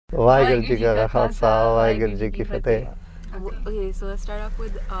Waheguru Ji ka Khalsa, Waheguru Ji ki Fateh. Okay, so let's start off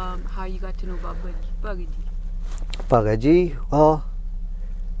with how you got to know about Bhagat Ji. Bhagat Ji, well,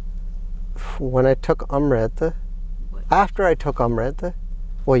 when I took Amrit, after I took Amrit,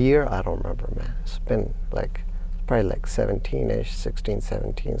 what year? I don't remember, man. It's been like, probably like 17-ish, 16,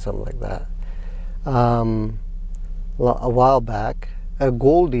 17, something like that. A while back,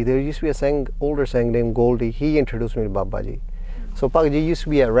 Goldie, there used to be a older saying named Goldie, he introduced me to Baba Ji. So Bhagat Ji used to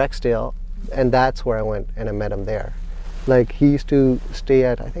be at Rexdale, and that's where I went and I met him there. Like, he used to stay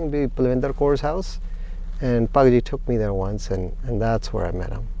at, I think, Palvinder Kaur's house, and Bhagat Ji took me there once, and that's where I met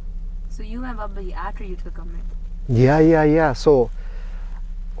him. So you met Baba Ji after you took Amrit? Yeah. So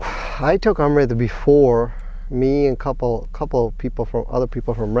I took Amrit before. Me and couple people from other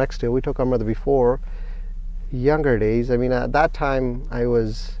people from Rexdale, we took Amrit before. Younger days. I mean, at that time I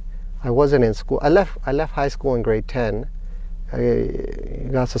wasn't in school. I left high school in grade 10. I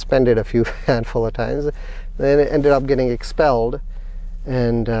got suspended a handful of times. Then I ended up getting expelled,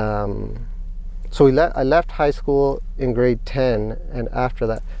 and so I left high school in grade 10, and after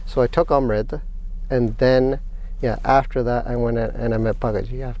that, so I took Amrit, and then after that I went and I met Bhagat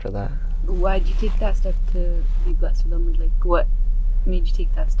Ji after that. Why did you take that step to be blessed with Amrit? Like, what made you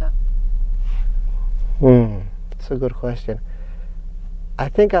take that step? It's a good question. I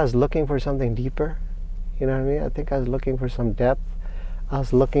think I was looking for something deeper. You know what I mean? I think I was looking for some depth. I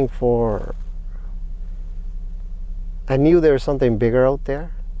was looking for... I knew there was something bigger out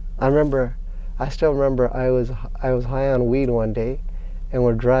there. I still remember I was high on weed one day, and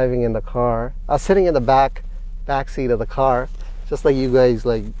we're driving in the car. I was sitting in the back seat of the car, just like you guys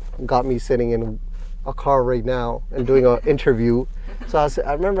like got me sitting in a car right now and doing an interview. So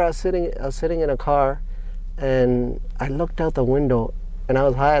I remember I was sitting in a car, and I looked out the window, and I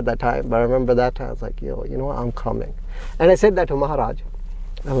was high at that time, but I remember that time I was like, yo, you know what, I'm coming. And I said that to Maharaj.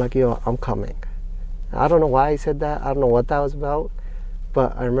 I'm like, yo, I'm coming. I don't know why I said that. I don't know what that was about,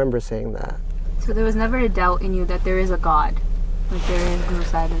 but I remember saying that. So there was never a doubt in you that there is a God, like there is Guru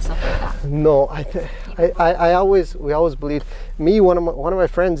Sahib and stuff like that? No, we always believed. Me, one of my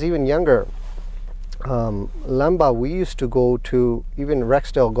friends, even younger, Lamba, we used to go to even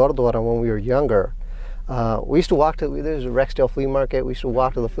Rexdale Gurdwara when we were younger. We used to walk to, there's a Rexdale flea market, we used to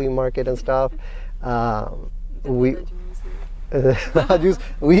walk to the flea market and stuff. We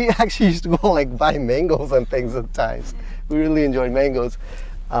actually used to go like buy mangoes and things at times. We really enjoyed mangoes.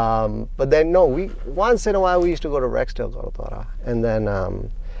 But then once in a while we used to go to Rexdale Gurdwara. And then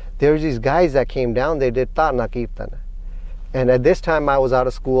there was these guys that came down, they did Tarna Kirtan. And at this time I was out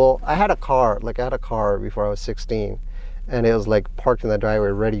of school. I had a car before I was 16. And it was like parked in the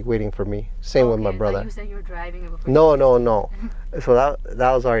driveway, ready, waiting for me. Same with my brother. You said you were driving it before. No. So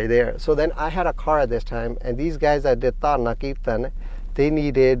that was already there. So then I had a car at this time, and these guys that did Tarna Kirtan, they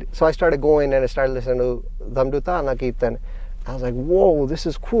needed. So I started going and I started listening to them do Tarna Kirtan. I was like, whoa, this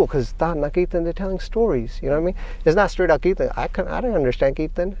is cool, because Tarna Kirtan, they're telling stories. You know what I mean? It's not straight out Kirtan. I didn't understand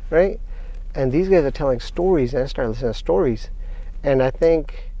Kirtan, right? And these guys are telling stories, and I started listening to stories, and I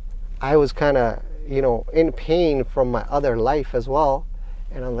think I was kind of, in pain from my other life as well.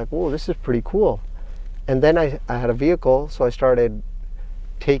 And I'm like, whoa, this is pretty cool. And then I had a vehicle, so I started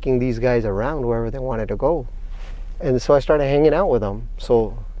taking these guys around wherever they wanted to go. And so I started hanging out with them.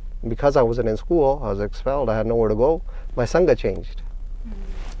 So because I wasn't in school, I was expelled, I had nowhere to go, my sangha changed.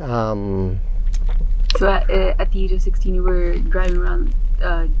 So at the age of 16, you were driving around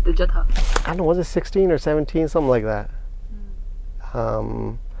the Jatha? I don't know, was it 16 or 17, something like that.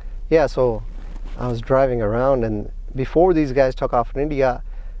 Yeah, so I was driving around, and before these guys took off in India,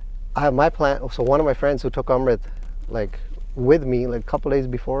 I have my plan. So one of my friends who took Amrit, like with me, like a couple days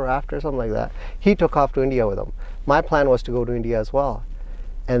before or after, something like that, he took off to India with them. My plan was to go to India as well.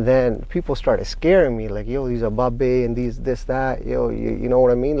 And then people started scaring me, like, yo, these are babbe and this, that, yo, you know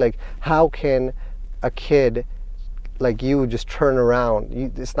what I mean? Like, how can a kid like you just turn around?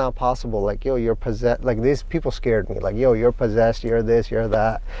 It's not possible. Like, yo, you're possessed. Like, these people scared me. Like, yo, you're possessed, you're this, you're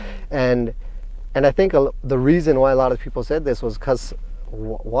that. And I think the reason why a lot of people said this was because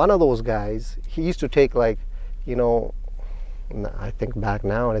one of those guys, he used to take, like, I think back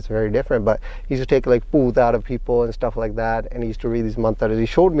now and it's very different, but he used to take like pooth out of people and stuff like that, and he used to read these mantras. He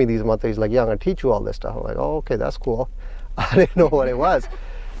showed me these mantras. He's like, yeah, I'm going to teach you all this stuff. I'm like, oh, okay, that's cool. I didn't know what it was.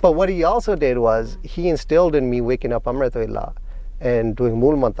 But what he also did was he instilled in me waking up Amrit Vela and doing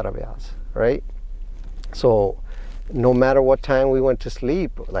Mool Mantra Vyas, right? So no matter what time we went to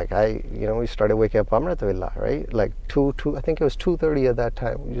sleep, like we started waking up Amrit Vela, right? Like I think it was 2:30 at that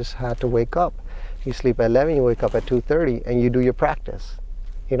time. We just had to wake up. You sleep at 11, you wake up at 2:30, and you do your practice.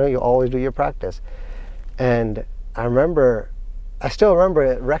 You always do your practice. And I remember I still remember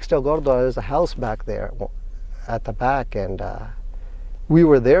at Rexdale Gurdwara, there's a house back there at the back, and we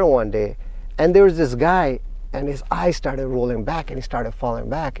were there one day, and there was this guy, and his eyes started rolling back, and he started falling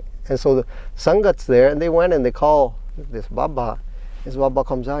back. And so the Sangat's there, and they went and they call this Baba. This Baba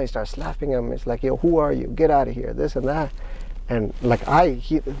comes out, he starts slapping him. It's like, yo, who are you? Get out of here, this and that. And like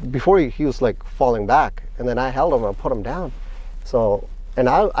before he was like falling back, and then I held him and put him down. So, and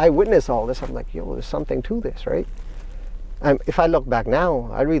I witnessed all this. I'm like, yo, there's something to this, right? If I look back now,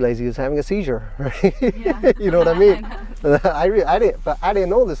 I realize he was having a seizure, right? Yeah. You know what I mean? I didn't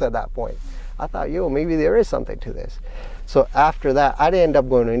know this at that point. I thought, yo, maybe there is something to this. So after that, I didn't end up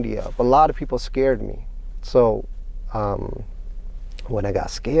going to India, but a lot of people scared me. So when I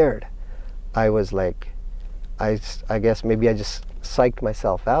got scared, I was like, I guess maybe I just psyched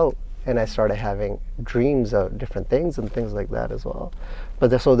myself out, and I started having dreams of different things and things like that as well.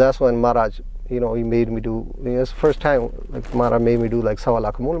 But so that's when Maharaj, he made me do, it's the first time like Maharaj made me do like Sawa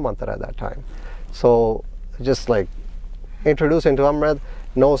Lakh Mool Mantra at that time. So just like introducing to Amrit,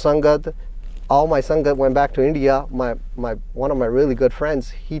 no Sangat. All my Sangat went back to India. One of my really good friends,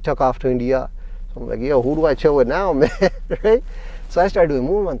 he took off to India. So I'm like, yo, who do I chill with now, man? Right? So I started doing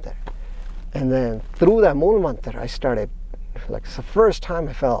Mool Mantra. And then through that Mool Mantra, I started, like, it's the first time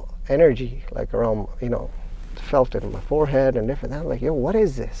I felt energy, like around, felt it in my forehead and different. I'm like, yo, what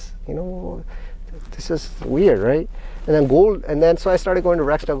is this? This is weird, right? And then so I started going to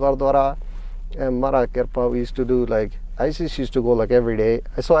Rexdale Gurdwara and Mara Kirpa. We used to do like, I just used to go like every day.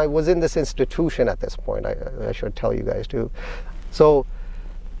 So I was in this institution at this point. I should tell you guys too. So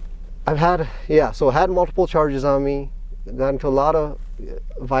I had multiple charges on me. Got into a lot of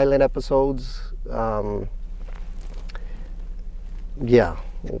violent episodes.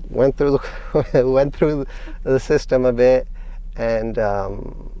 Went through the system a bit, and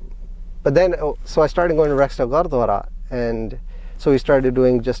but then so I started going to Rexdale Gurdwara, and so we started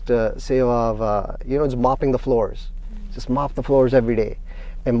doing just seva of just mopping the floors, just mop the floors every day,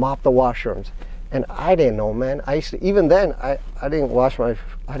 and mop the washrooms. And I didn't know, man. Even then I didn't wash I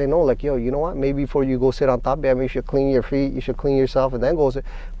didn't know, like, yo, you know what? Maybe before you go sit on tabya, maybe you should clean your feet, you should clean yourself, and then go sit.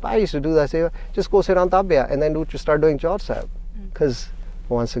 But I used to do that, say, just go sit on tabya, and then start doing Chaupai Sahib, because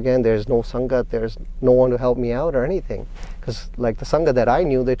once again, there's no Sangat, there's no one to help me out or anything, because like the Sangat that I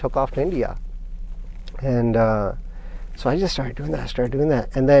knew, they took off to India. And so I just started doing that,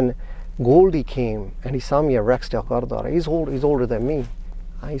 and then Goldie came, and he saw me at Rexdale Gurdwara. He's older than me.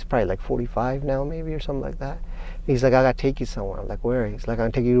 He's probably like 45 now, maybe, or something like that. He's like, I gotta take you somewhere. I'm like, where? He's like, I'm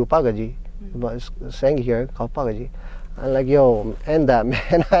gonna take you to Bhagat Ji. But it's saying here called Bhagat Ji. I'm like, yo, end that,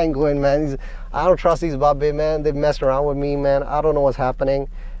 man. I ain't going, man. I don't trust these Babe, man. They messed around with me, man. I don't know what's happening.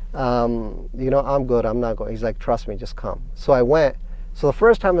 I'm good. I'm not going. He's like, trust me, just come. So I went. So the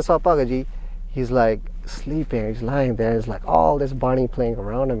first time I saw Bhagat Ji, he's like sleeping. He's lying there. There's like all this Barney playing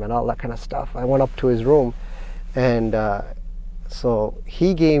around him and all that kind of stuff. I went up to his room, and so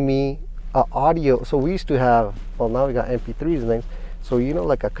he gave me an audio. So we used to have, well, now we got MP3s and things. So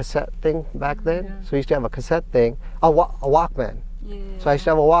like a cassette thing back then. Yeah. So we used to have a cassette thing, a Walkman. Yeah. So I used to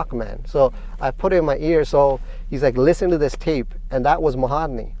have a Walkman. So I put it in my ear. So he's like, listen to this tape, and that was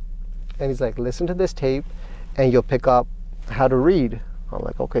Mahadni. And he's like, listen to this tape, and you'll pick up how to read. I'm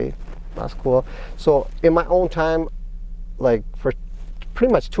like, okay, that's cool. So in my own time, like for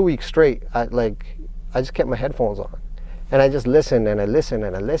pretty much 2 weeks straight, I just kept my headphones on. And I just listened and I listened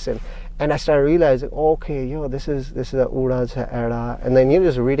and I listened, and I started realizing, okay, yo, this is a Ura Era, and then you're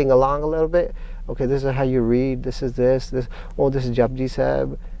just reading along a little bit. Okay, this is how you read. This is this. This is Japji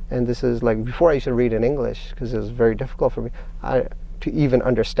Sahib, and this is like, before I used to read in English because it was very difficult for me to even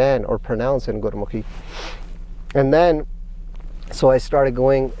understand or pronounce in Gurmukhi. And then, so I started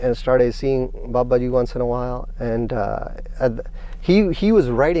going and started seeing Babaji once in a while, and he was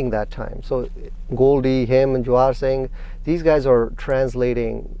writing that time. So Goldie, him, and Jawar Singh, these guys are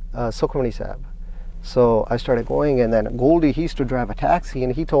translating Sukhmani Sahib. So I started going, and then Goldie, he used to drive a taxi,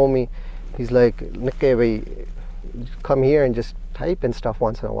 and he told me, he's like, Nikke bhai, come here and just type and stuff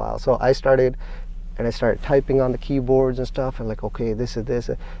once in a while. So I started typing on the keyboards and stuff, and like, okay, this is this.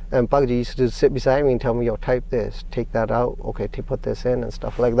 And Bhagji used to sit beside me and tell me, yo, type this, take that out, okay, put this in, and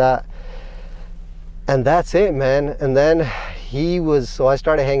stuff like that. And that's it, man. And then so I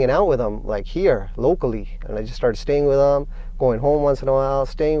started hanging out with him, like here, locally. And I just started staying with him, going home once in a while,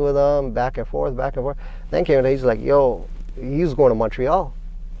 staying with him, back and forth. Then came a day, he's like, yo, he was going to Montreal.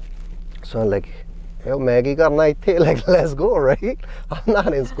 So I'm like, yo, Maggie got night, like, let's go, right? I'm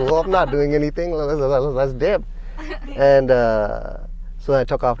not in school, I'm not doing anything, let's dip. And so I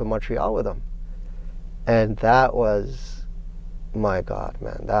took off to Montreal with him. And that was, my God,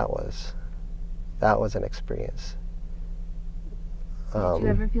 man, that was an experience. Did you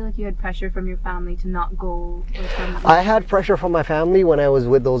ever feel like you had pressure from your family to not go? Or I had pressure from my family when I was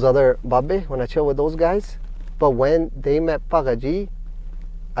with those other Babbe, when I chilled with those guys. But when they met Bhagat Ji,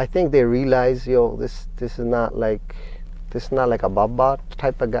 I think they realized, yo, this is not like a Baba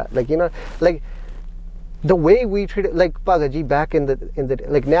type of guy. Like, you know, like the way we treated like Bhagat Ji back in the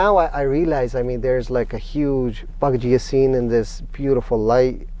like now I realize, I mean, there's like a huge Bhagat Ji is seen in this beautiful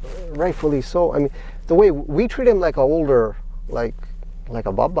light, rightfully so. I mean, the way we treat him like an older, like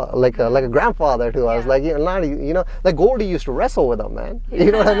a Baba, like a grandfather to us, like, you know, not, you know, like Goldie used to wrestle with him, man.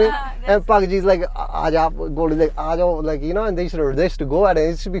 You know what I mean? And Bhagat Ji's like, Goldie, like, like, you know, and they used to go at it.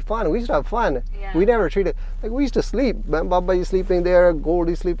 It used to be fun. We used to have fun. Yeah. We never treated, like, we used to sleep, man. Baba is sleeping there,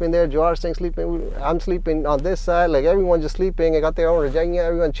 Goldie sleeping there, Jawar Singh sleeping, I'm sleeping on this side, like everyone just sleeping. I got their own Rajanya,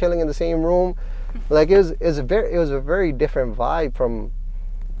 everyone chilling in the same room. Like it was a very different vibe from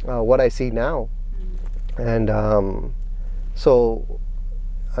what I see now. And so,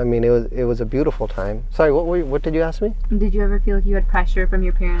 I mean, it was a beautiful time. Sorry, what did you ask me? Did you ever feel like you had pressure from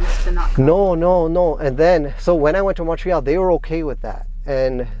your parents to not come? No. And then, so when I went to Montreal, they were okay with that.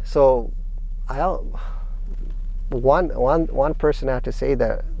 And so, one person I have to say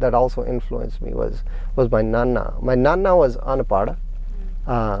that also influenced me was my Nana. My Nana was Anapada.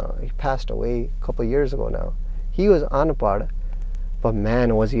 He passed away a couple of years ago now. He was Anapada, but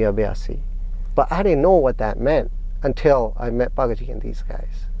man, was he Abhyasi. But I didn't know what that meant until I met Bhagat Ji and these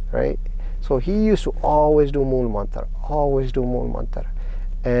guys, right? So he used to always do Mool Mantra,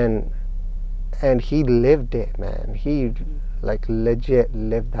 and he lived it, man. He like legit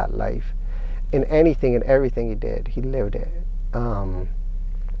lived that life. In anything and everything he did, he lived it.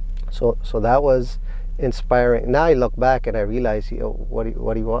 So that was inspiring. Now I look back and I realize, you know, what he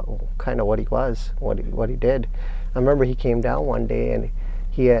did. I remember he came down one day and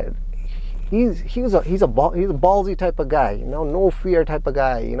he's a ballsy type of guy, you know, no fear type of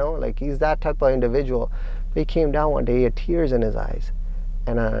guy, you know, like he's that type of individual. But he came down one day, he had tears in his eyes,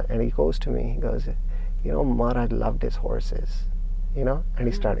 and he goes to me, he goes, you know, Maharaj loved his horses, you know, and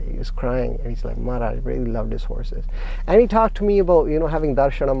he was crying, and he's like, Maharaj really loved his horses. And he talked to me about, you know, having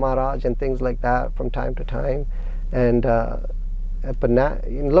darshan of Maharaj and things like that from time to time. And but now,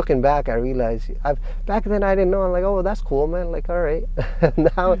 looking back, I realized back then I didn't know. I'm like, oh, that's cool, man. Like, all right.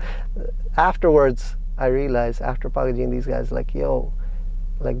 Now, afterwards, I realized after Bhagat Ji and these guys, like, yo,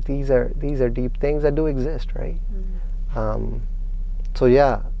 like these are deep things that do exist, right? So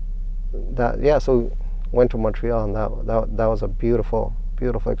yeah, so went to Montreal, and that was a beautiful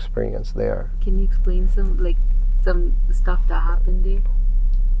experience there. Can you explain some stuff that happened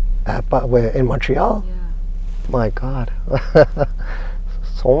there? But in Montreal? Yeah. My God,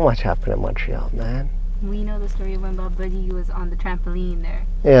 so much happened in Montreal, man. We know the story of when Baba Ji was on the trampoline there.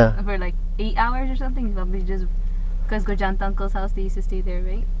 Yeah. For like 8 hours or something. Baba Ji just, because Gurjant uncle's house, they used to stay there,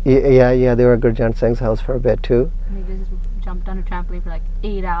 right? Yeah. They were at Gurjant Singh's house for a bit too. And they just jumped on a trampoline for like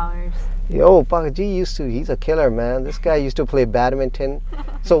 8 hours. Yo, Bhagat Ji he's a killer, man. This guy used to play badminton.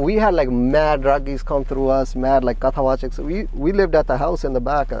 So we had like mad raggis come through us, mad like Kathawachik. So we lived at the house in the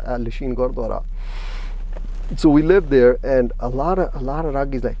back at Lishin Gurdwara. So we lived there, and a lot of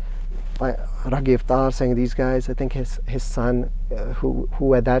raggis, like Raghi Iftar Singh, these guys, I think his son,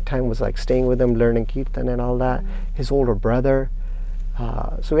 who at that time was like staying with him, learning Kirtan and all that, his older brother.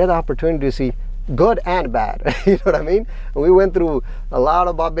 So we had the opportunity to see good and bad, you know what I mean? And we went through a lot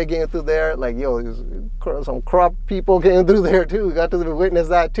of Babbe came through there, like, yo, some corrupt people came through there too. We got to witness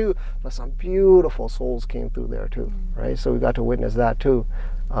that too. But some beautiful souls came through there too, right? So we got to witness that too.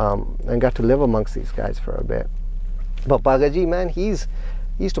 And got to live amongst these guys for a bit. But Bhagat Ji, man, he used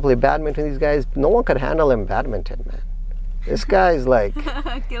to play badminton. These guys, no one could handle him in badminton, man. This guy's like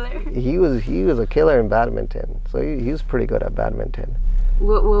killer. He was a killer in badminton. So he was pretty good at badminton.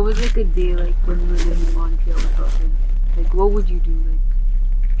 What was like a day like when you were living in Montreal? Like what would you do?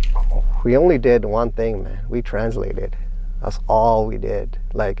 Like, we only did one thing, man. We translated. That's all we did.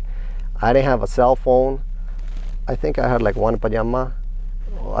 Like, I didn't have a cell phone. I think I had like one pajama.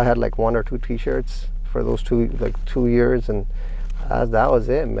 I had like 1 or 2 t-shirts for those 2 years, and that was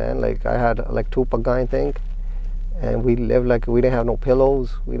it, man. Like, I had like 2 pagai, I think, and we lived like we didn't have no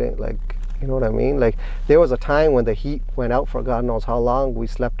pillows. We didn't, like, you know what I mean? Like, there was a time when the heat went out for God knows how long. We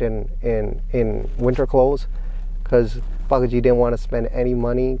slept in winter clothes because Bhagat Ji didn't want to spend any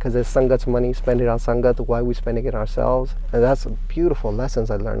money, because it's Sangat's money, spend it on Sangat. Why are we spending it ourselves? And that's beautiful lessons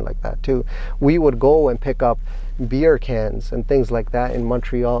I learned like that too. We would go and pick up beer cans and things like that in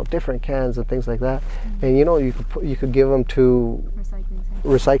Montreal, different cans and things like that. And you know, you could give them to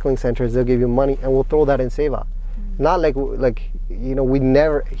recycling centers. They'll give you money, and we'll throw that in seva. Not like you know, we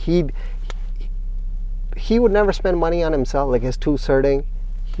never he would never spend money on himself, like his two serding.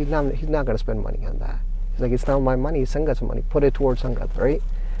 He's not going to spend money on that. He's like, it's not my money, it's Sangat's money. Put it towards Sangat, right?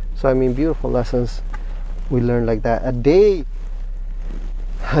 So I mean, beautiful lessons we learned like that. A day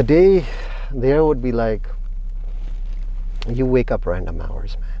there would be like, you wake up random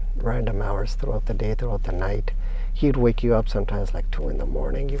hours, man. Random hours throughout the day, throughout the night. He'd wake you up sometimes like 2 in the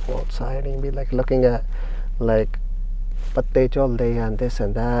morning. You go outside and be like looking at like patte cholde and this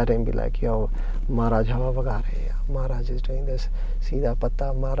and that, and be like, yo, Maharaj hawa vaga rahe hai. Maharaj is doing this. See that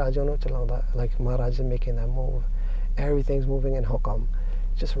patta, Maharaj no chalaunda. Like Maharaj is making that move. Everything's moving in hukam.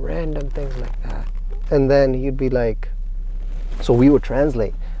 Just random things like that. And then he'd be like, so we would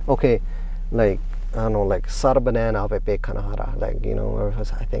translate. Okay, like, I don't know, like Sarbanan Ave Pe Kanahara, like, you know, or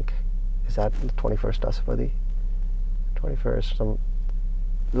I think, is that the 21st Dasapadi? 21st,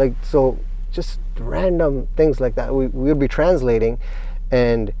 like, so just random things like that. We would be translating,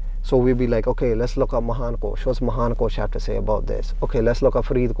 and so we'd be like, okay, let's look up Mahan Kosh. What's Mahan Kosh have to say about this? Okay, let's look up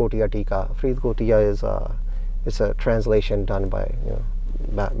Farid Kotiya Tika. Farid Kotiya is it's a translation done by, you know,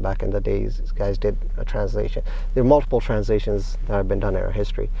 back in the days, these guys did a translation. There are multiple translations that have been done in our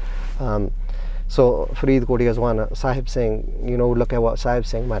history. So Farid Kotiya's one, Sahib Singh, you know, look at what Sahib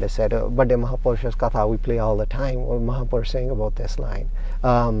Singh might have said. Bade Mahapurush's Katha we play all the time. What Mahapurush saying about this line?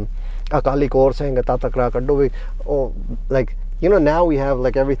 Akali Kaur saying Tatakra Kaddu. Oh, like, you know, now we have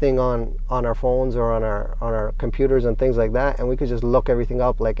like everything on our phones or on our computers and things like that, and we could just look everything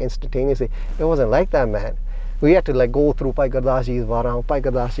up like instantaneously. It wasn't like that, man. We had to like go through Bhai Gurdas Ji's Varang, Bhai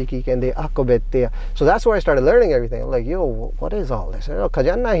Gurdas Ji ki kende akobete. So that's where I started learning everything. I'm like, yo, what is all this?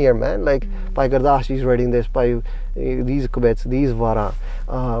 Khajana here, man. Like Bhai Gurdas Ji's writing this, by these kubets, these Varang.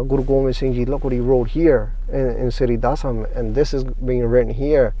 Guru Gobind Singh Ji, look what he wrote here in Sri Dasam, and this is being written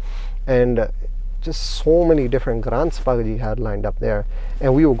here. And just so many different granths Bhagaji had lined up there.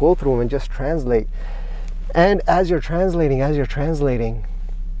 And we would go through them and just translate. And as you're translating,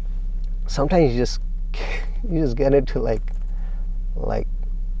 sometimes you just get into like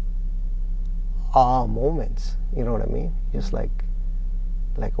awe moments, you know what I mean? Just like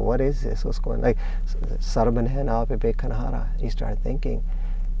what is this? What's going on? Like Sarban hai na pe Kanhara. You start thinking,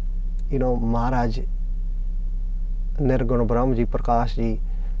 you know, Maharaj Nirguna Brahmaji Prakash Ji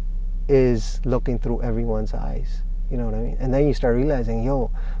is looking through everyone's eyes, you know what I mean? And then you start realizing, yo,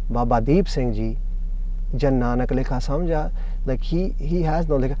 Baba Deep Singh Ji, Jan Nanak Lekha Samjha, like he has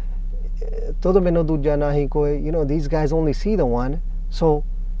no lekha. You know, these guys only see the one, so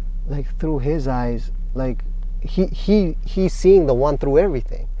like through his eyes, like he's seeing the one through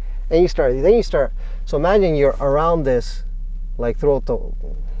everything. And then you start, so imagine you're around this like throughout the,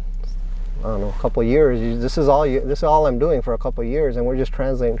 I don't know, a couple of years. This is all I'm doing for a couple of years, and we're just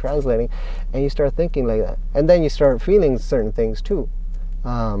translating, and you start thinking like that, and then you start feeling certain things too.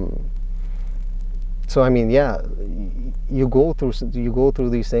 So I mean, yeah, you go through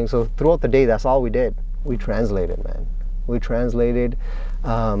these things. So throughout the day, that's all we did. We translated, man. We translated.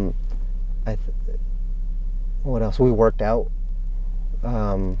 What else? We worked out.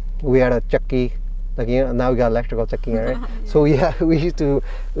 We had a chakki. Like, you know, now we got electrical chakki, right? So yeah, we used to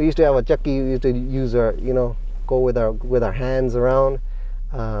have a chakki. We used to use our, you know, go with our hands around.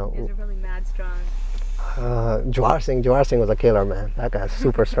 You guys are probably mad strong. Jawar Singh was a killer, man. That guy's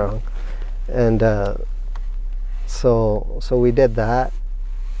super strong. And so we did that.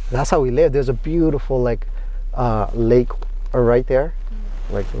 That's how we lived. There's a beautiful like lake right there,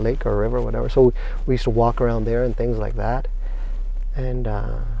 like lake or river, whatever. So we used to walk around there and things like that. And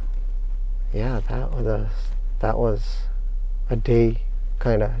yeah, that was a day,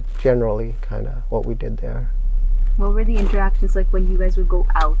 generally what we did there. What were the interactions like when you guys would go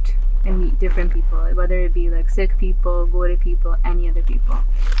out and meet different people, whether it be like Sikh people, Gore people, any other people?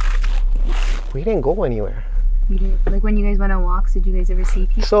 We didn't go anywhere. You didn't, like when you guys went on walks, did you guys ever see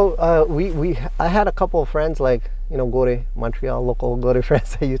people? So I had a couple of friends, like, you know, Gore, Montreal, local Gore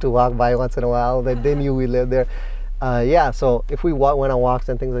friends that used to walk by once in a while. They knew we lived there. Yeah, so if we went on walks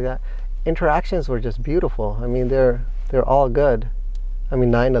and things like that, interactions were just beautiful. I mean, they're all good. I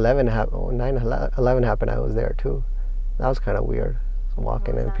mean, 9/11 happened. I was there too. That was kind of weird. So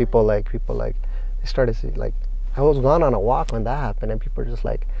walking and people like they started to like, I was gone on a walk when that happened, and people were just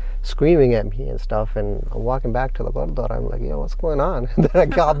like screaming at me and stuff. And I'm walking back to the Gurdwara. I'm like, yo, what's going on? And then I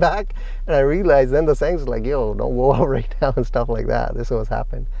got back and I realized then the Sanghs like, yo, don't go out right now and stuff like that. This is what's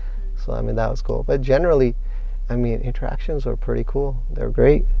happened. So I mean, that was cool. But generally, I mean, interactions were pretty cool. They're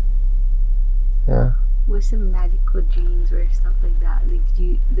great. Yeah. What's some magical dreams or stuff like that? Like, do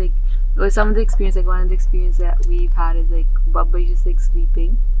you like? Or some of the experience, like one of the experience that we've had is like Baba just like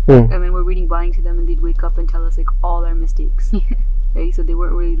sleeping. I mean, we're reading Bani to them, and they'd wake up and tell us like all our mistakes. right? So they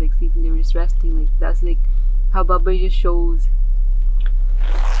weren't really like sleeping; they were just resting. Like that's like how Baba just shows.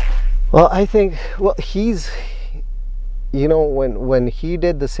 Well, I think, well, he's, you know, when he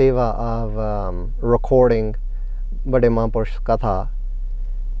did the seva of recording Bade Mahapurush Katha,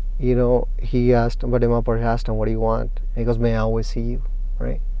 you know, he asked, Bade Mahapurush asked him, what do you want? And he goes, may I always see you,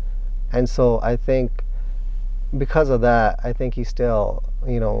 right? And so I think because of that, I think he still,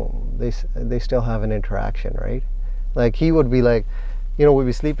 you know, they still have an interaction, right? Like he would be like, you know, we'd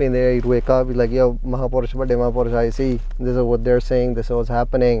be sleeping there, he'd wake up, he'd be like, yo, Mahapurush, Bade Mahapurush, I see, this is what they're saying, this is what's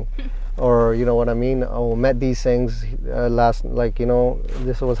happening. Or, you know what I mean, oh, met these things last, like, you know,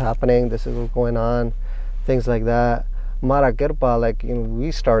 this is what's happening, this is what's going on, things like that. Mara Kirpa, like, you know,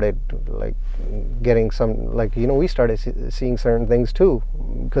 we started like getting some, like, you know, we started seeing certain things too,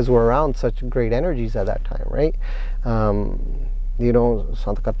 because we're around such great energies at that time, right? You know,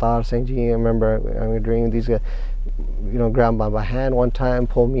 Sant Kartar Singh Ji, I remember during these guys, you know, grabbed by my hand one time,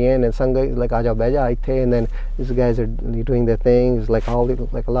 pulled me in, and some guys like Aja Beja Aite, and then these guys are doing their things, like a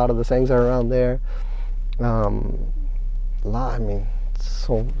lot of the things are around there. I mean,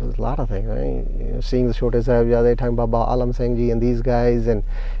 so there's a lot of things, right? You know, seeing the Chaupai Sahib, they're talking about Alam Singh Ji and these guys, and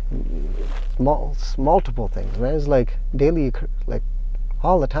multiple things, man. It's like daily, like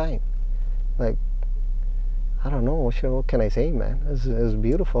all the time. Like, I don't know, what can I say, man? It's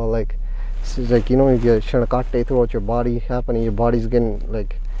beautiful. Like, it's like, you know, you get shanakate throughout your body happening, your body's getting,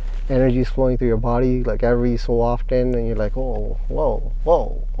 like, energy's flowing through your body, like, every so often, and you're like, oh, whoa,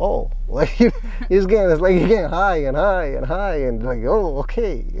 whoa, whoa. Like, you're getting high and high and high, and like, oh,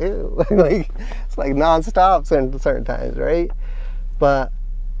 okay. Like, it's like non-stop certain times, right? But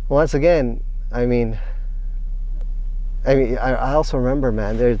once again, I mean, I also remember,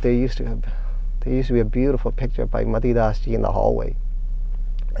 man, there used to be a beautiful picture by Matidas Ji in the hallway,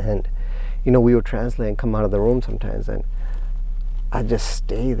 and you know, we would translate and come out of the room sometimes, and I'd just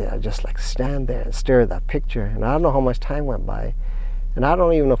stay there, I'd just like stand there and stare at that picture, and I don't know how much time went by, and I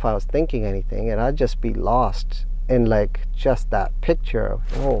don't even know if I was thinking anything, and I'd just be lost in like just that picture of,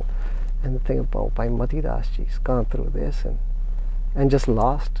 oh, and the thing about Bhai Matidas Ji's gone through this, and just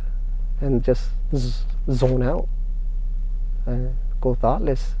lost, and just zone out, and go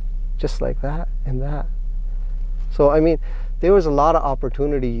thoughtless, just like that and that. So I mean, there was a lot of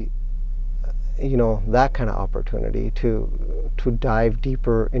opportunity, you know, that kind of opportunity to dive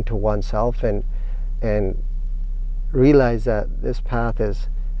deeper into oneself and realize that this path is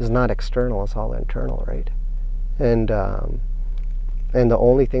not external, it's all internal, right? And the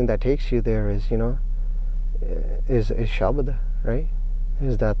only thing that takes you there is, you know, is Shabad, right?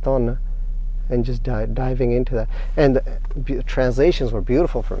 Is that Tonna, and just diving into that. And the translations were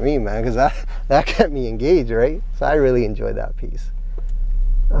beautiful for me, man, because that kept me engaged, right? So I really enjoyed that piece.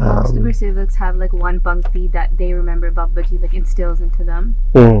 Most Gursevaks have like one pankti that they remember Babaji like instills into them,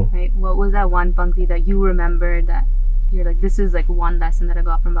 right? What was that one pankti that you remember that you're like, this is like one lesson that I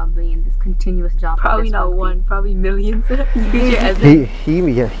got from Babaji in this continuous job? Probably not one, probably millions. He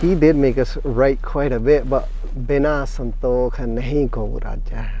did make us write quite a bit, but Bina Santokh nahi ko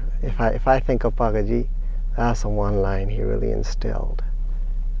raja. If I think of Bhagaji, that's the one line he really instilled.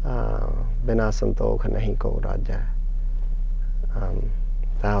 Bina Santokh nahi ko raja.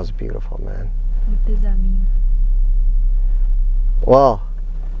 That was beautiful, man. What does that mean? Well,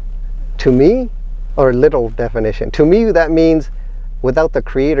 to me, or little definition, to me that means without the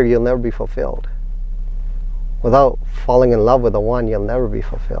Creator you'll never be fulfilled. Without falling in love with the One, you'll never be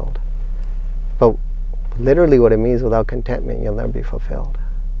fulfilled. But literally what it means, without contentment you'll never be fulfilled.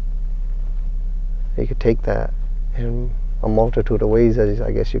 You could take that in a multitude of ways as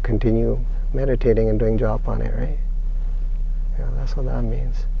I guess you continue meditating and doing jop on it, right? Yeah, that's what that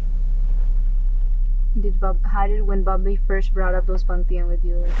means. When Babaji first brought up those panktiyan with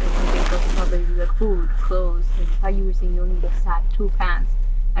you, like Babaji, like food, clothes, like how you were saying you only just sat 2 pants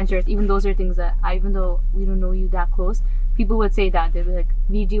and shirts, even those are things that, even though we don't know you that close, people would say that they'd be like,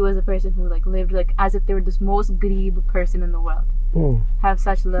 VG was a person who like lived like as if they were this most greeb person in the world. Have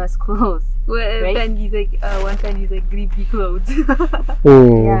such less clothes. Well, right? then he's like, one time he's like, greedy clothes.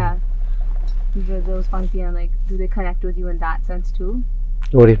 Yeah. Those panktiyan, like, do they connect with you in that sense too?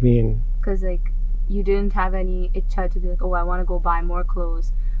 What do you mean? Because like you didn't have any itcha to be like, oh, I want to go buy more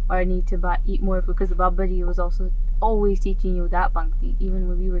clothes, or I need to eat more food, because Babaji was also always teaching you that pankti. Even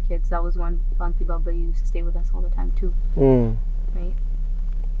when we were kids, that was one pankti Babaji used to stay with us all the time too. Right?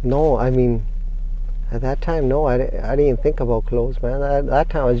 No, I mean, at that time, no, I didn't think about clothes, man. At that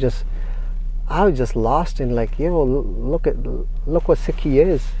time, I was just lost in like, yo, look what Sikhi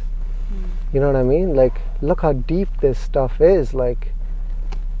is. You know what I mean? Like, look how deep this stuff is. Like,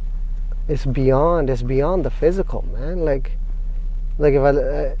 it's beyond the physical, man. Like, Like if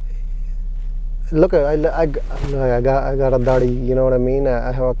look, I got a dadi, you know what I mean?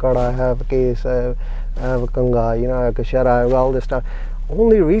 I have a kada, I have a case, I have a kanga, you know, I have a kashara, I have all this stuff.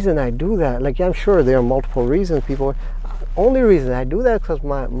 Only reason I do that, like I'm sure there are multiple reasons people, only reason I do that because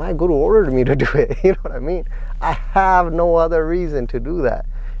my guru ordered me to do it, you know what I mean? I have no other reason to do that,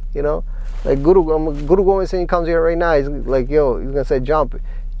 you know? Like Guru Gobind Singh comes here right now, he's like, yo, he's gonna say jump.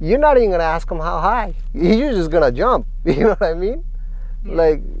 You're not even gonna ask him how high, you're just gonna jump, you know what I mean? Yeah.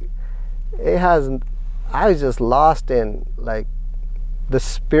 Like, it hasn't, I was just lost in like the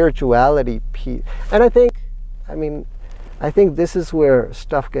spirituality piece. And I think this is where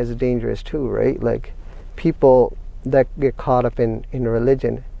stuff gets dangerous too, right? Like people that get caught up in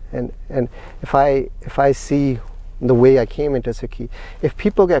religion, and if I see the way I came into Sikhi, if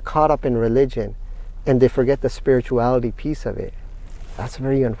people get caught up in religion and they forget the spirituality piece of it, that's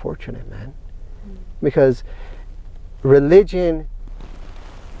very unfortunate, man. Because religion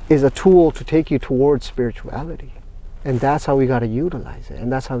is a tool to take you towards spirituality, and that's how we got to utilize it,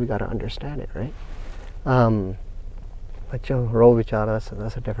 and that's how we got to understand it, right? But yo, roll vichara,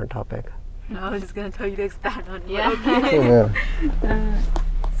 that's a different topic. No, I was just gonna tell you to expand on it. Yeah. Yeah.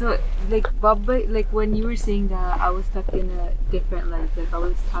 So like Baba, like when you were saying that I was stuck in a different life, like I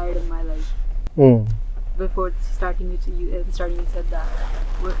was tired of my life. Before starting with you, you said that.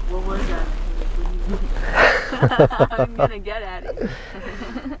 What was that? I'm gonna get at it.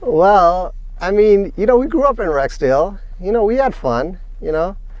 Well, I mean, you know, we grew up in Rexdale. You know, we had fun. You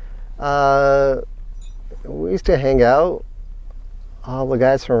know, we used to hang out. All the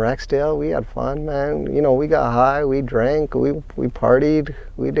guys from Rexdale, we had fun, man. You know, we got high, we drank, we partied,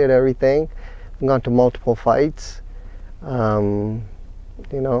 we did everything. We got to multiple fights. You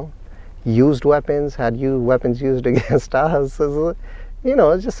know, used weapons, had weapons used against us. You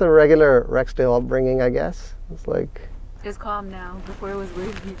know, it's just a regular Rexdale upbringing, I guess. It's like, it's calm now. Before it was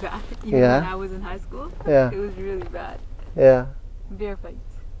really bad. Even yeah. when I was in high school, yeah, it was really bad. Yeah. Bear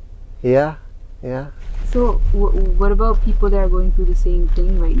fights. Yeah, yeah. So what about people that are going through the same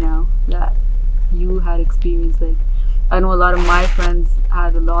thing right now that you had experienced? Like, I know a lot of my friends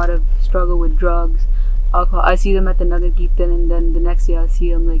had a lot of struggle with drugs, alcohol. I see them at the Nagar Kirtan, and then the next day I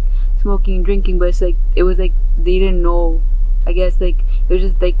see them like smoking and drinking, but it's like, it was like they didn't know. I guess like it was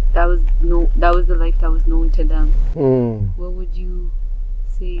just like that was the life that was known to them. What would you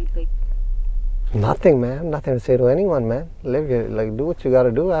say? Like, nothing, man. Nothing to say to anyone, man. Live your, like, do what you got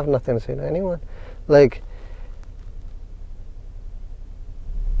to do. I have nothing to say to anyone. Like,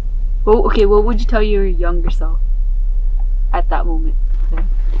 well, okay, what would you tell your younger self at that moment? Then?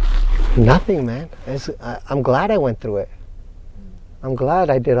 Nothing, man. I'm glad I went through it. I'm glad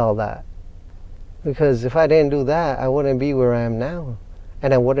I did all that. Because if I didn't do that, I wouldn't be where I am now.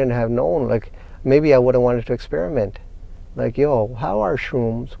 And I wouldn't have known. Like, maybe I would have wanted to experiment. Like, yo, how are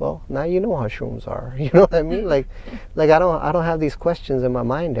shrooms? Well, now you know how shrooms are. You know what I mean? Like I don't have these questions in my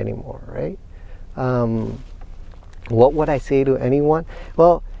mind anymore, right? What would I say to anyone?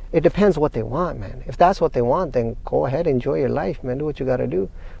 Well, it depends what they want, man. If that's what they want, then go ahead, enjoy your life, man. Do what you got to do.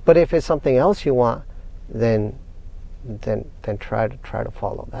 But if it's something else you want, then try to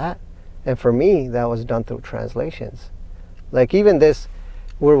follow that. And for me, that was done through translations. Like even this,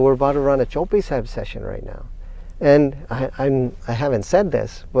 we're about to run a Chaupai Sahib session right now. And I haven't said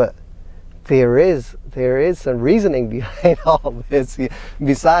this, but there is some reasoning behind all this.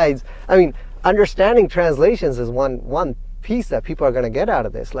 Besides, I mean, understanding translations is one piece that people are going to get out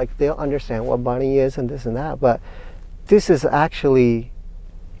of this. Like, they'll understand what Bani is and this and that. But this is actually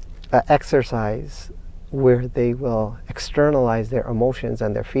an exercise where they will externalize their emotions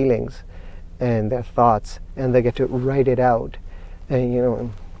and their feelings and their thoughts, and they get to write it out. And, you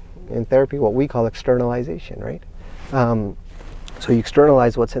know, in therapy, what we call externalization, right? So you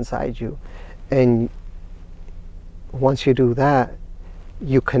externalize what's inside you, and once you do that,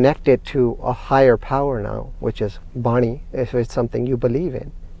 you connect it to a higher power now, which is Bani, if it's something you believe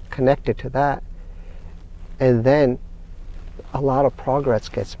in. Connect it to that, and then a lot of progress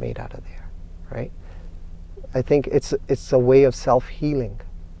gets made out of there, right? I think it's a way of self-healing.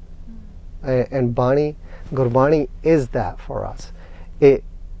 And Bani, Gurbani is that for us.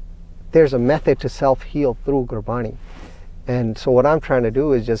 There's a method to self-heal through Gurbani. And so what I'm trying to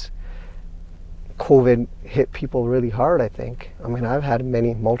do is just, COVID hit people really hard, I think. I mean, I've had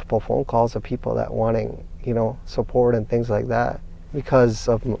multiple phone calls of people that wanting, you know, support and things like that because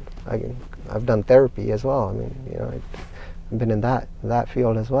of, I've done therapy as well. I mean, you know, I've been in that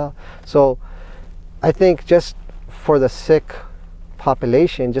field as well. So I think just for the Sikh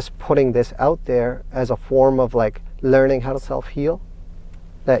population, just putting this out there as a form of like learning how to self-heal,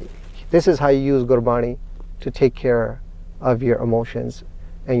 that this is how you use Gurbani to take care of your emotions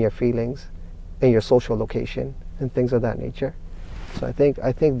and your feelings and your social location and things of that nature. So I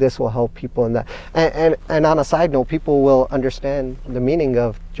think this will help people in that. And on a side note, people will understand the meaning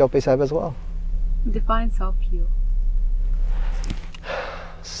of Chaupai Sahib as well. Define self-heal.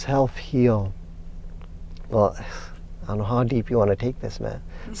 Self-heal. Well, I don't know how deep you want to take this, man.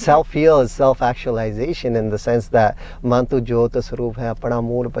 Self-heal is self-actualization in the sense that Mantu Jyot Swarup hai apna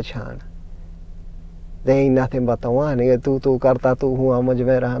mood pachan. There ain't nothing but the one. Tu karta tu hua mujh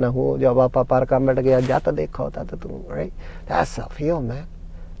mein rahna hu. Jab aapa par ka mit gaya jata dekha hota ta tu, right? That's self-heal, man.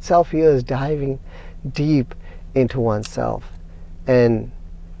 Self-heal is diving deep into oneself and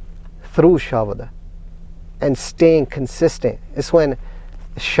through Shabad and staying consistent. It's when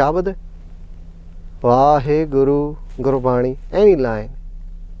Shabad, Vahe Guru, Gurbani, any line,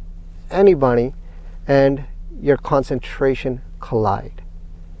 any bani, and your concentration collide.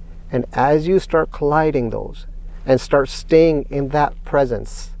 And as you start colliding those and start staying in that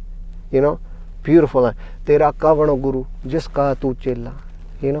presence, you know, beautiful line. Tera kavano guru, jiska tu chilla.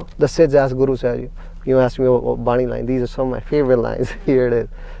 You know, the Sikhs ask Guru Sahib, you asked me what bani line. These are some of my favorite lines. Here it is.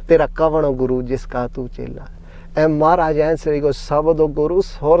 Tera kavano guru, jiska tu chilla. And Maharaj answered, he goes, Sabado guru,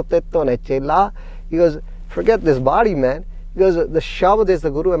 sortetto ne chilla. He goes, forget this body, man. Because the Shabad is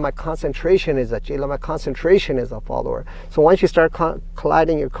the Guru and my concentration is a Chela, my concentration is a follower. So once you start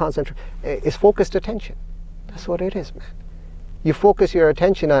colliding your concentration, it's focused attention. That's what it is, man. You focus your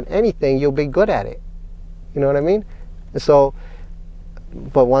attention on anything, you'll be good at it. You know what I mean? So,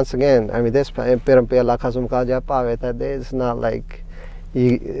 but once again, I mean, this, it's not like,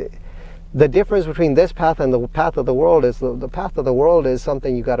 the difference between this path and the path of the world is the path of the world is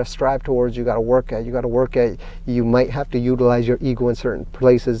something you got to strive towards, you got to work at, you might have to utilize your ego in certain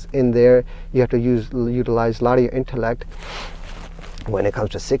places in there, you have to utilize a lot of your intellect. When it comes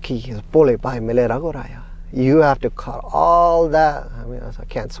to Sikhi, you have to cut all that, I mean, I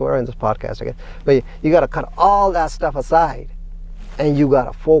can't swear in this podcast again, but you got to cut all that stuff aside and you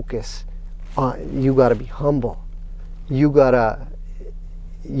got to focus on, you got to be humble, you got to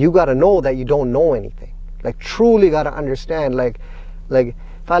know that you don't know anything. Like truly got to understand. Like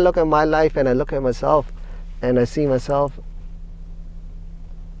if I look at my life and I look at myself and I see myself,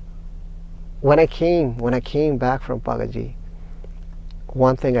 when I came back from Bhagat Ji,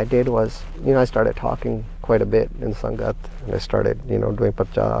 one thing I did was, you know, I started talking quite a bit in Sangat, and I started, you know, doing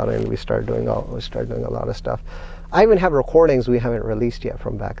prachar, and we started doing a lot of stuff. I even have recordings we haven't released yet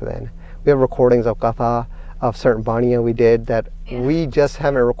from back then. We have recordings of Katha, of certain Baniya we did that we just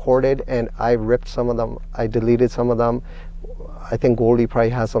haven't recorded, and I ripped some of them, I deleted some of them. I think Goldie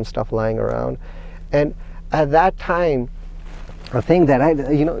probably has some stuff lying around. And at that time, a thing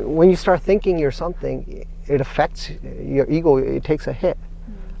that you know, when you start thinking you're something, it affects your ego, it takes a hit.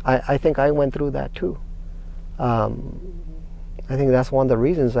 I think I went through that too. I think that's one of the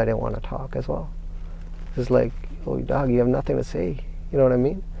reasons I didn't want to talk as well. It's like, oh dog, you have nothing to say. You know what I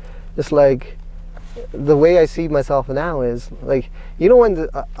mean? It's like, the way I see myself now is like, you know, when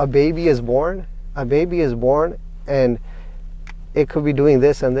a baby is born and it could be doing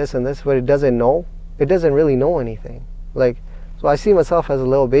this and this and this, but it doesn't really know anything. Like, so I see myself as a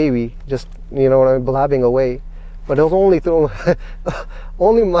little baby, just, you know what I mean, blabbing away, but it was only through,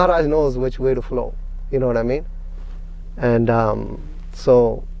 only Maharaj knows which way to flow, you know what I mean? And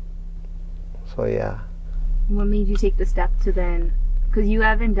so yeah. What made you take the step to then, because you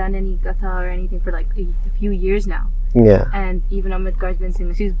haven't done any gatha or anything for like a few years now. Yeah. And even Amit Gar's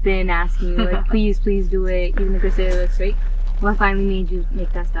Singh, she's been asking you like, please do it. Even the Gursevak, right? What finally made you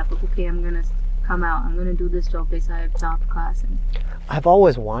make that step? Like, okay, I'm gonna come out. I'm gonna do this Chaupai Sahib top class. And I've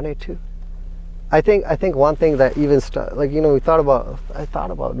always wanted to. I think one thing that even like, you know, I thought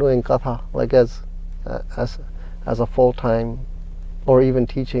about doing gatha like as a full-time, or even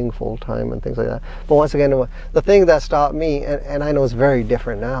teaching full-time and things like that. But once again, the thing that stopped me, and I know it's very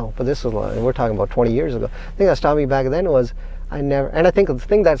different now, but this was, we're talking about 20 years ago. The thing that stopped me back then was, and I think the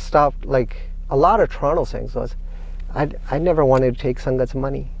thing that stopped like a lot of Toronto Singhs was, I never wanted to take Sangat's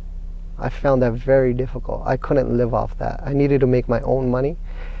money. I found that very difficult. I couldn't live off that. I needed to make my own money,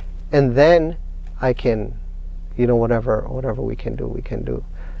 and then I can, you know, whatever we can do.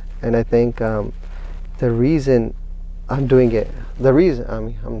 And I think the reason I'm doing it,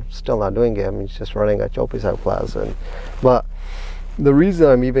 I'm still not doing it, I'm just running a Chaupai Sahib class, but the reason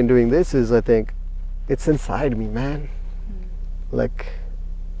I'm even doing this is, I think it's inside me, man. Like,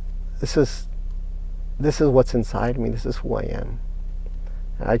 this is what's inside me, this is who I am.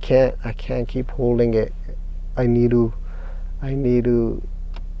 I can't keep holding it. I need to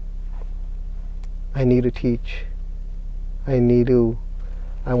teach. I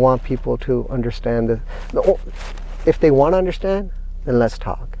want people to understand that. if they want to understand, then let's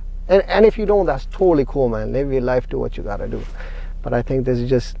talk. And if you don't, that's totally cool, man. Live your life, do what you gotta do. But I think this is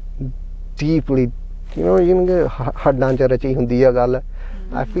just deeply, you know,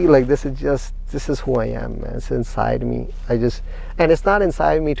 I feel like this is who I am, man. It's inside me. And it's not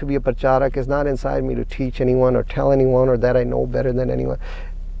inside me to be a pracharak. It's not inside me to teach anyone or tell anyone or that I know better than anyone.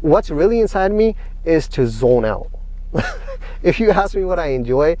 What's really inside me is to zone out. If you ask me what I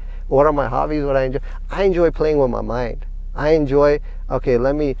enjoy, what are my hobbies, what I enjoy playing with my mind. I enjoy, okay,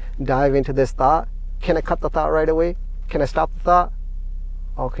 let me dive into this thought. Can I cut the thought right away? Can I stop the thought?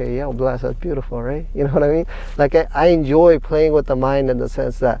 Okay, yeah, bless, that's beautiful, right? You know what I mean? Like, I enjoy playing with the mind in the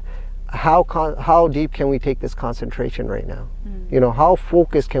sense that how deep can we take this concentration right now? You know, how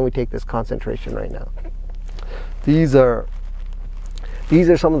focused can we take this concentration right now? These are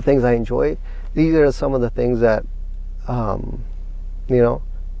some of the things I enjoy. These are some of the things that, you know,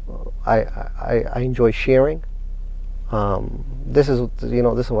 I enjoy sharing. This is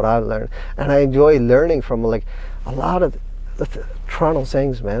what I've learned, and I enjoy learning from like a lot of the Toronto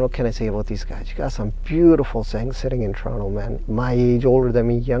Singhs, man. What can I say about these guys? You got some beautiful Singhs sitting in Toronto, man. My age, older than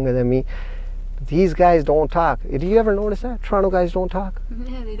me, younger than me. These guys don't talk. Do you ever notice that? Toronto guys don't talk?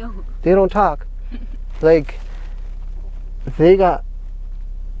 Yeah, they don't. They don't talk. Like, they got...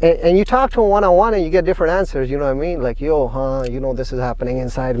 And you talk to them one-on-one and you get different answers, you know what I mean? Like, yo, you know, this is happening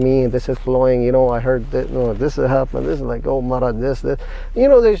inside me, this is flowing, you know, I heard that, no, this is happening, this is like, oh, Mara, this. You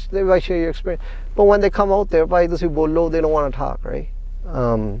know, they might share your experience. But when they come out there, they don't want to talk, right?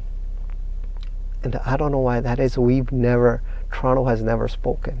 And I don't know why that is. Toronto has never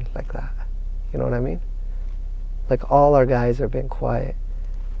spoken like that. You know what I mean? Like, all our guys have been quiet.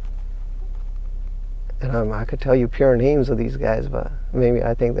 And I could tell you pure names of these guys, but maybe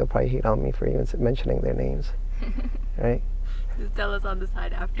I think they'll probably hate on me for even mentioning their names, right? Just tell us on the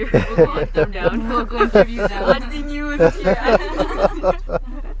side after. We'll go hunt them down. We'll go interview them. What's the news here?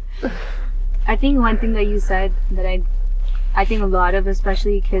 I think one thing that you said that I think a lot of,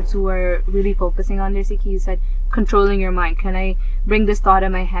 especially kids who are really focusing on their Sikhi, you said controlling your mind. Can I bring this thought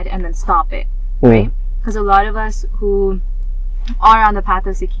in my head and then stop it, right? Because a lot of us who are on the path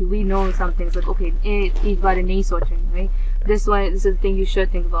of Sikhi, we know some things like, okay, right? This is the thing you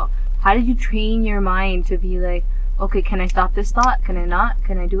should think about. How did you train your mind to be like, okay, can I stop this thought? Can I not?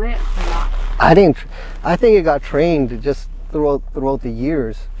 Can I do it or not? I think it got trained just throughout the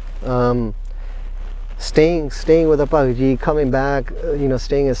years. Staying with the Bhai Ji, coming back, you know,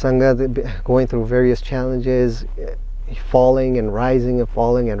 staying in Sangha, going through various challenges, falling and rising and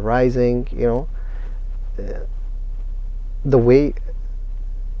falling and rising, you know. The way,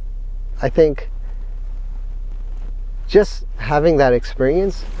 I think, just having that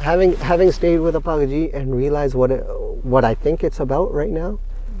experience, having stayed with a Bhai Ji and realized what I think it's about right now,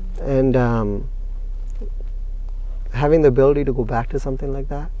 and having the ability to go back to something like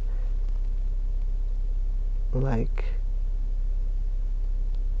that, like,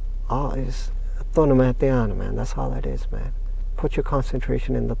 it's Tona Mahatayana, man. That's all it is, man. Put your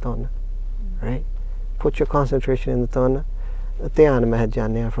concentration in the Tona, right? Put your concentration in the Tona.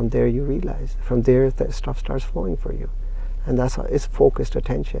 From there you realize. From there that stuff starts flowing for you, and that's how it's focused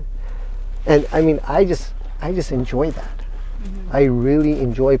attention. And I mean, I just enjoy that. I really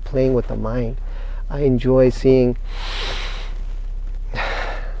enjoy playing with the mind. I enjoy seeing,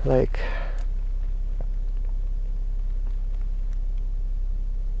 like,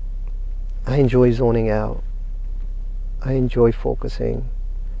 I enjoy zoning out. I enjoy focusing.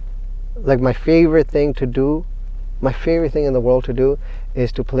 Like, my favorite thing in the world to do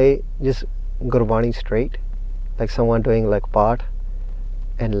is to play just Gurbani straight, like someone doing like part,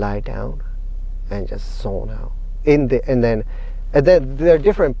 and lie down and just zone out. And then there are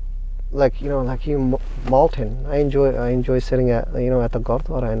different, like, you know, like Malton. I enjoy sitting at, you know, at the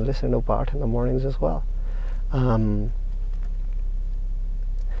Gurdwara and listening to part in the mornings as well.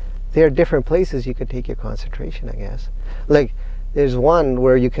 There are different places you could take your concentration, I guess. Like, there's one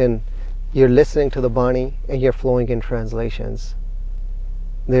where you're listening to the Bani and you're flowing in translations.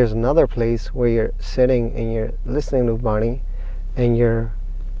 There's another place where you're sitting and you're listening to Bani and you're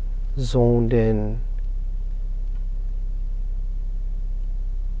zoned in.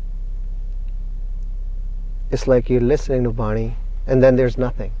 It's like you're listening to Bani and then there's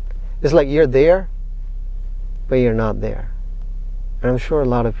nothing. It's like you're there, but you're not there. And I'm sure a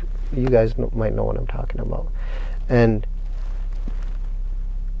lot of you guys might know what I'm talking about. And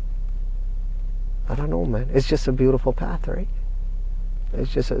I don't know, man. It's just a beautiful path, right?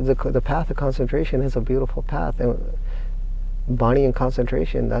 It's just the path of concentration is a beautiful path, and Bani and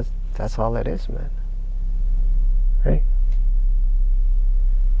concentration. That's all it is, man. Right?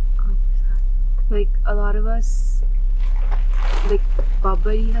 Like a lot of us, like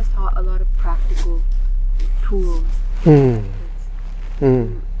Baba Ji has taught a lot of practical tools to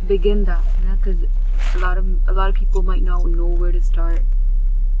begin that, because a lot of people might not know where to start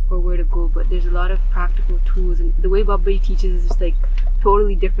or where to go, but there's a lot of practical tools, and the way Baba Ji teaches is just like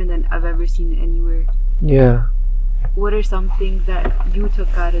totally different than I've ever seen anywhere. Yeah. What are some things that you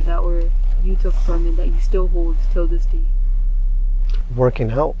took out of that, or you took from it, that you still hold till this day?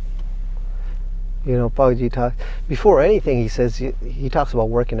 Working out. You know, Bhagavad talks, before anything he says, he talks about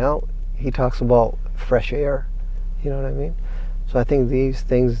working out. He talks about fresh air. You know what I mean? So I think these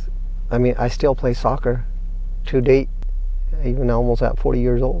things, I mean, I still play soccer to date, even almost at 40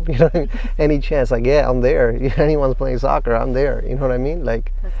 years old. You know what I mean? Any chance, like, yeah, I'm there. Anyone's playing soccer, I'm there. You know what I mean?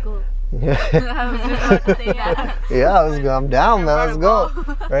 Like, That's cool. yeah. I was just about to say that. Yeah, I'm down, man. Let's go.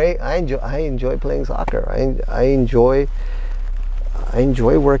 Right? I enjoy playing soccer. I enjoy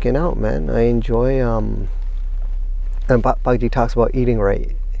working out, man. I enjoy and Bhagavad talks about eating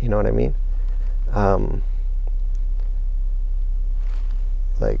right. You know what I mean?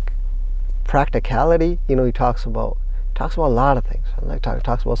 Like practicality. You know, he talks about a lot of things. Like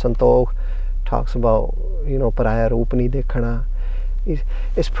talks about santokh, talks about, you know, paraya roop nahi dekhna.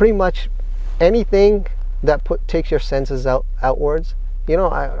 It's pretty much anything that takes your senses outwards. You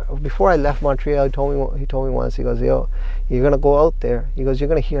know, before I left Montreal, he told me once, he goes, yo, you're going to go out there. He goes, you're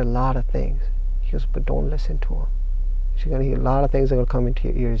going to hear a lot of things. He goes, but don't listen to them. You're going to hear a lot of things that are going to come into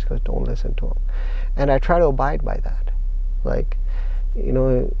your ears. He goes, don't listen to them. And I try to abide by that. Like, you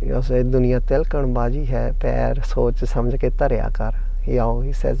know, say, Duniya tilkan baji hai, pair soch samjh ke tarya kar. He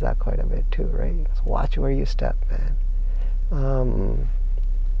always says that quite a bit too, right? He goes, watch where you step, man.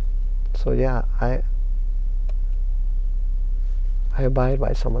 So yeah, I abide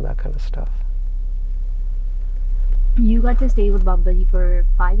by some of that kind of stuff. You got to stay with Baba Ji for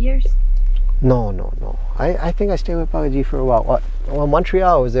 5 years? No. I think I stayed with Baba Ji for about what? Well,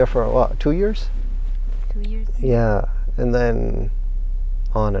 Montreal, I was there for what? 2 years? 2 years? Yeah, and then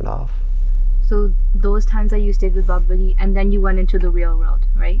on and off. So those times that you stayed with Baba Ji, and then you went into the real world,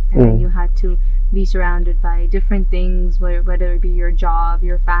 right? And then you had to be surrounded by different things, whether it be your job,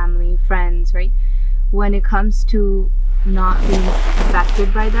 your family, friends, right? When it comes to not being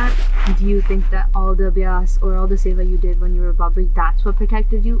affected by that, do you think that all the abhyas or all the seva you did when you were Baba Ji, that's what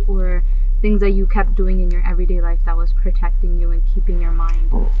protected you, or things that you kept doing in your everyday life that was protecting you and keeping your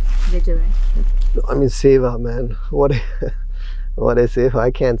mind vigilant? I mean, seva, man. What is seva? I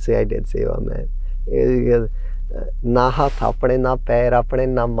can't say I did seva, man. Na hath apne, na pair apne,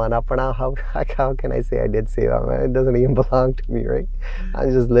 na man apna. How can I say I did seva, man? It doesn't even belong to me, right?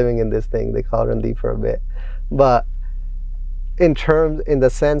 I'm just living in this thing they call Randip for a bit. But in the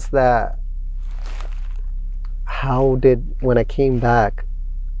sense that, when I came back,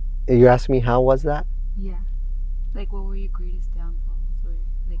 you asked me how was that? Yeah. Like, what were your greatest downfalls? Or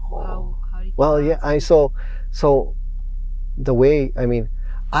like, how did you... Well, yeah, so the way, I mean,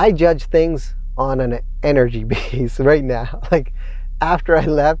 I judge things on an energy base right now. Like, after I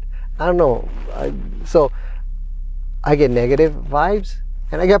left, I don't know. So I get negative vibes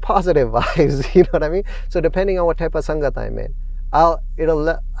and I get positive vibes. You know what I mean? So depending on what type of sangat I'm in, I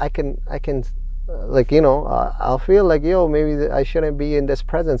can like, you know, I'll feel like, yo, maybe I shouldn't be in this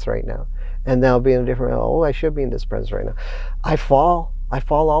presence right now, and then I'll be in a different, oh, I should be in this presence right now. I fall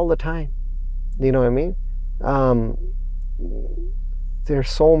all the time. You know what I mean? There's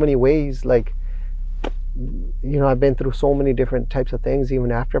so many ways, like, you know, I've been through so many different types of things.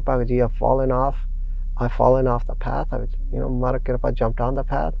 Even after Bhagavad Ji, I've fallen off the path. I've, you know, Mara Kirpa, jumped on the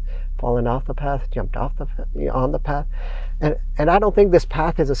path, fallen off the path, jumped off on the path, and I don't think this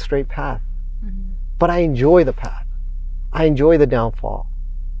path is a straight path. But I enjoy the path. I enjoy the downfall.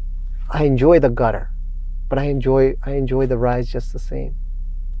 I enjoy the gutter, but I enjoy the rise just the same,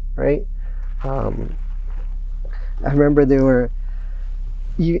 right? I remember there were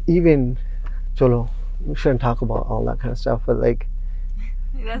even Cholo. We shouldn't talk about all that kind of stuff, but like,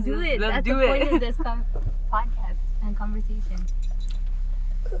 Let's do it. That's the point of this podcast and conversation.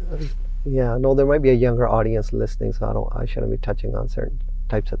 Yeah, no, there might be a younger audience listening, so I shouldn't be touching on certain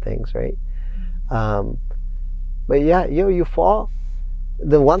types of things, right? But yeah, you fall.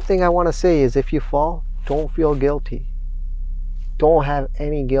 The one thing I want to say is, if you fall, don't feel guilty. Don't have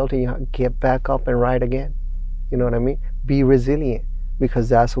any guilt. Get back up and ride again. You know what I mean? Be resilient, because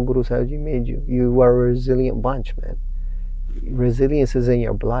that's who Guru Sahib Ji made you. You are a resilient bunch, man. Resilience is in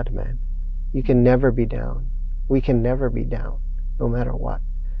your blood, man. You can never be down. We can never be down, no matter what,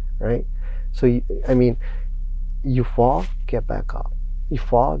 right? So, I mean, you fall, get back up. You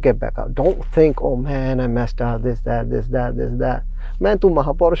fall, get back up. Don't think, oh man, I messed up, this, that. man, tu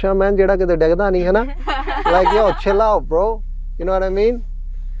Mahapurusha, man, jeda kide degda nahi hai na? Like, yo, chill out, bro. You know what I mean?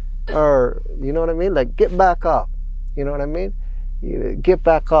 Or, you know what I mean? Like, get back up. You know what I mean? Get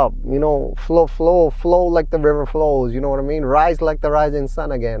back up. You know, flow like the river flows. You know what I mean? Rise like the rising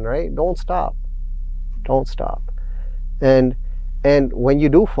sun again, right? Don't stop. Don't stop. And when you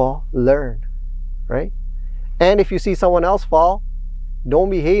do fall, learn, right? And if you see someone else fall,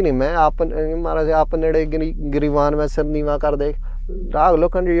 don't be hating, man.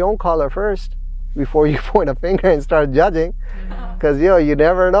 Look under your own collar first before you point a finger and start judging. Because, yo, you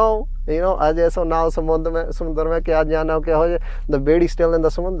never know. You know, now the beardy's still in the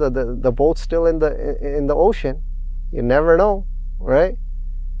samundra, the boat's still in the ocean. You never know, right?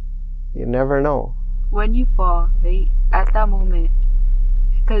 You never know. When you fall, right, at that moment,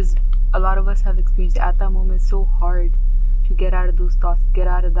 because a lot of us have experienced it, at that moment, it's so hard to get out of those thoughts, get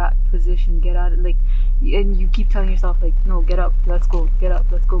out of that position, get out of, like, and you keep telling yourself, like, no, get up, let's go, get up,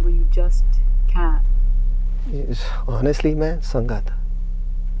 let's go, but you just can't. Yes, honestly, man, Sangat,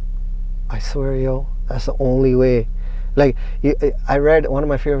 I swear, yo, that's the only way. Like, I read one of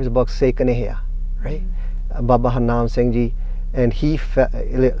my favorite books, Se Kaneya, right? Baba Harnam Singh Ji, and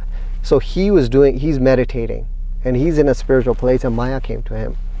so he's meditating, and he's in a spiritual place, and Maya came to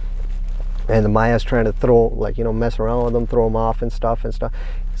him. And the Maya's trying to throw, like, you know, mess around with him, throw him off and stuff.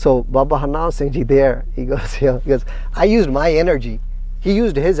 So Baba Harnam Singh Ji there, he goes, I used my energy. He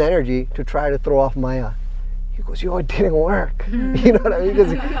used his energy to try to throw off Maya. He goes, yo, it didn't work. You know what I mean?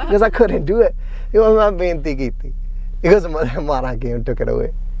 Because I couldn't do it. He goes, I'm being tiki. He goes, Mara came and took it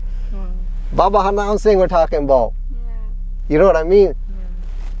away. Baba Harnam Singh we're talking about. You know what I mean?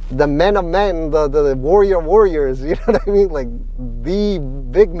 The men of men, the warriors, you know what I mean? Like the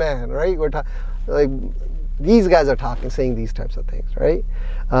big man, right? We're talking, like, these guys are saying these types of things, right?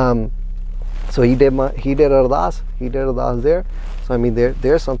 So he did ardas there. So I mean,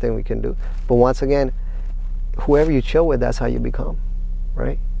 there's something we can do. But once again, whoever you chill with, that's how you become,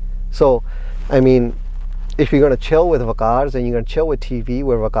 right? So, I mean, if you're gonna chill with vakars and you're gonna chill with TV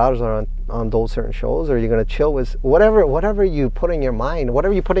where vakars are on those certain shows, or you're gonna chill with whatever you put in your mind,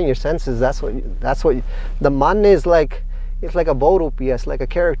 whatever you put in your senses, that's what the man is like. It's like a borupi, it's like a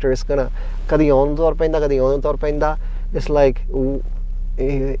character. It's gonna kadi on tor penda, kadi on tor penda. It's like, you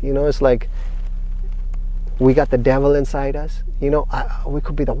know, it's like we got the devil inside us. You know, we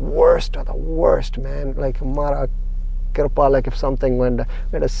could be the worst of the worst, man. Like mara kirpa, like if something went to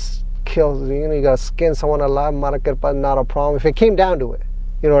kills, you know, you gotta skin someone alive, mara kirpa, not a problem. If it came down to it,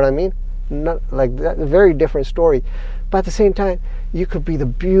 you know what I mean? Not like that, a very different story. But at the same time, you could be the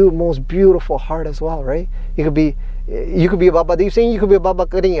most beautiful heart as well, right? You could be a Baba Deep Singh, you could be a Baba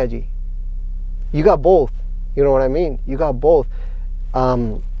Kariya Ji. You got both. You know what I mean? You got both.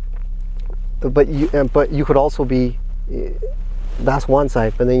 But you could also be, that's one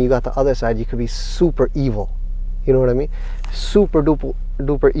side, but then you got the other side. You could be super evil. You know what I mean? Super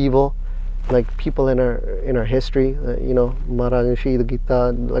duper evil, like people in our history, you know, Maharaj Shahid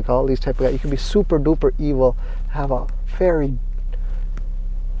Gita, like all these type of guys. You could be super duper evil, have a very,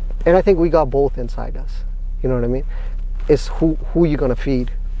 and I think we got both inside us. You know what I mean? It's who you're gonna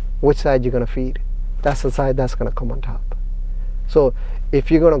feed, which side you're gonna feed. That's the side that's gonna come on top. So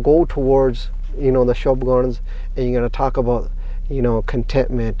if you're gonna go towards, you know, the Shobgans, and you're gonna talk about, you know,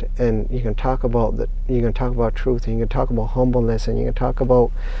 contentment, and you can talk about truth, and you can talk about humbleness, and you can talk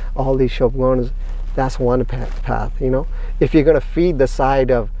about all these Shobgans, that's one path, you know. If you're gonna feed the side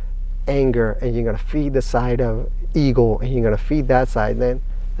of anger, and you're gonna feed the side of ego, and you're gonna feed that side, then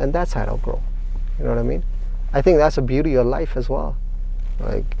that side will grow. You know what I mean? I think that's the beauty of life as well.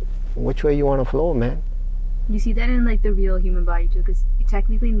 Like, which way you want to flow, man. You see that in like the real human body too, because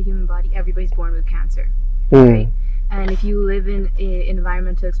technically in the human body, everybody's born with cancer, right? And if you live in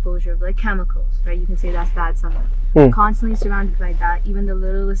environmental exposure of like chemicals, right, you can say that's bad something. Constantly surrounded by that, even the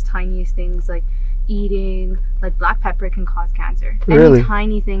littlest, tiniest things like eating, like black pepper can cause cancer. Really? Any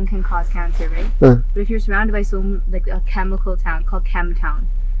tiny thing can cause cancer, right? But if you're surrounded by like a chemical town called Chem Town,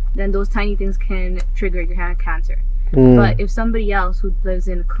 then those tiny things can trigger your cancer. But if somebody else who lives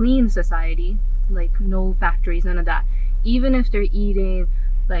in a clean society, like no factories, none of that, even if they're eating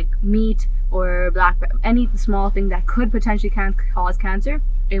like meat or black pepper, any small thing that could potentially cause cancer,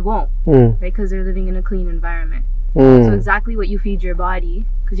 it won't, right? Because they're living in a clean environment. So exactly what you feed your body,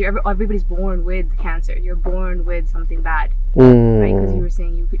 because everybody's born with cancer. You're born with something bad, right? Because you were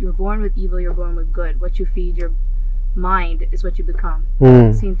saying you're born with evil, you're born with good. What you feed your mind is what you become.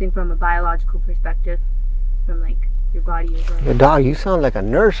 Same thing from a biological perspective, from like your body as well. Dog, you sound like a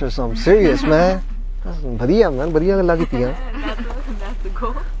nurse or something serious, man. That's badhiya, man. Badhiya lagi thi, That's the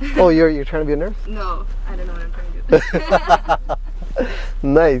goal. Oh, you're trying to be a nurse? No, I don't know what I'm trying to do.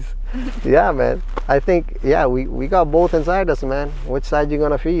 Nice. Yeah, man. I think, yeah, we got both inside us, man. Which side you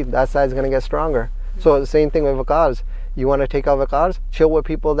gonna feed? That side's gonna get stronger. So the same thing with vakars. You want to take out vakars? Chill with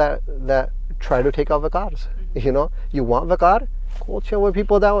people that try to take out vakars. You know, you want vakar? Cool, chill with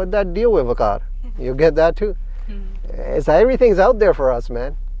people that deal with vakar. You'll get that too. It's everything's out there for us,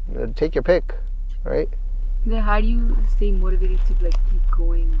 man. Take your pick, right? Then how do you stay motivated to like keep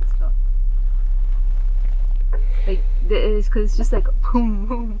going and stuff? Like it's because it's just like boom,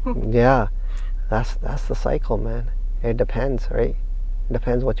 boom, boom. Yeah, that's the cycle, man. It depends, right? It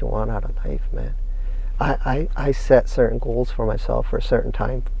depends what you want out of life, man. I set certain goals for myself for certain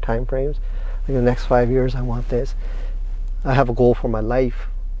time frames. Like the next 5 years, I want this. I have a goal for my life.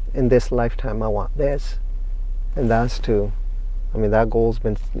 In this lifetime, I want this, and that's to. I mean, that goal's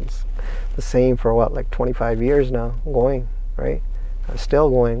been the same for what, like 25 years now, going, right? I'm still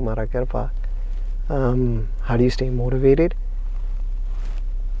going, Marakerpa. How do you stay motivated?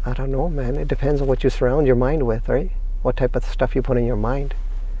 I don't know, man. It depends on what you surround your mind with, right? What type of stuff you put in your mind.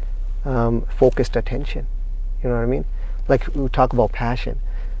 Focused attention, you know what I mean? Like we talk about passion.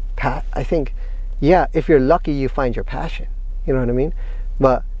 I think, yeah, if you're lucky, you find your passion, you know what I mean?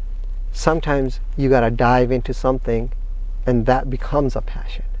 But sometimes you gotta dive into something and that becomes a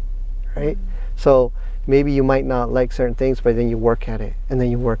passion, right? So maybe you might not like certain things, but then you work at it, and then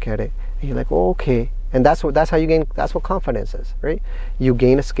you work at it, and you're like, oh, okay. And that's how you gain, that's what confidence is, right? You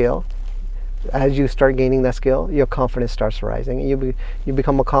gain a skill. As you start gaining that skill, your confidence starts rising, and you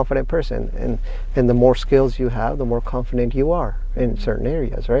become a confident person. And the more skills you have, the more confident you are in certain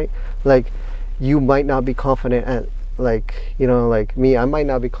areas, right? Like, you might not be confident at, like, you know, like me, I might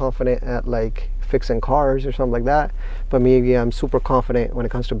not be confident at like fixing cars or something like that, but maybe I'm super confident when it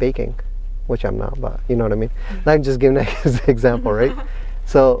comes to baking, which I'm not, but you know what I mean? Like, just giving an example, right?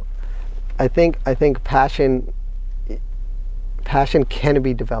 So I think passion can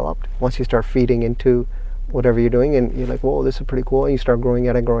be developed once you start feeding into whatever you're doing, and you're like, whoa, this is pretty cool, and you start growing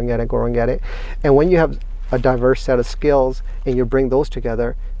at it. And when you have a diverse set of skills and you bring those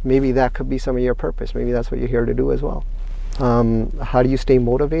together, maybe that could be some of your purpose. Maybe that's what you're here to do as well. How do you stay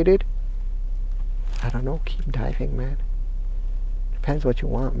motivated? I don't know, keep diving, man. Depends what you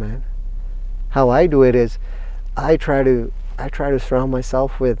want, man. How I do it is I try to surround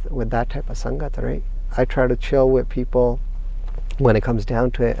myself with that type of sangat, right? I try to chill with people when it comes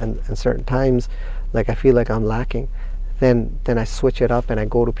down to it, and certain times, like I feel like I'm lacking, then I switch it up and I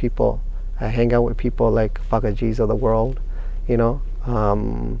go to people. I hang out with people like Bhagat Jis of the world, you know,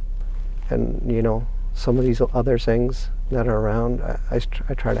 and you know, some of these other things that are around. I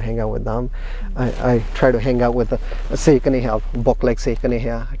try to hang out with them. I try to hang out with a Sikhi book like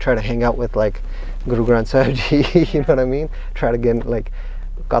Sikhi. I try to hang out with like Guru Granth Sahib Ji, you know what I mean? Try to get like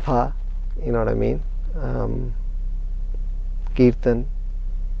Katha, you know what I mean? Kirtan.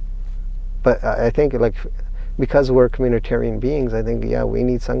 But I think, like, because we're communitarian beings, I think, yeah, we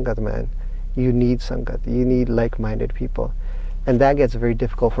need Sangat, man. You need Sangat. You need like-minded people. And that gets very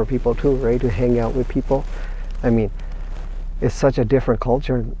difficult for people too, right? To hang out with people. I mean, it's such a different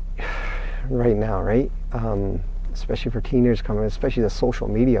culture right now, right? Especially for teenagers coming, especially the social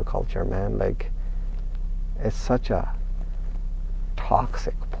media culture, man. Like, it's such a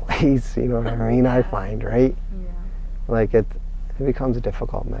toxic place, you know what I mean? I find, right? Yeah. Like, it becomes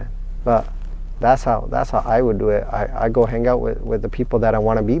difficult, man. But that's how I would do it. I go hang out with the people that I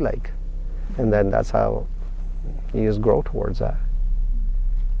want to be like, and then that's how you just grow towards that.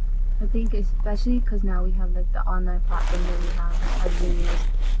 I think especially because now we have like the online platform that we have as juniors,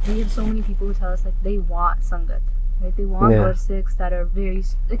 we have so many people who tell us like they want Sangat. Like they want Gursevaks that are very,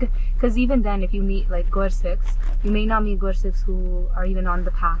 like, because even then if you meet like Gursevaks, you may not meet Gursevaks who are even on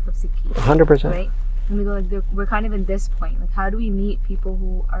the path of Sikhi. 100%. Right? And we go like, we're kind of in this point. Like, how do we meet people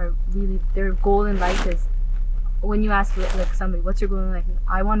who are really, their goal in life is, when you ask like somebody, what's your goal in life?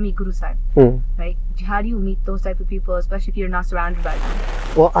 I want to meet Guru Sahib, right? How do you meet those type of people, especially if you're not surrounded by them?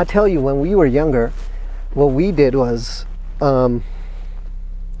 Well, I tell you, when we were younger, what we did was,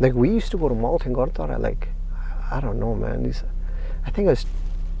 like, we used to go to Malton Gurdwara, like, I don't know, man. I think it was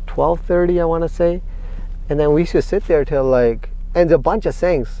 12:30, I want to say, and then we used to sit there till like, and a bunch of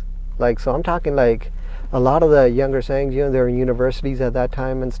Singhs, like, so I'm talking like a lot of the younger Singhs, you know, they were in universities at that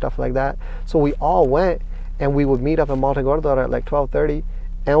time and stuff like that. So we all went, and we would meet up in Malton Gurdwara at like 12:30,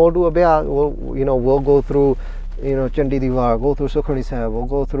 and we'll do a bayat. We'll go through, you know, Chandi Diwar, go through Sukhmani Sahib, we'll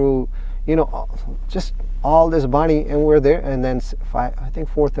go through, you know, just all this Bani, and we're there, and then I think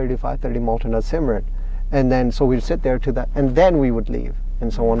 4:30, 5:30 Malton does Simran. And then, so we'd sit there to that, and then we would leave.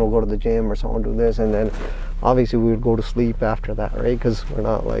 and someone will go to the gym or someone will do this, and then obviously we would go to sleep after that, right? Because we're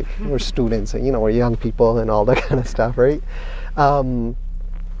not like, we're students, and, you know, we're young people and all that kind of stuff, right?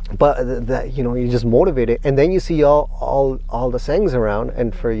 But that, you know, you just motivate it, and then you see all the Singhs around,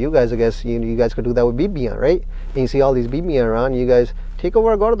 and for you guys, I guess you guys could do that with Bibiyan, right? And you see all these Bibiyan around, you guys take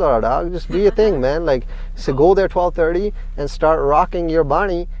over a Gurdwara, dog. Just do your thing, man. Like, so go there 12:30 and start rocking your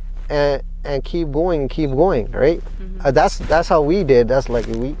bani, and keep going, right? That's how we did. That's like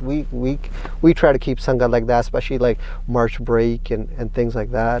we try to keep Sangha like that, especially like March break and things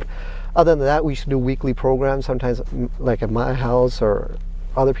like that. Other than that, we used to do weekly programs, sometimes like at my house or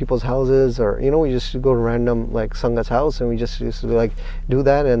other people's houses, or, you know, we just go to random like Sangha's house, and we just used to like do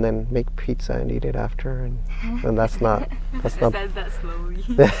that and then make pizza and eat it after, and that's not Says that slowly.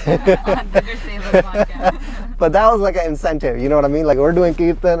 But that was like an incentive, you know what I mean? Like, we're doing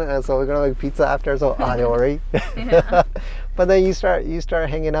kirtan, and so we're gonna make pizza after, so right? Yeah. But then you start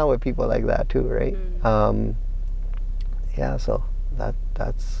hanging out with people like that too, right? Yeah, so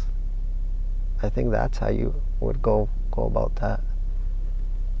that's I think that's how you would go about that.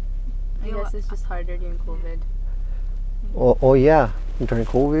 I guess it's just harder during COVID. Oh yeah, during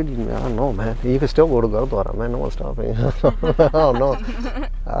COVID, I don't know, man. You can still go to Gurdwara, man. No one's stopping you.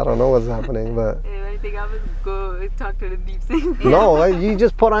 I don't know what's happening, but I think I would go talk to Randip Singh. no, you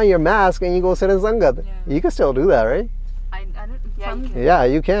just put on your mask and you go sit in Sangat. Yeah. You can still do that, right? I don't. Yeah, you can. Yeah,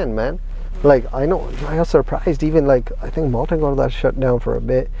 you can, man. Like, I know, I was surprised. Even like, I think Malta Gurdwara shut down for a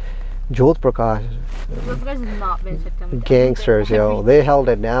bit. Jodh Prakash, Those guys have not been shut down. gangsters, yo, they held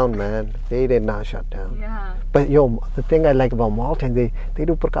it down, man. They did not shut down. Yeah. But yo, the thing I like about Malton, they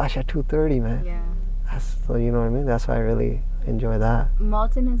do Prakash at 2:30, man. Yeah. That's, so, you know what I mean? That's why I really enjoy that.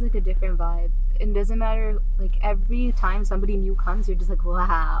 Malton has like a different vibe. It doesn't matter, like every time somebody new comes, you're just like,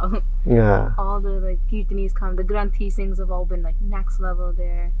 wow. Yeah, All the like Kirtanis come, the Granthi Singhs have all been like next level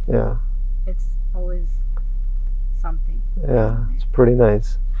there. yeah, It's always something. yeah. It's pretty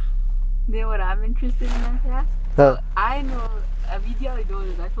nice. You know what I'm interested in that class? Huh. I know Avidyalai knows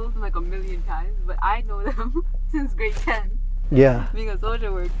this. I told them like a million times, but I know them since grade 10. Yeah, Being a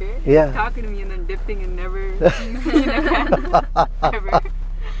social worker, yeah. talking to me and then dipping and never being seen again. Ever.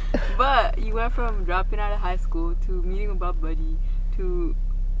 But you went from dropping out of high school to meeting a Bab buddy to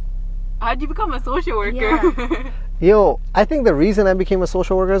how'd you become a social worker? Yeah. Yo, I think the reason I became a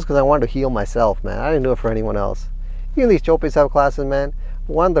social worker is because I wanted to heal myself, man. I didn't do it for anyone else. You know, these Chaupai Sahib classes, man.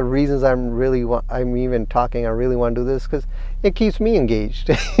 One of the reasons I'm even talking, I really want to do this, because it keeps me engaged.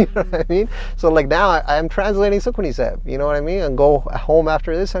 You know what I mean? So like now I'm translating Sukhmani Sahib, you know what I mean? And go home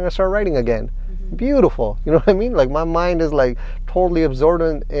after this, I'm going to start writing again. Beautiful. You know what I mean? Like my mind is like totally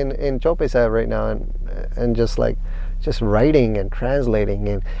absorbed in Chaupai Sahib right now, and just writing and translating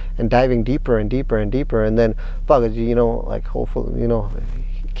and diving deeper and deeper and deeper. And then Bhagat Ji, you know, like hopefully, you know,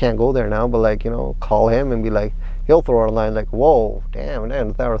 he can't go there now, but like, you know, call him and be like, he'll throw out a line like, whoa, damn, I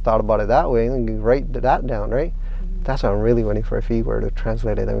never thought about it that way, and you write that down, right? That's what I'm really waiting for. If he were to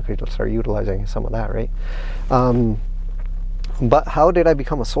translate it, then we could start utilizing some of that, right? But how did I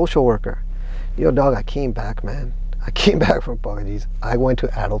become a social worker? Yo, dog, I came back, man. I came back from Bhagat Ji's. I went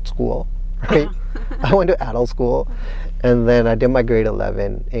to adult school, right? I went to adult school, and then I did my grade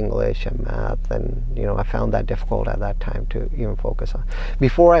 11 English and math, and you know, I found that difficult at that time to even focus on.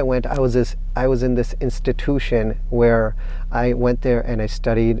 Before I went, I was in this institution where I went there and I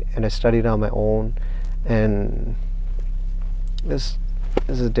studied on my own, and this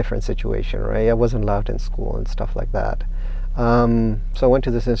is a different situation, right? I wasn't allowed in school and stuff like that. So I went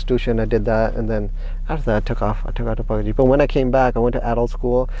to this institution, I did that, and then after that I took out to Bhagat Ji. But when I came back, I went to adult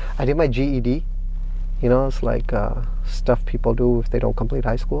school. I did my GED. You know, it's like stuff people do if they don't complete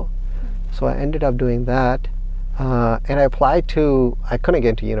high school. So I ended up doing that, and I applied to, I couldn't get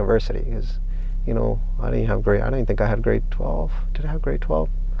into university because, you know, I didn't think I had grade 12. Did I have grade 12?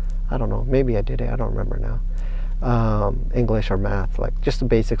 I don't know, maybe I did it, I don't remember now. English or math, like just the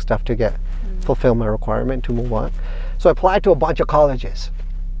basic stuff to fulfill my requirement to move on. So I applied to a bunch of colleges.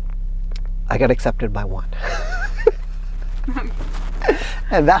 I got accepted by one.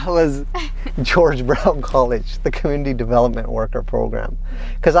 And that was George Brown College, the Community Development Worker Program,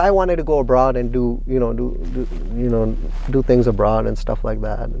 because I wanted to go abroad and do things abroad and stuff like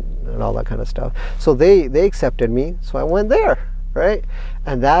that, and all that kind of stuff. So they accepted me, so I went there, right?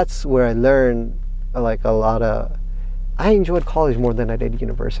 And that's where I learned like a lot of. I enjoyed college more than I did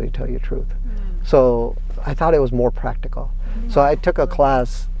university, to tell you the truth. So I thought it was more practical. So I took a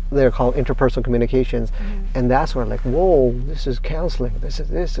class there called interpersonal communications, and that's where like, whoa, this is counseling, this is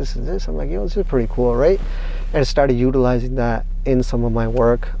this. I'm like, yo, this is pretty cool, right? And I started utilizing that in some of my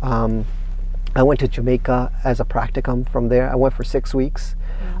work. I went to Jamaica as a practicum from there. I went for 6 weeks.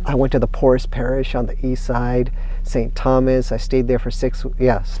 I went to the poorest parish on the east side, St. Thomas. I stayed there for 6 weeks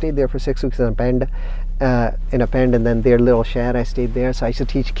in a bend, and then their little shed, I stayed there. So I used to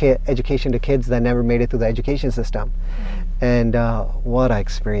teach education to kids that never made it through the education system. And what I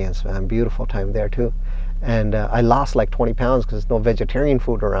experienced, man, beautiful time there too. And I lost like 20 pounds because there's no vegetarian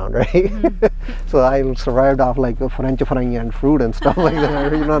food around, right? So I survived off like French frying and fruit and stuff like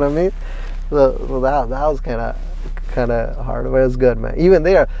that, you know what I mean? So that was kind of hard, but it was good, man. Even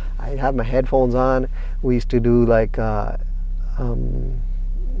there, I had my headphones on. We used to do like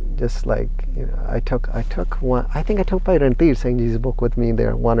just like, you know, I took one. I think I took Bhai Randip Singh Ji's book with me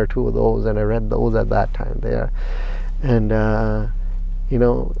there, 1 or 2 of those, and I read those at that time there. And you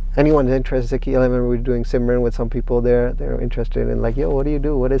know, anyone's interested in Sikhi, I remember we were doing Simran with some people there. They were interested in like, yo, what do you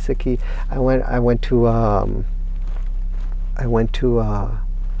do? What is Sikhi? I went to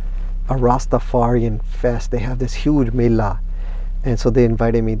a Rastafarian fest. They have this huge mela, and so they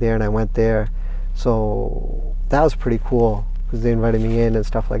invited me there, and I went there. So that was pretty cool because they invited me in and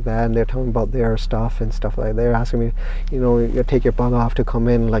stuff like that, and they're talking about their stuff and stuff like that. They're asking me, you know, you take your bug off to come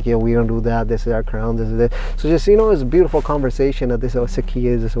in, like, yeah, we don't do that, this is our crown, this is it. So just, you know, it's a beautiful conversation that this is what Sikhi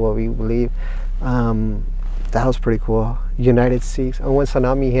is, this is what we believe. That was pretty cool. United Sikhs. And when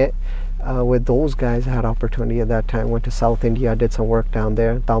tsunami hit, with those guys, I had opportunity at that time. Went to South India, did some work down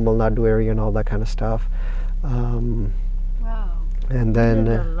there, Tamil Nadu area and all that kind of stuff. Wow. And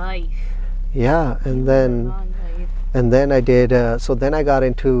then life. yeah, and then I did so then I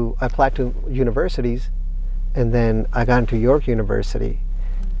applied to universities, and then I got into York University,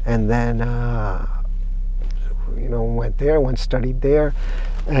 and then you know, studied there,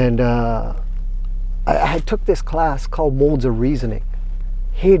 and I took this class called Modes of Reasoning.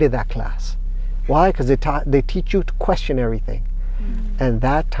 Hated that class. Why? Because they teach you to question everything. And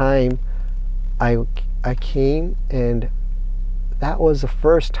that time I came, and that was the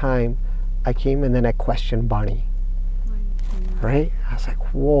first time I came, and then I questioned Bani. Right? I was like,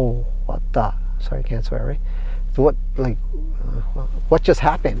 whoa, what the? Sorry, I can't swear, right? So what just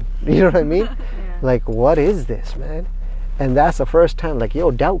happened? You know what I mean? Yeah. Like, what is this, man? And that's the first time, like, yo,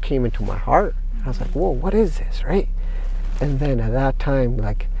 doubt came into my heart. I was like, whoa, what is this, right? And then at that time,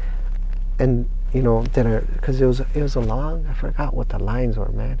 like, and you know, then because it was a long, I forgot what the lines were,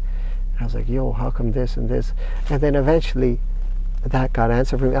 man. And I was like, yo, how come this and this? And then eventually that got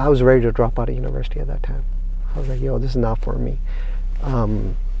answered for me. I was ready to drop out of university at that time. I was like, yo, this is not for me.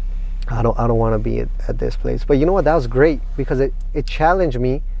 I don't want to be at this place. But you know what? That was great because it challenged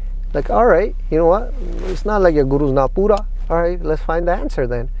me. Like, all right, you know what? It's not like your guru's not pura. All right, let's find the answer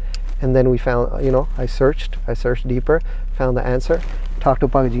then. And then we found, you know, I searched deeper, found the answer, talked to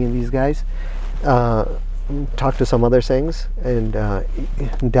Bhagaji and these guys, talked to some other things, and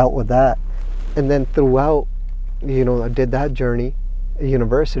dealt with that. And then throughout, you know, I did that journey at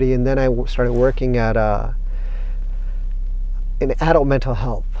university, and then I started working at in adult mental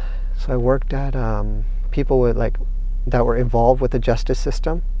health. So I worked at people with that were involved with the justice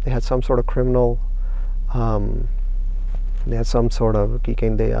system. They had some sort of criminal. They had some sort of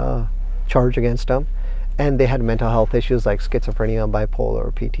charge against them, and they had mental health issues like schizophrenia, bipolar,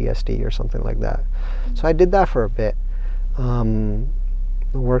 or PTSD, or something like that. So I did that for a bit.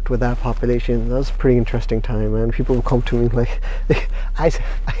 Worked with that population. That was a pretty interesting time, man. People would come to me like, I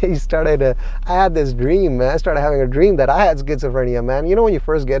had this dream, man. I started having a dream that I had schizophrenia, man. You know, when you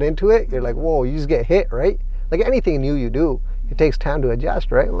first get into it, you're like, whoa, you just get hit, right? Like anything new you do, it takes time to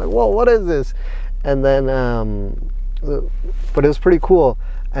adjust, right? I'm like, whoa, what is this? And then, but it was pretty cool.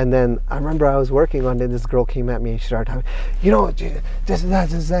 And then I remember I was working on it. This girl came at me and she started talking, you know, this and that,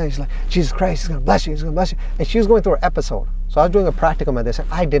 this and that. She's like, Jesus Christ, he's going to bless you, he's going to bless you. And she was going through her episode. So I was doing a practicum at this,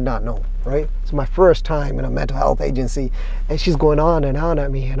 and I did not know, right? It's my first time in a mental health agency. And she's going on and on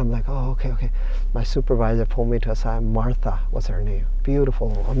at me. And I'm like, oh, okay. My supervisor pulled me to the side. Martha was her name.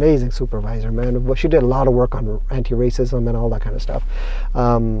 Beautiful, amazing supervisor, man. But she did a lot of work on anti-racism and all that kind of stuff.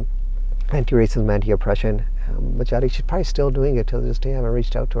 Anti-racism, anti-oppression. But she's probably still doing it till this day. I haven't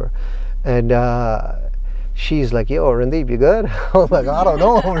reached out to her. And she's like, yo, Randip, you good? I'm like, I don't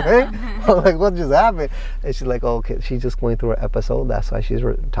know, right? I'm like, what just happened? And she's like, oh, okay, she's just going through her episode. That's why she's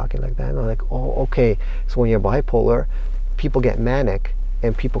talking like that. And I'm like, oh, okay. So when you're bipolar, people get manic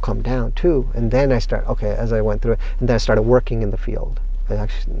and people come down too. And then as I went through it, and then I started working in the field. I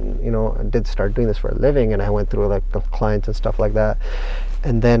actually, you know, I did start doing this for a living, and I went through like the clients and stuff like that.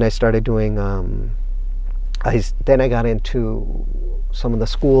 And then I started doing, then I got into some of the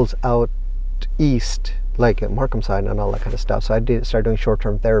schools out east, like at Markhamside and all that kind of stuff. So I started doing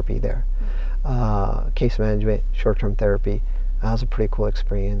short-term therapy there, case management, short-term therapy. That was a pretty cool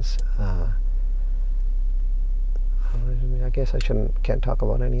experience. guess I can't talk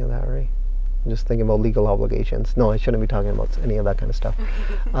about any of that, right? I'm just thinking about legal obligations. No, I shouldn't be talking about any of that kind of stuff.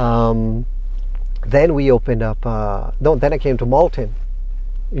 Then we opened up, then I came to Malton,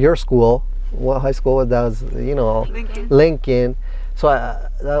 your school. What high school? That was, you know, Lincoln. So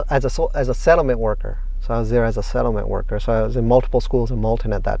as a settlement worker. So I was there as a settlement worker. So I was in multiple schools in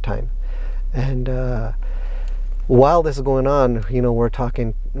Malton at that time. And while this is going on, you know,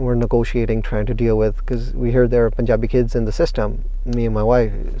 we're negotiating, trying to deal with, because we heard there are Punjabi kids in the system, me and my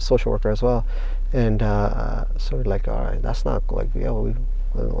wife, social worker as well. And so we're like, all right, that's not like, well,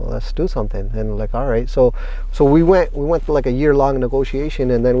 let's do something. And like, all right, so we went through like a year-long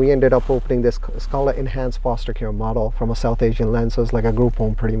negotiation, and then we ended up opening this, it's called an enhanced foster care model from a South Asian lens. So it's like a group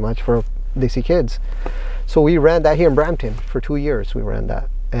home pretty much for Desi kids. So we ran that here in Brampton for 2 years. We ran that,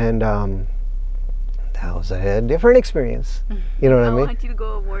 and that was a different experience. You know what I mean? I want you to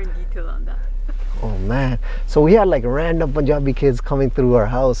go more in detail on that. Oh man, so we had like random Punjabi kids coming through our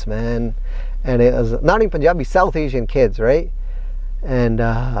house, man, and it was not even Punjabi, South Asian kids, right? And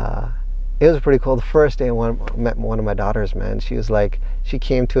it was pretty cool. The first day I met one of my daughters, man, she was like, she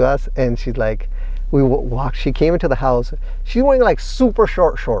came to us and she's like, she came into the house, she's wearing like super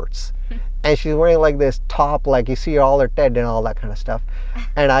short shorts. And she's wearing like this top, like you see all her TED and all that kind of stuff.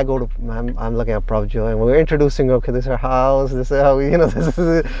 And I go to, I'm looking at Prof. Joy, and we're introducing her, okay, this is her house, this is how, you know,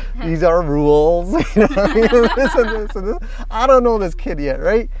 these are rules, you know, this and this and this. I don't know this kid yet,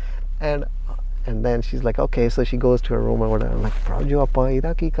 right? And then she's like, okay, so she goes to her room and whatever. I'm like, Prof. Joy,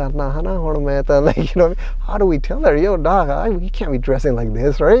 like, you know, how do we tell her, yo, dog, you can't be dressing like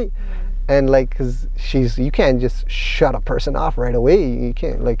this, right? And like, because you can't just shut a person off right away. You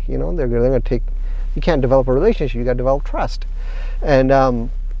can't, like, you know, they're going to take, you can't develop a relationship. You got to develop trust. And I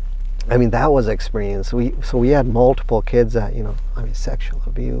mean, that was an experience. So we had multiple kids that, you know, I mean, sexual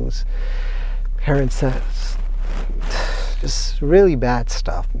abuse, parents, just really bad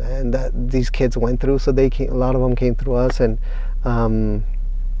stuff, man, that these kids went through. So a lot of them came through us. And I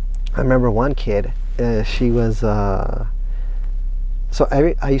remember one kid, she was, so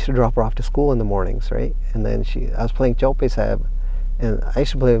I used to drop her off to school in the mornings, right? And then I was playing Chaupai Sahib, and I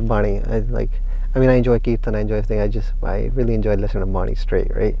used to play with Bani. I enjoy Kirtan, I enjoy everything. I really enjoyed listening to Bani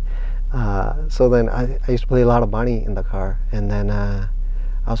straight, right? So then I used to play a lot of Bani in the car, and then I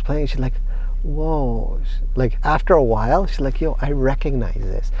was playing, she's like, whoa, like after a while, she's like, yo, I recognize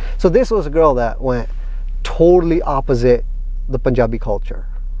this. So this was a girl that went totally opposite the Punjabi culture,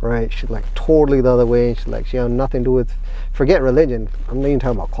 right? She's like totally the other way. She's like, she had nothing to do with, forget religion, I'm not even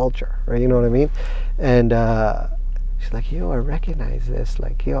talking about culture, right? You know what I mean? And she's like, yo, I recognize this.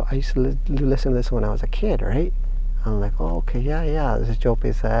 Like, yo, I used to listen to this when I was a kid, right? I'm like, oh, okay, yeah, this is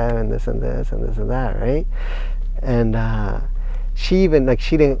Chaupai Sahib and this and this and this and that, right? And she even, like,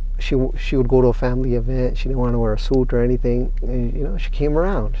 she would go to a family event, she didn't want to wear a suit or anything, and, you know, she came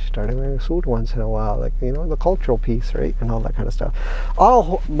around, she started wearing a suit once in a while, like, you know, the cultural piece, right, and all that kind of stuff.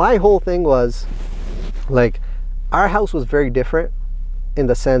 My whole thing was, like, our house was very different in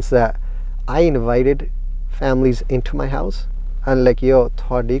the sense that I invited families into my house, and like, yo,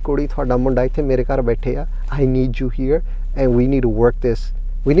 thodi kudi, thoda munda ithe mere ghar baithe a, I need you here, and we need to work this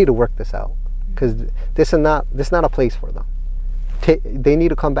out, because this is not a place for them. They need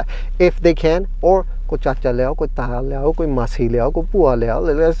to come back if they can, or koi chacha le aao, koi taha le aao, koi masi le aao, koi pua le aao.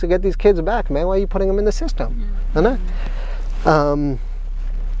 Let's get these kids back, man. Why are you putting them in the system?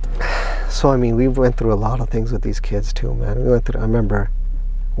 So I mean, we went through a lot of things with these kids too, man. I remember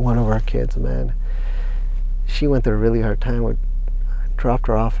one of our kids, man, she went through a really hard time. We dropped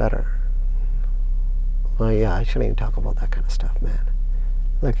her off at her, well, yeah, I shouldn't even talk about that kind of stuff, man.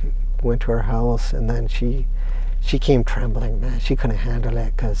 Like, went to her house, and then she came trembling, man. She couldn't handle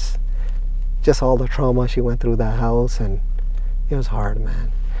it, because just all the trauma she went through that house, and it was hard,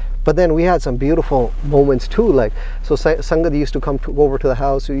 man. But then we had some beautiful moments too, like, so Sangat used to go over to the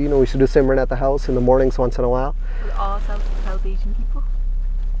house, you know, we used to do Simran at the house in the mornings once in a while. With all South Asian people?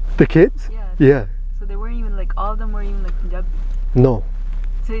 The kids? Yeah. So they weren't even like, all of them weren't even like Punjabi? No.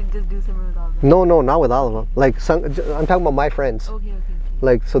 So you just do Simran with all of them? No, not with all of them. Like, I'm talking about my friends. Okay.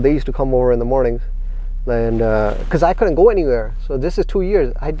 Like, so they used to come over in the mornings, and because I couldn't go anywhere. So this is 2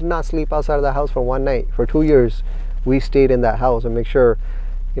 years. I did not sleep outside of the house for one night. For 2 years, we stayed in that house and make sure,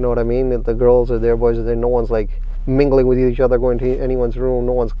 you know what I mean, that the girls are there, boys are there, no one's like mingling with each other, going to anyone's room,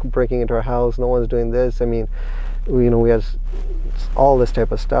 no one's breaking into our house, no one's doing this. I mean, we had all this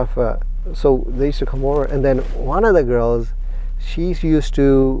type of stuff. So they used to come over, and then one of the girls, she's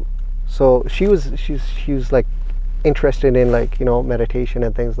like interested in, like, you know, meditation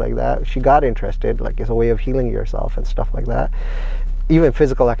and things like that. She got interested, like, it's a way of healing yourself and stuff like that. even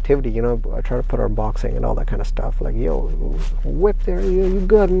physical activity, you know, I try to put her in boxing and all that kind of stuff. Like, yo, whip there, you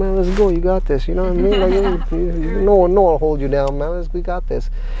good, man, let's go, you got this, you know what I mean? Like, no one will hold you down, man, we got this.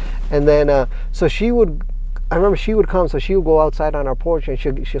 And then, so I remember she would come, so she would go outside on our porch and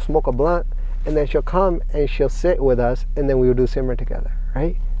she'll smoke a blunt, and then she'll come and she'll sit with us, and then we would do Simran together,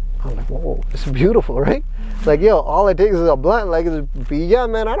 right? I'm like, whoa, it's beautiful, right? Like, yo, all it takes is a blunt, like, yeah,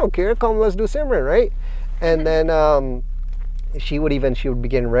 man, I don't care, come, let's do Simran, right? And then, she would be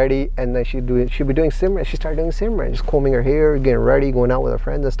getting ready, and then she'd be doing Simran. She started doing Simran, just combing her hair, getting ready, going out with her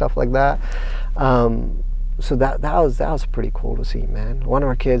friends and stuff like that. So that was pretty cool to see, man. One of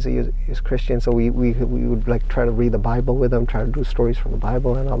our kids, he's Christian, so we would like try to read the Bible with him, try to do stories from the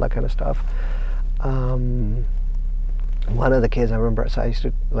Bible and all that kind of stuff. One of the kids, I remember, so I used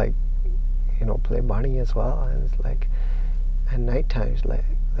to, like, you know, play bunny as well, and it's like at night times, like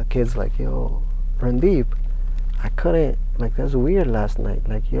the kid's like, yo, Randip, I couldn't, like, that's weird last night,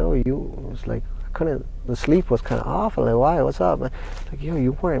 like, yo, it was like, I couldn't, the sleep was kind of off. I'm like, why, what's up, man? Like, yo,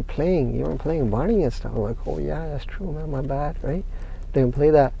 you weren't playing bunny and stuff. I'm like, oh yeah, that's true, man, my bad, right? Didn't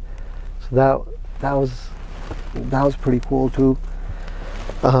play that. So that was pretty cool too.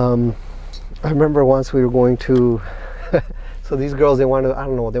 I remember once we were going to so these girls, they want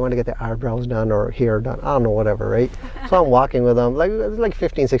to get their eyebrows done or hair done, I don't know, whatever, right? So I'm walking with them, like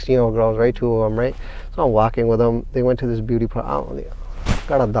 15, 16-year-old girls, right? Two of them, right? So I'm walking with them. They went to this beauty parlor,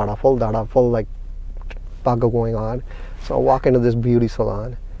 got a dada full like baga going on. So I walk into this beauty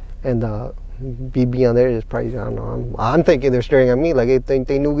salon, and BB on there is probably, I don't know, I'm thinking they're staring at me like, like,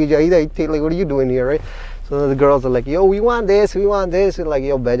 what are you doing here, right? So the girls are like, yo, we want this, and like,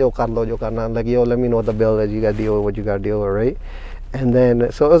 yo, bejo kar lo jo karna. I'm like, yo, let me know what the bill is, you gotta deal with what you gotta deal with, right? And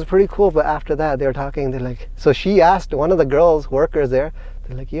then, so it was pretty cool, but after that, they were talking, they're like, so she asked one of the girls, workers there,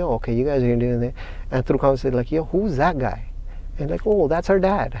 they're like, yo, okay, you guys are doing it. And through conversation, like, yo, who's that guy? And like, oh, that's her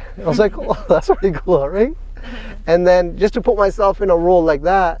dad. I was like, oh, that's pretty cool, right? And then just to put myself in a role like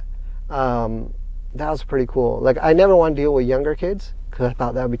that, that was pretty cool. Like, I never want to deal with younger kids, because I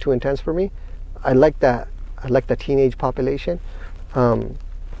thought that would be too intense for me. I like that. I like the teenage population. There'd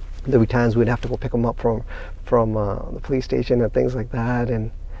be times we'd have to go pick them up from the police station and things like that,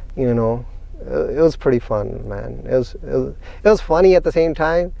 and you know, it was pretty fun, man. It was funny at the same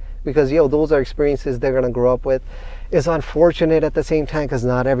time, because, yo, those are experiences they're gonna grow up with. It's unfortunate at the same time, because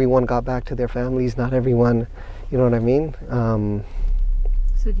not everyone got back to their families. Not everyone, you know what I mean?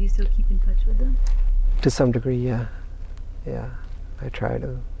 So do you still keep in touch with them? To some degree, yeah. Yeah, I try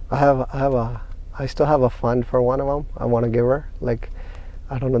to. I still have a fund for one of them. I want to give her, like,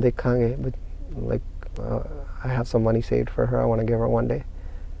 I don't know, they can't get, but like, I have some money saved for her. I want to give her one day,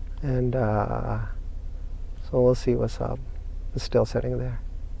 and so we'll see what's up. It's still sitting there.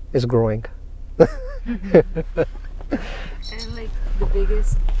 It's growing. And like the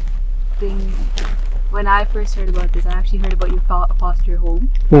biggest thing, when I first heard about this, I actually heard about your foster home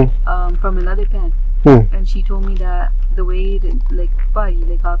from another pen, and she told me that the way that, like, Bhai,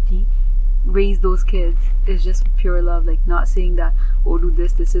 like, Aapti raise those kids is just pure love, like not saying that, oh, do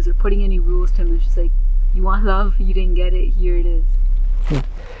this is, or putting any rules to them. It's just like, you want love, you didn't get it, here it is.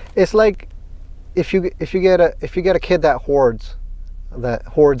 It's like if you get a kid that hoards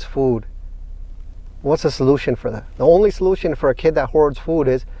food, what's the solution for that? The only solution for a kid that hoards food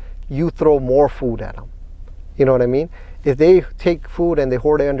is you throw more food at them. You know what I mean? If they take food and they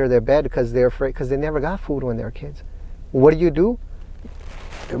hoard it under their bed because they're afraid, because they never got food when they were kids, what do?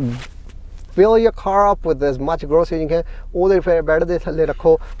 Fill your car up with as much groceries as you can.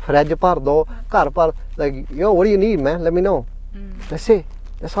 Like, yo, what do you need, man? Let me know. That's it.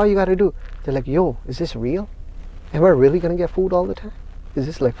 That's all you got to do. They're like, yo, is this real? Am I really going to get food all the time? Is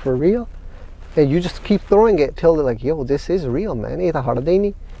this like for real? And you just keep throwing it till they're like, yo, this is real, man. And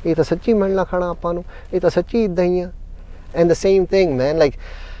the same thing, man. Like,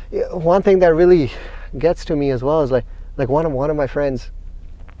 one thing that really gets to me as well is like one of my friends,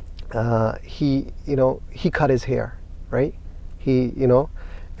 he cut his hair, right?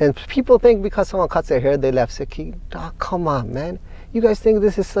 And people think because someone cuts their hair, they left Sikhi. Oh, come on, man. You guys think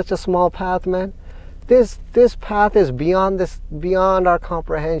this is such a small path, man? This path is beyond our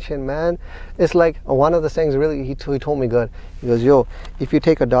comprehension, man. It's like one of the things really he told me good. He goes, yo, if you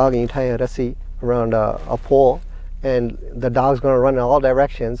take a dog and you tie a rassi around a pole, and the dog's gonna run in all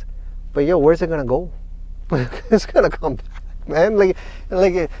directions, but yo, where's it gonna go? It's gonna come back, man. Like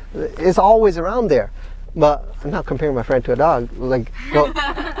it's always around there. But I'm not comparing my friend to a dog. Like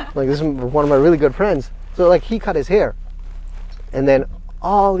this is one of my really good friends. So like he cut his hair, and then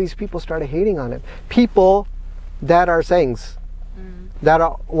all these people started hating on him. People that are Singhs, that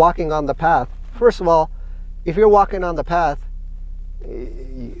are walking on the path. First of all, if you're walking on the path,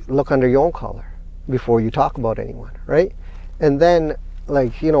 look under your own collar before you talk about anyone, right? And then,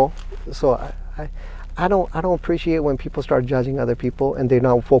 like, you know, so I don't appreciate when people start judging other people and they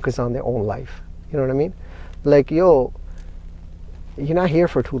now focus on their own life. You know what I mean? Like, yo, you're not here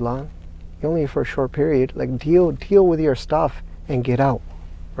for too long. You're only here for a short period. Like, deal with your stuff and get out,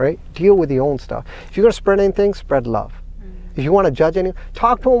 right? Deal with your own stuff. If you're gonna spread anything, spread love. If you want to judge anyone,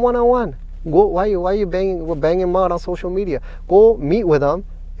 talk to them one-on-one. Go. Why you banging them out on social media? Go meet with them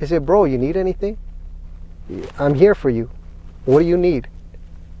and say, bro, you need anything? I'm here for you. What do you need?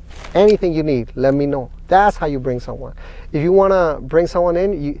 Anything you need, let me know. That's how you bring someone. If you want to bring someone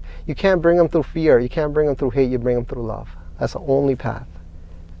in, you can't bring them through fear. You can't bring them through hate. You bring them through love. That's the only path.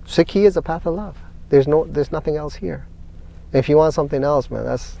 Sikhi is a path of love. There's nothing else here. And if you want something else, man,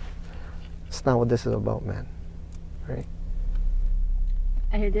 that's not what this is about, man. Right?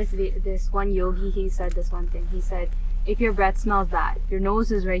 I heard this one yogi, he said this one thing. He said, if your breath smells bad, your nose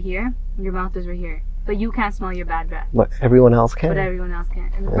is right here, your mouth is right here. But you can't smell your bad breath. But everyone else can. But everyone else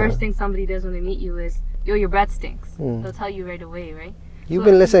can. And the first thing somebody does when they meet you is, yo, your breath stinks. They'll tell you right away, right? You've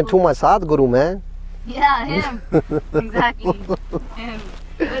been listening to my Sadhguru, man. Yeah, him. Exactly. Him.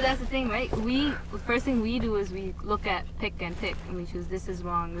 But that's the thing, right? The first thing we do is we look at pick and we choose this is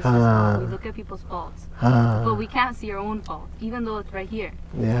wrong, this is wrong. We look at people's faults. But we can't see our own fault, even though it's right here.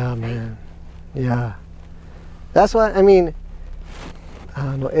 Yeah, right? man. Yeah. That's why, I mean, I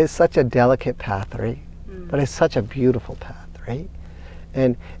don't know, it's such a delicate path, right? But it's such a beautiful path, right?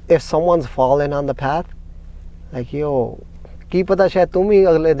 And if someone's fallen on the path, like, yo, ki pata shayad tum hi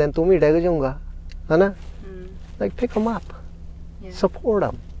agle din tum hi deg jaunga, hai na? Like, pick them up. Yeah. Support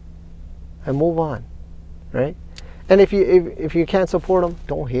them and move on, right? And if you can't support them,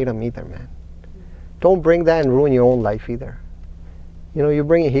 don't hate them either, man. Don't bring that and ruin your own life either. You know, you're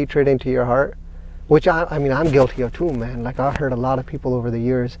bringing hatred into your heart, which I mean, I'm guilty of too, man. Like, I've heard a lot of people over the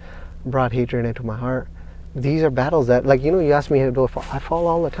years brought hatred into my heart. These are battles that, like, you know, you ask me to do it, I fall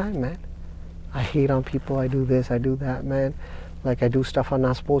all the time, man. I hate on people, I do this, I do that, man. Like, I do stuff I'm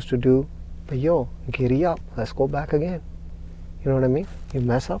not supposed to do. But yo, giddy up, let's go back again. You know what I mean? You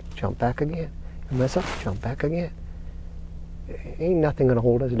mess up, jump back again. You mess up, jump back again. Ain't nothing gonna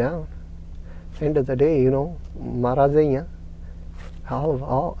hold us down. End of the day, you know, Maharajaya,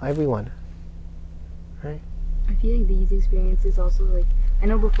 everyone, right? I feel like these experiences also, like, I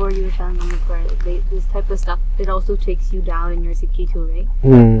know before you were telling them before, like, this type of stuff, it also takes you down in your Sikhi too, right?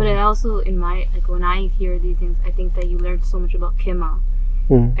 But it also, in my, like, when I hear these things, I think that you learned so much about Khema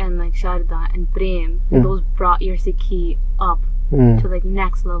and like Sharda and Prem, and those brought your Sikhi up to like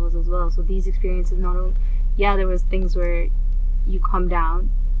next levels as well. So these experiences, not only, yeah, there was things where you come down,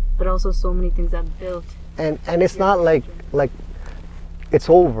 but also so many things that built. And it's not like it's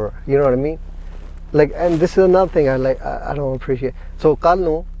over. You know what I mean? Like, and this is another thing I don't appreciate. So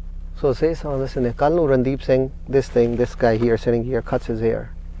Kalnu, so say someone listening, Kalnu Randip Singh, this guy here sitting here cuts his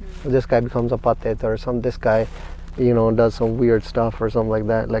hair. This guy becomes a patet, or this guy, you know, does some weird stuff or something like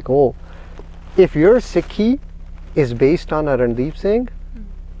that. Like, oh, if your Sikhi is based on a Randip Singh,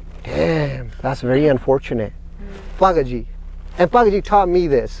 damn, that's very unfortunate. Bhagat Ji. And Bhagat Ji taught me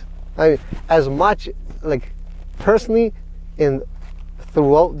this. I mean, as much, like, personally,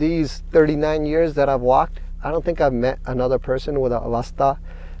 throughout these 39 years that I've walked, I don't think I've met another person with a avastha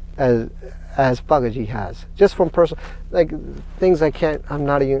as Bhagat Ji has. Just from personal, like, things I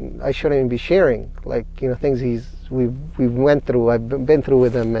shouldn't even be sharing. Like, you know, things we went through, I've been through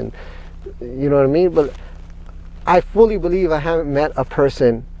with him, and you know what I mean? But I fully believe I haven't met a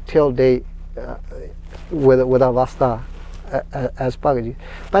person till date with avastha as Bhagat Ji.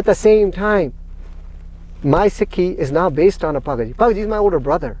 But at the same time, my Sikhi is not based on a Bhagat Ji. Bhagat Ji is my older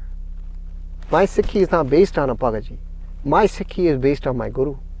brother. My Sikhi is not based on a Bhagat Ji. My Sikhi is based on my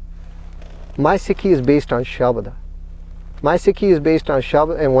Guru. My Sikhi is based on Shabda. My Sikhi is based on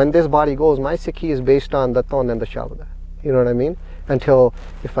Shabda, and when this body goes, my Sikhi is based on the Ton and the Shabda. You know what I mean? Until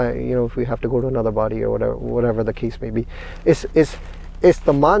if we have to go to another body or whatever the case may be, it's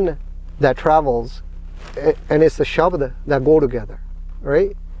the man that travels, and it's the Shabda that go together,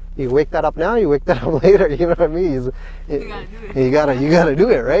 right? You wake that up now, you wake that up later. You know what I mean? You gotta do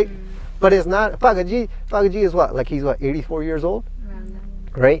it, right? But it's not Bhagat Ji. Bhagat Ji is what? Like, he's what, 84 years old,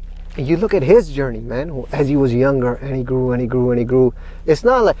 right? And you look at his journey, man. As he was younger, and he grew and he grew and he grew. It's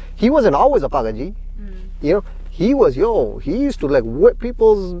not like he wasn't always a Bhagat Ji. You know, he used to like whip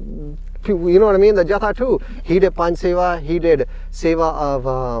people's. You know what I mean? The Jatha too. He did Panch Seva. He did Seva of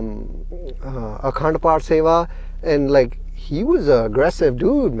Akhand Path Seva, and like, he was an aggressive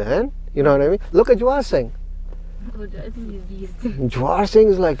dude, man. You know what I mean? Look at Jawar Singh. Jawar Singh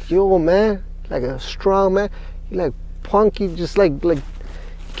is like, yo, man, like a strong man. He like punk. He just like you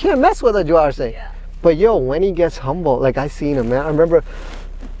can't mess with a Jawar Singh. Yeah. But yo, when he gets humble, like I seen him, man. I remember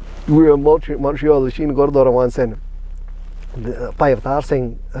we were in Montreal, Sheen Gurdwara once, and Bhai Avatar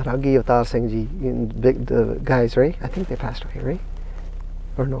Singh, Ragi Avatar Singh Ji, the guys, right? I think they passed away, right?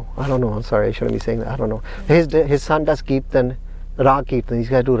 Or no, I don't know. I'm sorry, I shouldn't be saying that. I don't know. His son does Kirtan, Ra Kirtan. These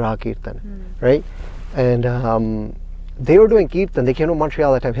guys do Ra Kirtan, right? And they were doing Kirtan. They came to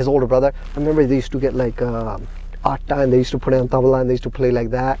Montreal at the time. His older brother. I remember they used to get like atta, and they used to put it on tabla, and they used to play like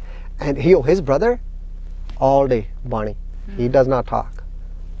that. And his brother, all day Bani. He does not talk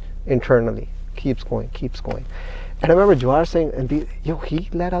internally. Keeps going. And I remember Jawar Singh, and he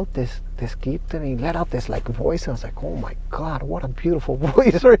let out this Kirtan, he let out this like voice. I was like, oh my God, what a beautiful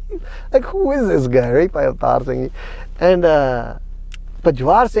voice, right? Like, who is this guy, right? Bhai Avatar Singh. And but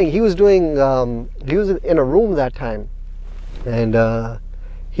Jawar Singh, he was doing, he was in a room that time, and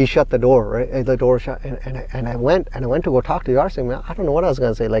he shut the door, right? The door shut, and I went to go talk to Jawar Singh. Man, I don't know what I was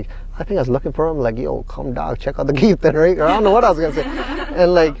gonna say. Like, I think I was looking for him. Like, yo, come dog, check out the Kirtan, right? Or I don't know what I was gonna say.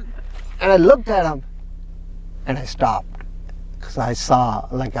 And I looked at him. And I stopped because I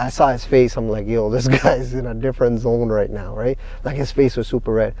saw his face. I'm like, yo, this guy's in a different zone right now, right? Like, his face was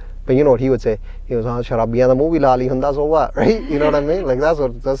super red. But you know what he would say? He was on Sharabiyan the movie Lali Hunda, so what, right? You know what I mean? Like, that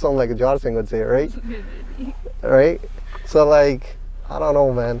sounds like a Jawar Singh would say, right? Right? So like, I don't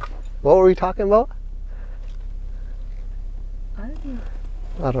know, man. What were we talking about?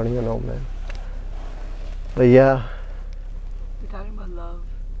 I don't even know, man. But yeah. We're talking about love.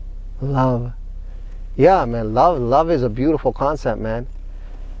 Love. Yeah, man, love is a beautiful concept, man.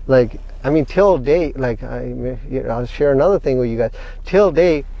 Like, I mean, till date, like, I'll share another thing with you guys. Till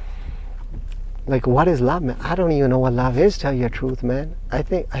date, like, what is love, man? I don't even know what love is, tell you the truth, man. I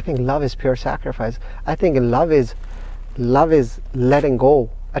think love is pure sacrifice. I think love is letting go.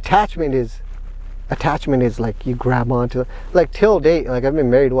 Attachment is like you grab onto, like, till date, like, I've been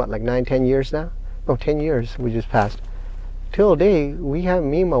married, what, like 9-10 years now? No, 10 years we just passed. Till day, me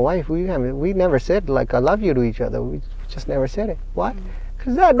and my wife, we never said like I love you to each other. We just never said it. Why?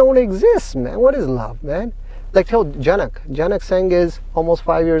 Because that don't exist, man. What is love, man? Like, till Janak Singh is almost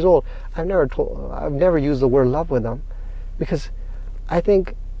 5 years old. I've never used the word love with them, because I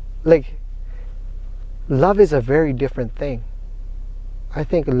think, like, love is a very different thing. I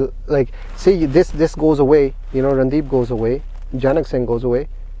think, like, see, this goes away. You know, Randip goes away. Janak Singh goes away.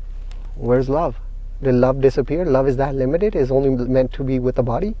 Where's love? Did love disappear? Love is that limited? Is only meant to be with the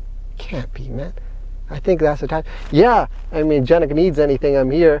body? Can't be, man. I think that's the time. Yeah, I mean, Janak needs anything, I'm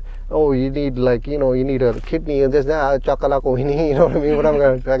here. Oh, you need, like, you know, you need a kidney and this, that, chakalako, you know what I mean? What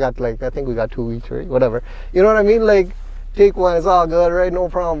I got, like, I think we got 2 each, right? Whatever. You know what I mean? Like, take one, it's all good, right? No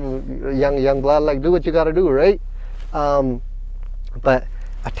problem. Young blood, like, do what you gotta do, right? But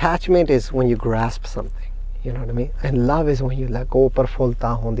attachment is when you grasp something. You know what I mean? And love is when you let go,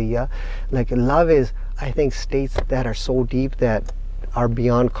 parfulta hondiya. Like, love is, I think, states that are so deep that are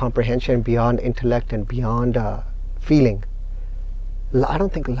beyond comprehension, beyond intellect, and beyond feeling. I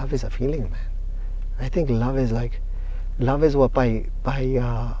don't think love is a feeling, man. I think love is what Bhai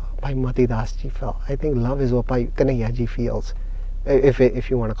Mati Das Ji felt. I think love is what Bhai Kanhaiya Ji feels, if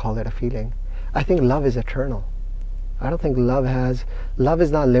you want to call it a feeling. I think love is eternal. I don't think love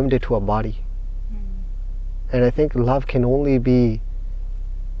is not limited to a body. And I think love can only be,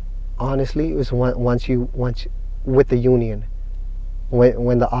 honestly, is once with the union,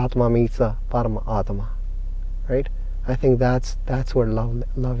 when the Atma meets the Parama Atma, right? I think that's where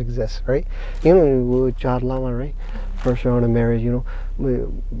love exists, right? You know, Char Lama, right? First round of marriage, you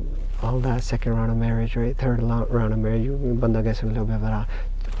know, all that, second round of marriage, right? Third round of marriage, banda gets a little bit of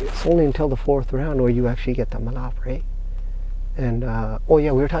it's only until the fourth round where you actually get the malap, right? And oh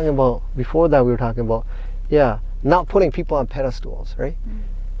yeah, before that we were talking about, yeah, not putting people on pedestals, right?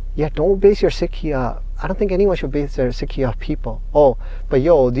 Yeah, don't base your Sikhi, I don't think anyone should base their Sikhi off people. Oh, but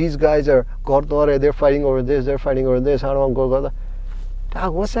yo, these guys are Gurdwara, they're fighting over this, how do I go Gurdwara?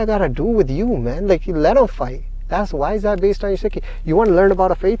 Dog, what's that got to do with you, man? Like, you let them fight. Why is that based on your Sikhi? You want to learn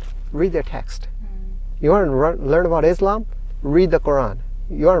about a faith? Read their text. You want to learn about Islam? Read the Quran.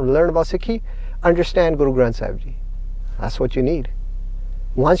 You want to learn about Sikhi? Understand Guru Granth Sahib Ji. That's what you need.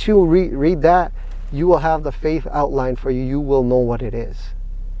 Once you read that, you will have the faith outlined for you. You will know what it is.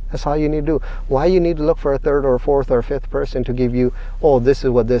 That's all you need to do. Why you need to look for a third or fourth or fifth person to give you, oh, this is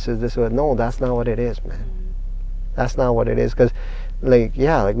what this is, this is what. No, that's not what it is, man. That's not what it is. Because, like,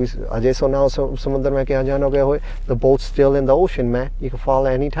 yeah, like so now the boat's still in the ocean, man. You can fall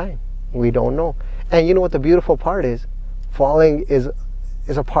at any time. We don't know. And you know what the beautiful part is? Falling is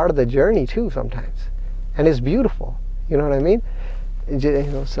a part of the journey too sometimes. And it's beautiful. You know what I mean? You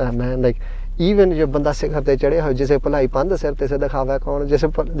know, so, man, like, even जब बंदा सिखर ते चढ़े हो जिसे भलाई पंध सिर ते से दिखावा कौन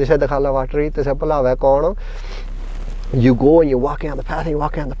जिसे दिखाला वाटरी ते से भलावा कौन you go and you're walking on the path and you're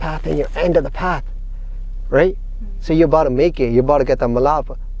walking on the path and you're end of the path right so you're about to make it you're about to get the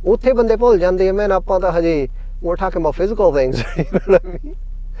malap ਉੱਥੇ ਬੰਦੇ ਭੁੱਲ ਜਾਂਦੇ ਆ man ਆਪਾਂ ਤਾਂ ਹਜੇ we're talking about physical things you know what I mean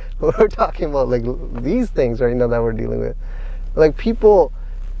we're talking about like these things right now that we're dealing with like people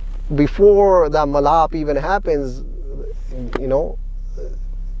before that malap even happens you know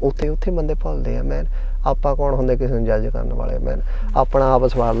ਉੱਥੇ ਬੰਦੇ ਭੁੱਲਦੇ ਆ man ਆਪਾਂ ਕੌਣ ਹੁੰਦੇ ਕਿਸੇ ਨੂੰ ਜੱਜ ਕਰਨ ਵਾਲੇ man ਆਪਣਾ ਆਪ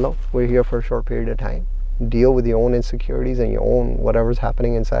ਸਵਾਰ ਲਓ we're here for a short period of time deal with your own insecurities and your own whatever's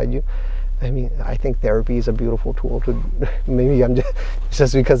happening inside you. I mean, I think therapy is a beautiful tool to maybe I'm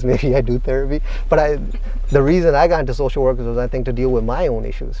just because maybe I do therapy, but the reason I got into social work was I think to deal with my own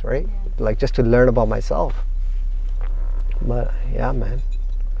issues, right? Like just to learn about myself. But yeah, man.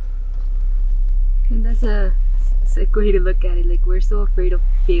 And that's a sick way to look at it. Like we're so afraid of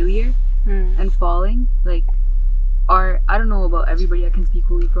failure and falling. Like, I don't know about everybody. I can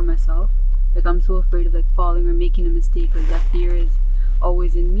speak only for myself. Like I'm so afraid of like falling or making a mistake. Like that fear is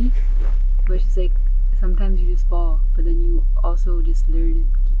always in me. But it's just like sometimes you just fall, but then you also just learn and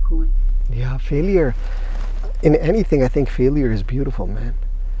keep going. Yeah, failure. In anything, I think failure is beautiful, man.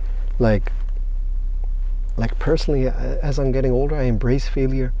 Like personally, as I'm getting older, I embrace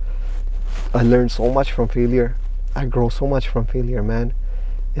failure. I learn so much from failure. I grow so much from failure, man.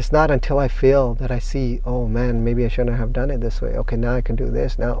 It's not until I fail that I see, oh man, maybe I shouldn't have done it this way. Okay, now I can do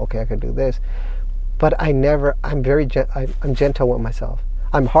this. Now, okay, I can do this. But I'm I'm gentle with myself.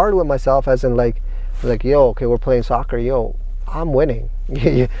 I'm hard with myself as in like, yo, okay, we're playing soccer. Yo, I'm winning.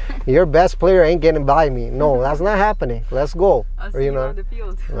 Your best player ain't getting by me. No, that's not happening. Let's go. I'll see you on the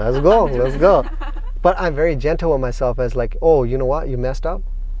field. Let's go. Let's go. But I'm very gentle with myself as like, oh, you know what? You messed up.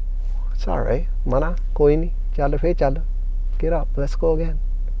 It's all right. Mana, koi nahi. Chalo fe chalo. Get up. Let's go again.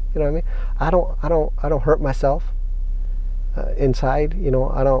 You know what I mean? I don't hurt myself inside. You know,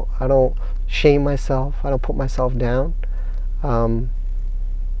 I don't shame myself. I don't put myself down.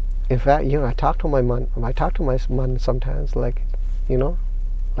 In fact, you know, I talk to my man sometimes, like, you know,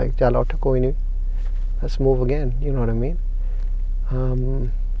 like jalo to koi nahi. Let's move again. You know what I mean?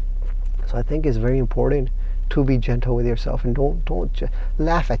 So I think it's very important to be gentle with yourself and don't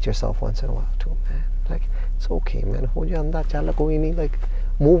laugh at yourself once in a while too, man. Like it's okay, man. Ho janda chala koi nahi. Like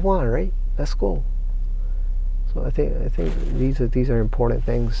move on, right? Let's go. So I think these are important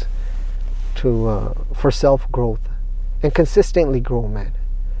things to for self growth and consistently grow, man.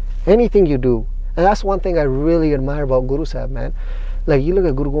 Anything you do, and that's one thing I really admire about Guru Sahib, man. Like you look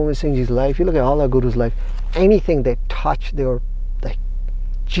at Guru Gobind Singh Ji's life, you look at all our Gurus' life. Anything they touch, they were like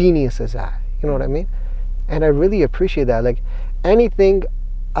geniuses at. You know what I mean? And I really appreciate that. Like anything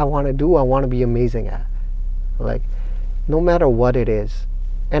I want to do, I want to be amazing at. Like no matter what it is.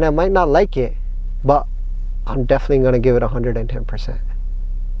 And I might not like it, but I'm definitely going to give it 110%.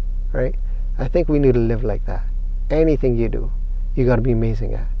 Right? I think we need to live like that. Anything you do, you got to be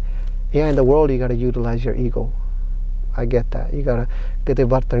amazing at. Yeah, in the world, you got to utilize your ego. I get that. You got to get the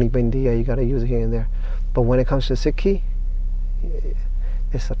bartani pendiya, you got to use it here and there. But when it comes to Sikhi,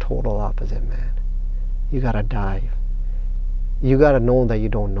 it's the total opposite, man. You got to dive. You got to know that you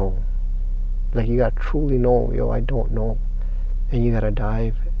don't know. Like you got to truly know, yo, I don't know. And you got to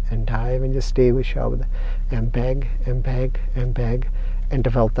dive and just stay with Shabda and beg and beg and beg and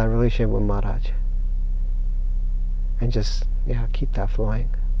develop that relationship with Maharaj. And just, yeah, keep that flowing.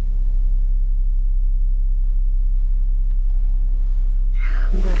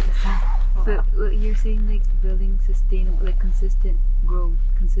 So you're saying like building sustainable, like consistent growth,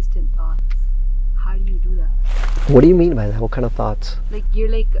 consistent thoughts. How do you do that? What do you mean by that? What kind of thoughts? Like you're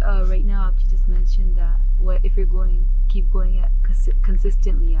like right now you just mentioned that if you're keep going at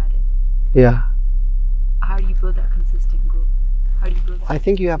consistently at it. Yeah. How do you build that consistent growth? How do you build that? I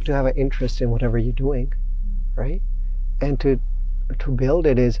think you have to have an interest in whatever you're doing, right? And to build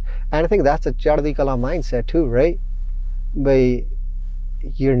it is, and I think that's a Chardhi Kala mindset too, right? But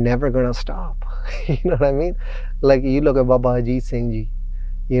you're never gonna stop. You know what I mean? Like you look at Bhai Singh Ji,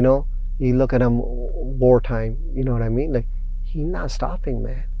 you know, you look at him wartime, you know what I mean? Like he's not stopping,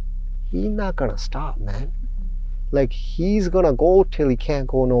 man. He's not gonna stop, man. Like he's gonna go till he can't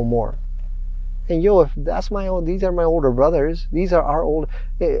go no more. And yo, if that's these are my older brothers. These are our old.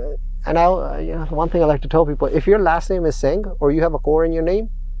 And one thing I like to tell people: if your last name is Singh or you have a core in your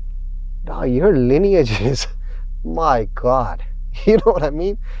name, your lineage is, my God. You know what I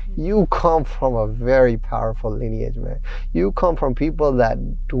mean? You come from a very powerful lineage, man. You come from people that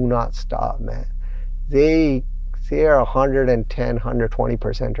do not stop, man. They are 110, 120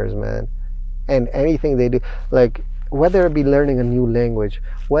 percenters, man. And anything they do, like whether it be learning a new language,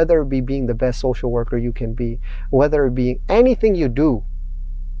 whether it be being the best social worker you can be, whether it be anything you do,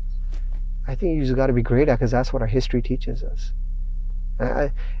 I think you just got to be great at, because that's what our history teaches us.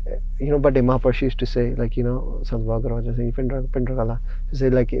 But the Maharshi used to say, like, Sant Bhagat Jaswant say,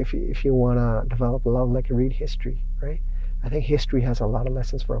 like, if you want to develop love, like, read history, right? I think history has a lot of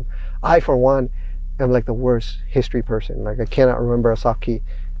lessons for him. I, for one, am like the worst history person. Like, I cannot remember a Sakhi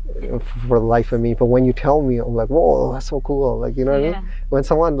for the life of me, but when you tell me, I'm like, whoa, that's so cool. Like, you know what I mean? When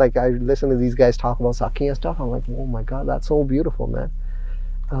someone, like, I listen to these guys talk about Sakhi and stuff, I'm like, oh my God, that's so beautiful, man.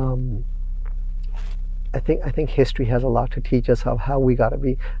 I think history has a lot to teach us how we gotta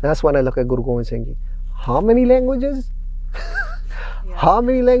be. And that's when I look at Guru Gobind Singh Ji. How many languages? How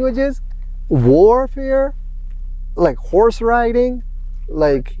many languages? Warfare, like horse riding,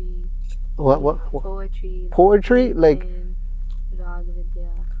 like poetry, like,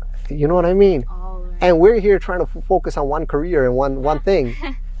 you know what I mean? And we're here trying to focus on one career and one thing.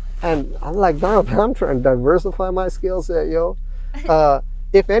 And I'm like, damn, I'm trying to diversify my skill set, yo.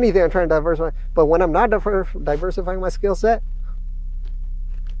 If anything, I'm trying to diversify. But when I'm not diversifying my skill set,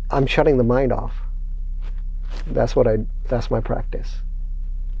 I'm shutting the mind off. That's my practice.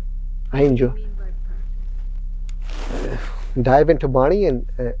 I enjoy. Dive into Bani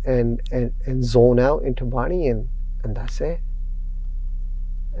and zone out into Bani, and that's it.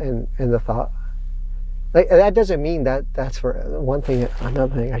 And the thought. Like, that doesn't mean that's for one thing.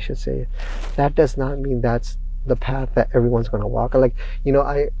 Another thing I should say, that does not mean that's the path that everyone's going to walk. Like,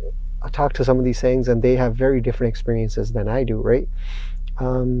 I talk to some of these things, and they have very different experiences than I do, right?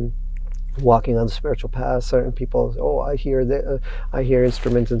 Walking on the spiritual path, certain people, oh, I hear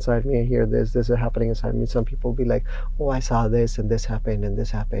instruments inside me, I hear this is happening inside me. Some people will be like, oh, I saw this and this happened and this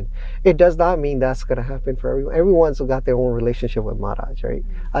happened. It does not mean that's going to happen for everyone. Everyone's got their own relationship with Maharaj, right?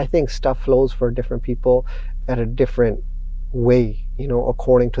 I think stuff flows for different people at a different way,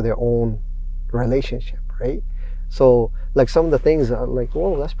 according to their own relationship, right? So, like, some of the things are like,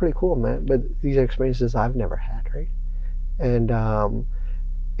 whoa, that's pretty cool, man. But these are experiences I've never had, right?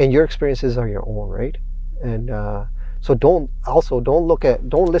 And your experiences are your own, right? And so don't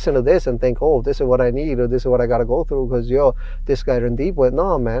listen to this and think, oh, this is what I need, or this is what I got to go through, because this guy Randip, but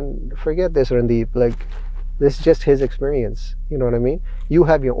no, man, forget this Randip. Like, this is just his experience. You know what I mean? You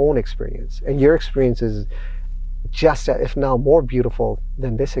have your own experience, and your experience is just, if not more beautiful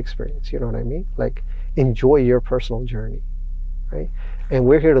than this experience. You know what I mean? Like, enjoy your personal journey, right? And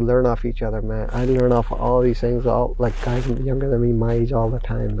we're here to learn off each other, man. I learn off all these things, like guys younger than me, my age, all the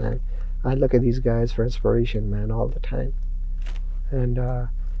time, man. I look at these guys for inspiration, man, all the time. And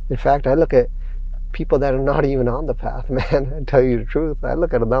in fact, I look at people that are not even on the path, man. I tell you the truth, I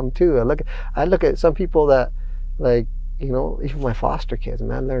look at them too. I look at some people that, like, even my foster kids,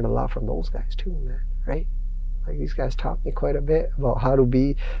 man, I learned a lot from those guys too, man, right? Like, these guys taught me quite a bit about how to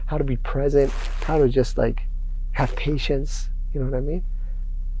be present, how to just, like, have patience. You know what I mean?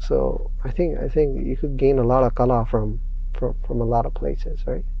 So I think you could gain a lot of kala from a lot of places,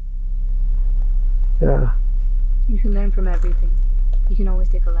 right? Yeah. You can learn from everything. You can always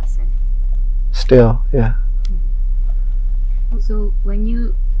take a lesson. Still, yeah. So when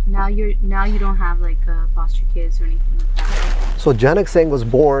you don't have, like, foster kids or anything like that. So Janak Singh was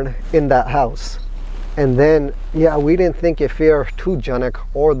born in that house. And then, we didn't think it fair to Janak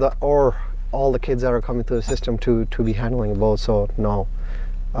or all the kids that are coming through the system to be handling both. So no,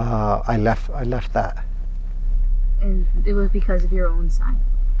 I left that. And it was because of your own son.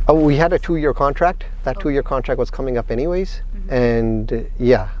 Oh, we had a 2-year contract. That 2-year contract was coming up anyways, and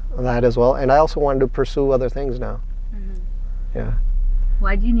that as well. And I also wanted to pursue other things now. Yeah.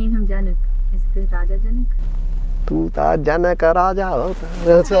 Why do you name him Janak? Is it the Raja Janak? Tu ta Janak Raja hota.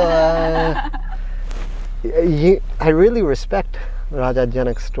 That's I really respect Raja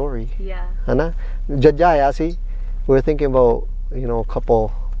Janak's story. Yeah. Hana? Jajja Ayasi, we were thinking about, a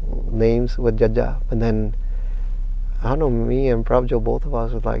couple names with Jajja, but then, I don't know, me and Prabjo, both of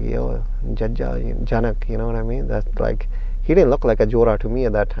us was like, Jajja, Janak, you know what I mean? That's like, he didn't look like a Jora to me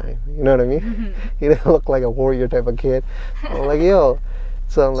at that time. You know what I mean? He didn't look like a warrior type of kid. I'm like,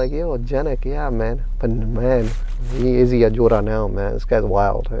 So I'm like, Janak, yeah, man. But man, he a Jora now, man. This guy's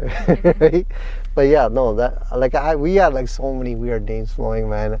wild, right? But yeah, no, that, like, we had, like, so many weird names flowing,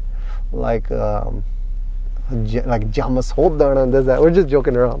 man. Like Jamas Hodana and this, that. We're just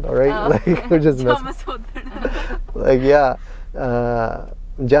joking around, though, right? Like, we're just messing. Like, Janak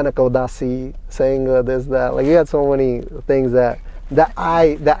Odasi, saying this, that. Like, we had so many things that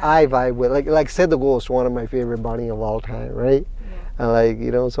I vibe with. Like Said the Ghost, one of my favorite Bani of all time, right? And, like,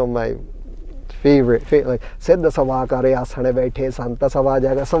 some of my favorite, like, Said the Sabha Kare Asane Baithe Santa Sabha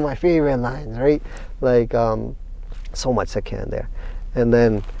Jaga, some of my favorite lines, right? Like, so much Sikh in there. And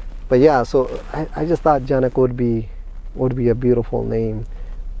then, but yeah, so I just thought Janak would be a beautiful name,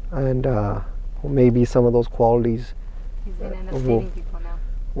 and maybe some of those qualities. He's gonna end up saving people now.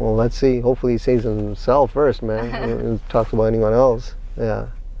 Well, let's see. Hopefully he saves himself first, man, and talks about anyone else. Yeah.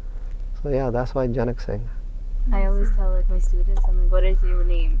 So yeah, that's why Janak Singh. I always tell like my students, I'm like, what is your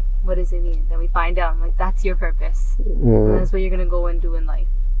name? What does it mean? Then we find out. I'm like, that's your purpose. And that's what you're gonna go and do in life.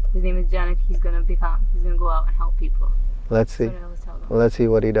 His name is Janak. He's gonna go out and help people. Let's see. That's what I always tell them. Well, let's see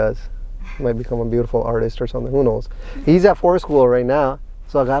what he does. He might become a beautiful artist or something. Who knows? He's at forest school right now,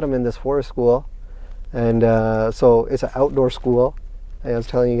 so I got him in this forest school, and so it's an outdoor school. I was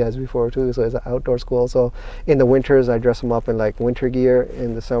telling you guys before too, so it's an outdoor school. So in the winters I dress him up in like winter gear.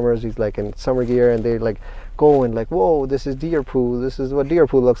 In the summers he's like in summer gear, and they like go and like, whoa, this is deer poo. This is what deer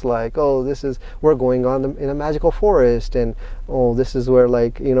poo looks like. Oh, this is, we're going in a magical forest, and oh, this is where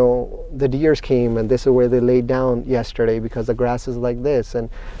like, you know, the deers came, and this is where they laid down yesterday because the grass is like this. And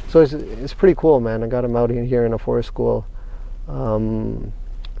so it's pretty cool, man. I got him out here in a forest school, and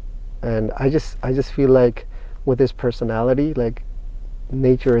I just feel like with his personality, like,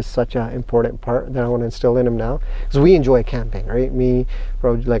 nature is such an important part that I want to instill in him now, because we enjoy camping, right? Me,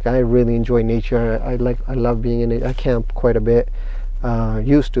 bro, like I really enjoy nature. I love being in it. I camp quite a bit,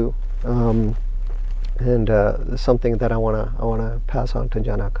 used to, and something that I wanna pass on to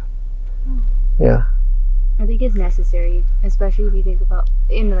Janak. Yeah, I think it's necessary, especially if you think about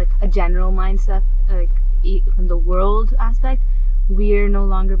in like a general mindset, like from the world aspect. We're no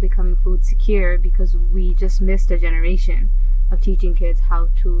longer becoming food secure because we just missed a generation of teaching kids how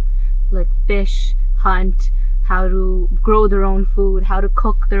to like fish, hunt, how to grow their own food, how to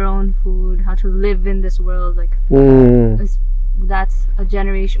cook their own food, how to live in this world. Like that's a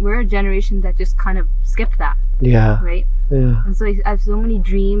generation. We're a generation that just kind of skipped that. Yeah. Right. Yeah. And so I have so many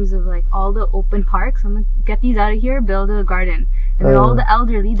dreams of like all the open parks. I'm like, get these out of here, build a garden. And then all the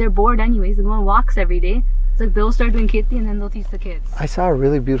elderly, they're bored anyways. They go on walks every day. It's like they'll start doing kheti and then they'll teach the kids. I saw a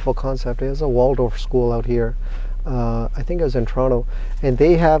really beautiful concept. There's a Waldorf school out here. I think it was in Toronto, and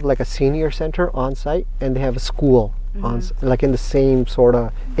they have like a senior center on site, and they have a school on like in the same sort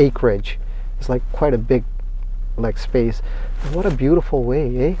of acreage. It's like quite a big like space. And what a beautiful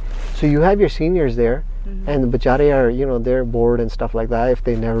way, eh? So you have your seniors there, and the bachare are, you know, they're bored and stuff like that if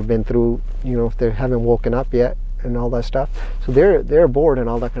they've never been through, you know, if they haven't woken up yet and all that stuff. So they're bored and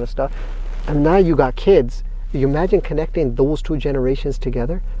all that kind of stuff. And now you got kids. You imagine connecting those two generations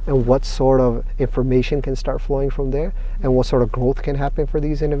together, and what sort of information can start flowing from there, and what sort of growth can happen for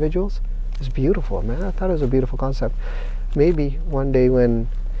these individuals. It's beautiful, man. I thought it was a beautiful concept. Maybe one day when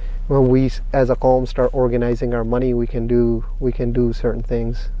we as a Qawm start organizing our money, we can do certain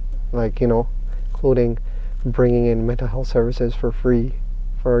things, like, you know, including bringing in mental health services for free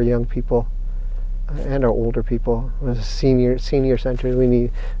for our young people and our older people. As senior centers, we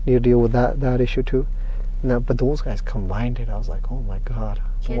need to deal with that issue too. No, but those guys combined it. I was like, oh my God,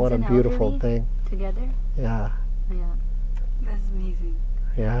 kids what a beautiful thing. Together? Yeah. Yeah. That's amazing.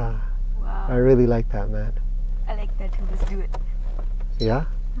 Yeah. Wow. I really like that, man. I like that too. Let's do it. Yeah?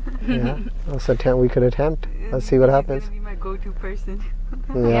 Yeah. We could attempt. Let's see what happens. She's gonna be my go-to person.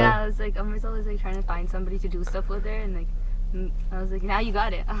 Yeah, I was like, I'm always like trying to find somebody to do stuff with her, and like, I was like, now you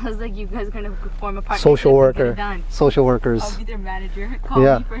got it. I was like, you guys are gonna form a partnership. Social worker. Get it done. Social workers. I'll be their manager. Call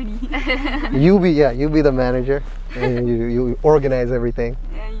me for any. You be the manager, and you organize everything.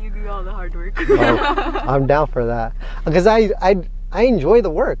 Yeah, you do all the hard work. Oh, I'm down for that, because I enjoy the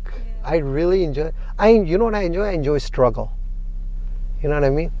work. Yeah. I really enjoy. You know what I enjoy? I enjoy struggle. You know what I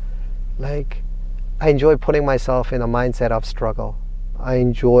mean? Like, I enjoy putting myself in a mindset of struggle. I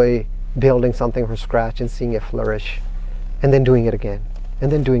enjoy building something from scratch and seeing it flourish, and then doing it again,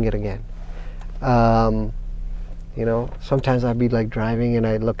 and then doing it again. You know, sometimes I'd be like driving and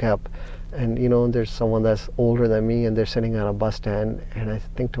I look up, and you know, there's someone that's older than me, and they're sitting on a bus stand, and I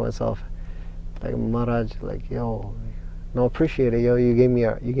think to myself, like, Maharaj, like, yo, no, appreciate it, yo, you gave me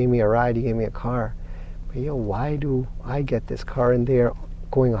a ride, you gave me a car, but yo, why do I get this car and they're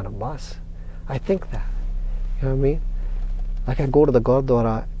going on a bus? I think that, you know what I mean? Like, I go to the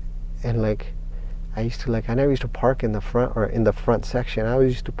Gurdwara, and like, I never used to park in the front or in the front section. I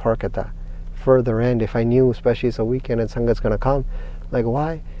always used to park at the further end if I knew, especially it's a weekend and Sangat's gonna come. Like,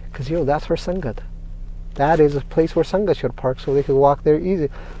 why? Because, you know, that's for Sangat. That is a place where Sangat should park so they could walk there easy.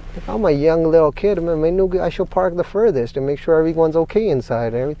 If I'm a young little kid, I should park the furthest and make sure everyone's okay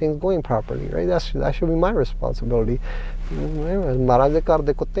inside and everything's going properly, right? That should be my responsibility.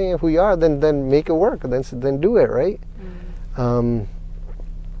 If we are, then make it work. Then do it, right?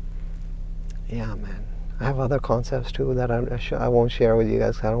 Yeah, man. I have other concepts too that I won't share with you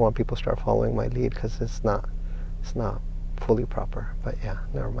guys. I don't want people to start following my lead, because it's not It's not fully proper, but yeah,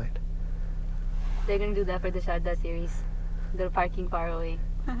 never mind. They're gonna do that for the SHUDH series. They're parking far away.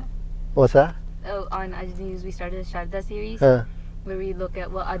 What's that? Oh, on Aj News we started the SHUDH series where we look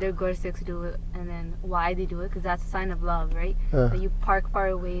at what other Gursevaks do and then why they do it, because that's a sign of love, right? That you park far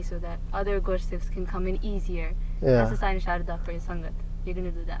away so that other Gursevaks can come in easier. Yeah. That's a sign of SHUDH for Sangat. You're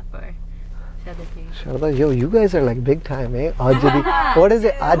gonna do that for SHUDH series. Sharda, yo, you guys are like big time, eh? Ajadi, what is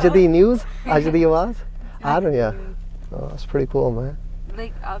it? Ajadi News? Ajadi Awaz? I don't know, yeah. Oh, that's pretty cool, man.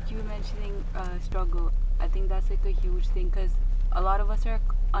 Like after you were mentioning struggle, I think that's like a huge thing because a lot of us are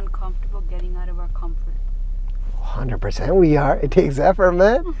uncomfortable getting out of our comfort. 100% we are. It takes effort,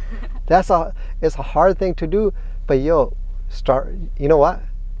 man. It's a hard thing to do, but yo, start. You know what?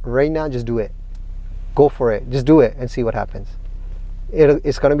 Right now, just do it. Go for it. Just do it and see what happens.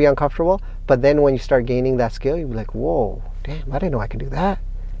 It's gonna be uncomfortable, but then when you start gaining that skill, you'll be like, whoa, damn, I didn't know I could do that.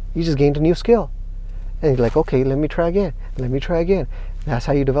 You just gained a new skill, and you're like, okay, let me try again. Let me try again. That's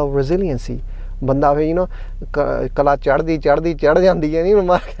how you develop resiliency. बंदा फिर कला चढ़ जाती है नहीं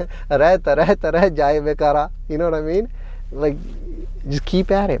रह जाए बेकारा. You know what I mean? Like, just keep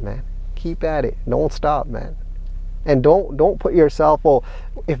at it, man. Keep at it. Don't stop, man. And don't put yourself, oh,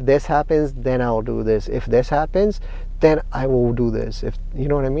 if this happens, then I'll do this. If this happens, then I will do this. If you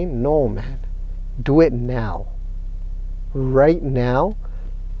know what I mean? No, man. Do it now. Right now.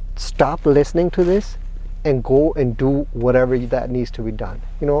 Stop listening to this and go and do whatever that needs to be done.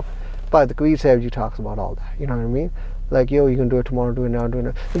 You know? But the Kabir Sahib Ji talks about all that. You know what I mean? Like, yo, you can do it tomorrow, do it now, do it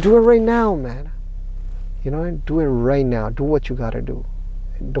now. Do it right now, man. You know, do it right now. Do what you gotta do.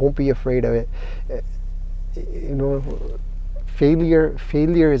 Don't be afraid of it. You know, failure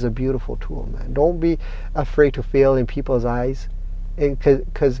is a beautiful tool, man. Don't be afraid to fail in people's eyes.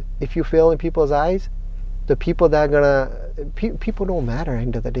 Because if you fail in people's eyes, the people that are gonna, people don't matter at the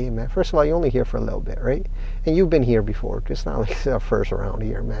end of the day, man. First of all, you're only here for a little bit, right? And you've been here before. It's not like it's our first round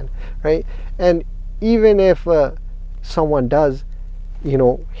here, man, right? And even if someone does, you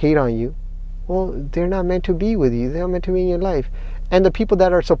know, hate on you, well, they're not meant to be with you. They're not meant to be in your life. And the people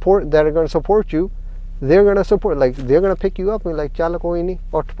that are going to support you, they're going to support, like, they're going to pick you up and like, chala koi nahi,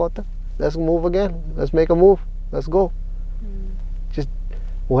 uth pata. Let's move again. Let's make a move. Let's go. Just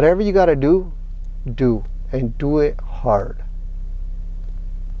whatever you got to do, and do it hard.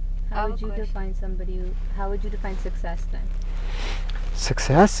 How would you define how would you define success then?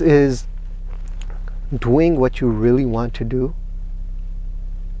 Success is doing what you really want to do.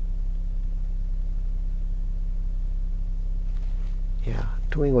 Yeah,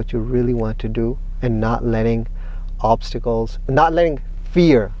 doing what you really want to do and not letting obstacles, not letting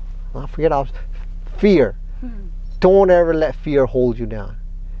fear, fear. Don't ever let fear hold you down.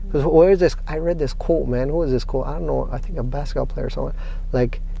 Because where is this? I read this quote, man. Who is this quote? I don't know. I think a basketball player or someone.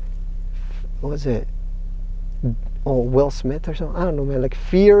 Like, what was it? Oh, Will Smith or something? I don't know, man. Like,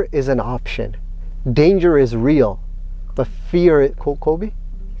 fear is an option. Danger is real. But fear, Kobe?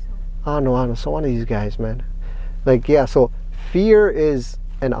 I don't know. So one of these guys, man. Like, yeah, so fear is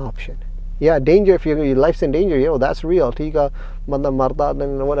an option. Yeah, danger, if your life's in danger, yo, that's real.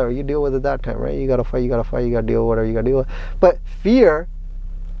 Whatever, you deal with it that time, right? You gotta fight, you gotta deal with whatever you gotta deal with. But fear,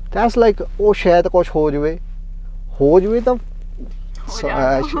 that's like, oh, shayad kuch ho jaye tam. So,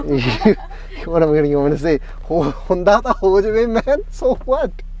 what am I going to say? Honda ta ho jaye, man. So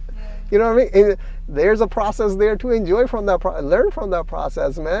what? You know what I mean? There's a process there to enjoy from that, learn from that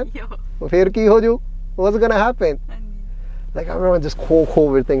process, man. Fir ki ho jo? What's gonna happen? Like, I remember this whole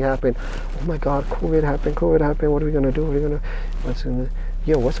COVID thing happened. Oh my God, COVID happened. What are we gonna do? What's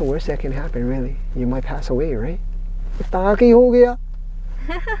the worst that can happen, really? You might pass away, right?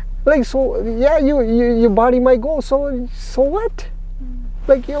 Like, so, yeah, your body might go, so what?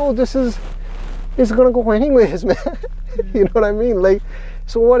 Like, yo, it's gonna go anyways, man. You know what I mean? Like,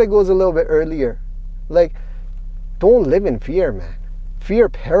 so what, it goes a little bit earlier. Like, don't live in fear, man. Fear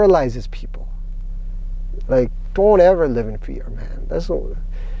paralyzes people. Like, don't ever live in fear, man. That's what,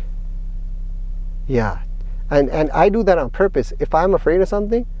 yeah. And I do that on purpose. If I'm afraid of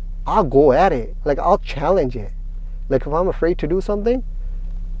something, I'll go at it. Like, I'll challenge it. Like, if I'm afraid to do something,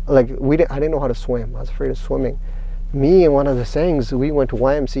 like, I didn't know how to swim. I was afraid of swimming. Me and one of the Singhs, we went to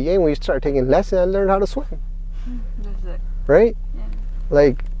YMCA and we started taking lessons and I learned how to swim. That's it. Right? Yeah.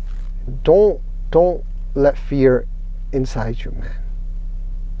 Like, don't let fear inside you, man.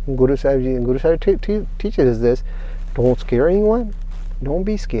 Guru Sahib teaches us this. Don't scare anyone. Don't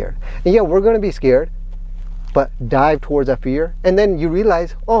be scared. And yeah, we're going to be scared, but dive towards that fear. And then you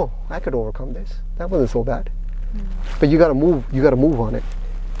realize, oh, I could overcome this. That wasn't so bad. But you got to move. You got to move on it.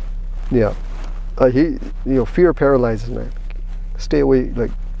 Yeah. Fear paralyzes, man. Stay away.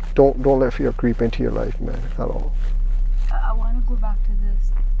 Like, don't let fear creep into your life, man, at all. I want to go back to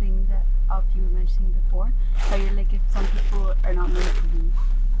this thing that you were mentioning before. How you're like, if some people are not meant to be,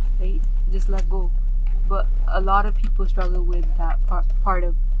 right, just let go. But a lot of people struggle with that part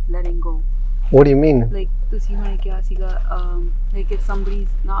of letting go. What do you mean? Like, like if somebody's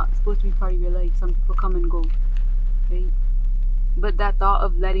not supposed to be part of your life, some people come and go, right? But that thought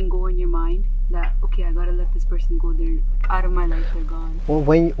of letting go in your mind, that okay, I gotta let this person go, they're out of my life, they're gone. Well,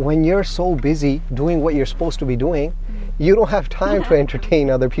 when you're so busy doing what you're supposed to be doing, you don't have time to entertain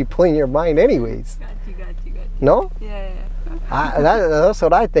other people in your mind anyways. Got you. No? Yeah. That's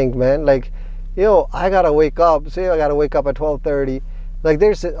what I think, man. Like, yo, I gotta wake up. Say I gotta wake up at 12:30. Like,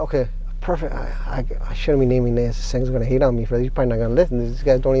 there's okay, perfect. I shouldn't be naming names. This thing's gonna hate on me for this. He's probably not gonna listen. These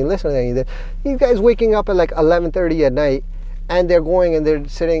guys don't even listen to anything. These guys waking up at like 11:30 at night, and they're going and they're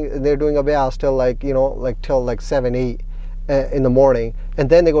sitting. They're doing a bias till like till like 7, 8 in the morning, and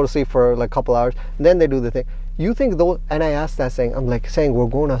then they go to sleep for like a couple hours, and then they do the thing. You think those? And I asked that saying, I'm like saying, we're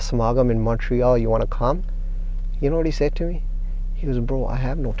going to Samagam in Montreal. You want to come? You know what he said to me? He goes, bro, I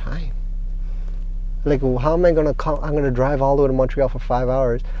have no time. Like, well, how am I gonna come? I'm gonna drive all the way to Montreal for 5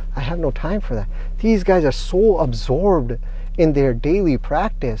 hours. I have no time for that. These guys are so absorbed in their daily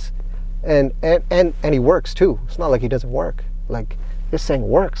practice, and he works too. It's not like he doesn't work. Like, this thing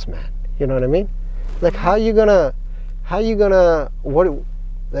works, man. You know what I mean? Like, how you gonna what?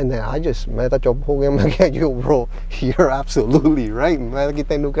 And then I just, मैं तो चुप हो गया. मैं क्या, you bro, you're absolutely right. मैं कि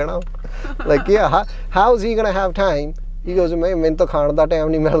तैनू कहना. Like, yeah, how is he gonna have time? He goes, मैं तो खाने का टाइम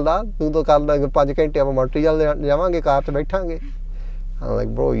नहीं मिलता. तू तो कल 5 घंटे आप मॉन्ट्रियल जावांगे, कार पे बैठांगे. I'm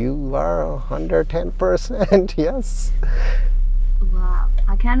like, bro, you are 110%. Yes. Wow,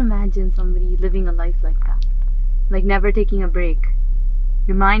 I can't imagine somebody living a life like that, like never taking a break,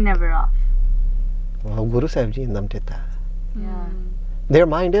 your mind never off. Well, Guru Sahib Ji in them did that. Yeah. Their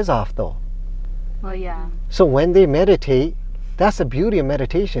mind is off though. Well, yeah. So when they meditate, that's the beauty of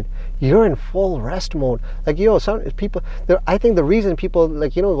meditation. You're in full rest mode. Like, yo, some people, I think the reason people,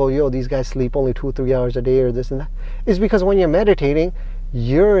 like, go, yo, these guys sleep only 2-3 hours a day or this and that, is because when you're meditating,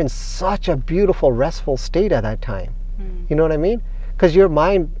 you're in such a beautiful, restful state at that time. You know what I mean? Because your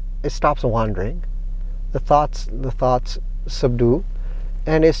mind, it stops wandering. The thoughts subdue.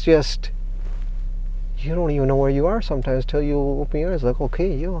 And it's just, you don't even know where you are sometimes till you open your eyes. Like,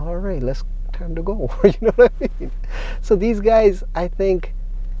 okay, yo, all right, time to go. You know what I mean? So these guys, I think,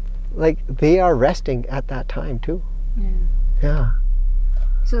 like, they are resting at that time too. Yeah.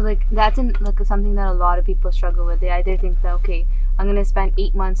 So like that's something that a lot of people struggle with. They either think that, okay, I'm gonna spend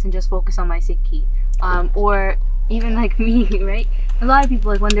 8 months and just focus on my Sikhi, or even like me, right? A lot of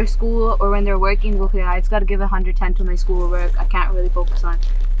people, like when they're school or when they're working, okay, I just gotta give 110 to my schoolwork. I can't really focus on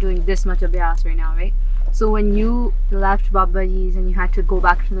doing this much abhyas right now, right? So when you left Babaji's and you had to go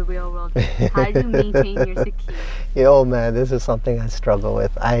back to the real world, how did you maintain your Sikhi? Yo, man, this is something I struggle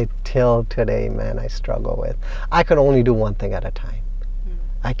with. Till today, man, I struggle with. I could only do one thing at a time.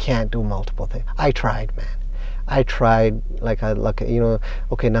 I can't do multiple things. I tried, man. I tried, like,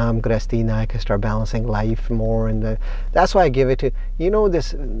 okay, now I'm Gresti, now I can start balancing life more. And that's why I give it to,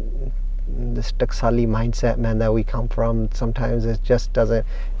 this Taksali mindset, man, that we come from. Sometimes it just doesn't,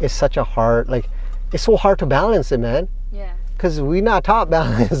 it's such a hard, like, it's so hard to balance it, man. Yeah. Because we're not taught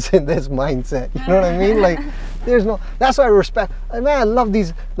balance in this mindset. You know what I mean? Like, there's no, that's why I respect, man, I love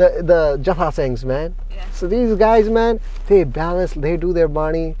these, the Jatha Singhs, man. Yeah. So these guys, man, they balance, they do their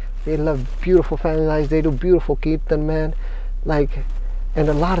body, they love beautiful family lives, they do beautiful kirtan, man. Like, and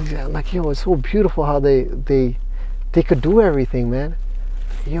a lot of, like, yo, it's so beautiful how they could do everything, man.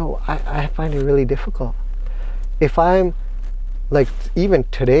 Yo, I find it really difficult. If I'm, like, even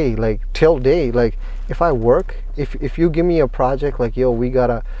today, like, till day, like, if I work, if you give me a project, like, yo, we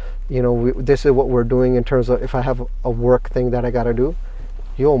gotta, this is what we're doing in terms of, if I have a work thing that I gotta do,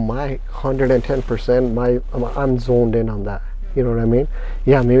 yo, my 110%, I'm zoned in on that. You know what I mean?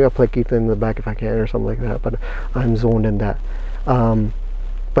 Yeah, maybe I'll play Keith in the back if I can or something like that, but I'm zoned in that.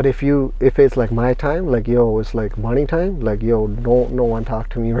 But if it's like my time, like, yo, it's like money time, like, yo, don't no one talk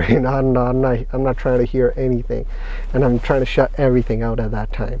to me right now. I'm not trying to hear anything, and I'm trying to shut everything out at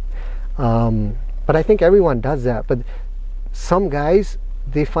that time. But I think everyone does that. But some guys,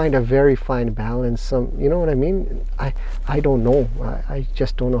 they find a very fine balance. Some, you know what I mean? I don't know. I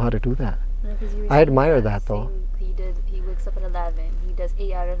just don't know how to do that. I admire that though. He wakes up at 11. He does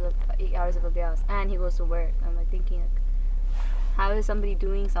 8 hours of abhyas, and he goes to work. I'm like thinking, like, how is somebody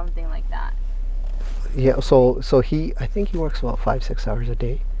doing something like that? Yeah, so I think he works about 5-6 hours a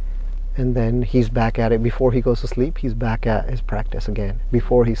day, and then he's back at it before he goes to sleep. He's back at his practice again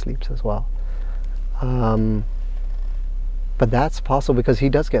before he sleeps as well. But that's possible because he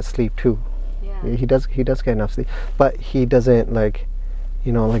does get sleep too. Yeah. He does get enough sleep, but he doesn't like,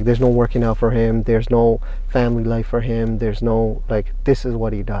 you know, like there's no working out for him, there's no family life for him, there's no like, this is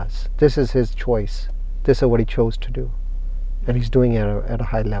what he does, this is his choice, this is what he chose to do, and he's doing it at a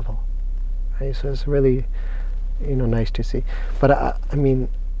high level, right? So it's really, you know, nice to see. But I mean,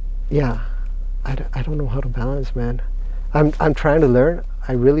 yeah, I don't know how to balance, man. I'm trying to learn.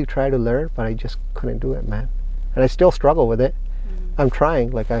 I really try to learn, but I just couldn't do it, man. And I still struggle with it. I'm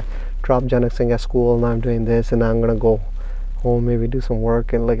trying. Like I dropped Janak Singh at school, and now I'm doing this, and now I'm gonna go home, maybe do some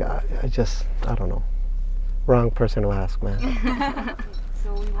work, and like I don't know. Wrong person to ask, man.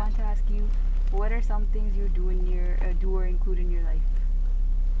 So we want to ask you, what are some things you do or include in your life?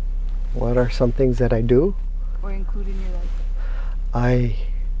 What are some things that I do? Or include in your life?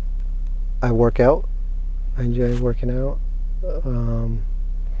 I work out. I enjoy working out.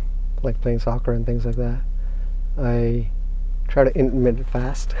 Like playing soccer and things like that. I try to intermittent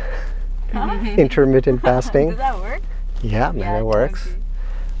fast. Intermittent fasting. Does that work? Yeah, man, Yeah, it works.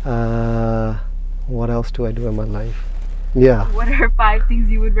 okay. What else do I do in my life? Yeah. What are 5 things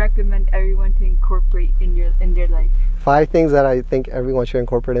you would recommend everyone to incorporate in their life? 5 things that I think everyone should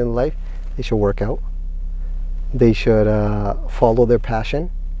incorporate in life. They should work out. They should follow their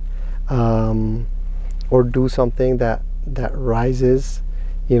passion, or do something that rises.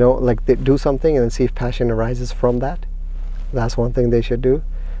 You know, like they do something and then see if passion arises from that. That's one thing they should do.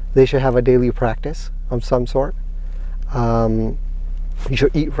 They should have a daily practice of some sort. You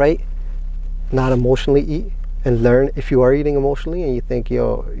should eat right, not emotionally eat, and learn. If you are eating emotionally and you think,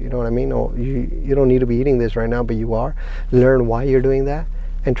 yo, you know what I mean, or you don't need to be eating this right now, but you are, learn why you're doing that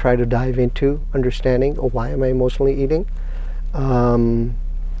and try to dive into understanding, oh, why am I emotionally eating?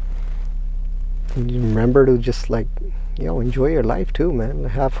 Remember to just like, you know, enjoy your life too, man.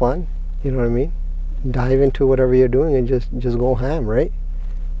 Have fun, you know what I mean? Dive into whatever you're doing and just go ham, right?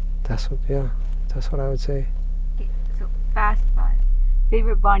 That's what I would say. Okay, so fast 5.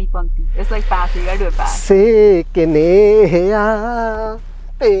 Favorite Bani Punkti. It's like fast, so you gotta do it fast. Sekeneya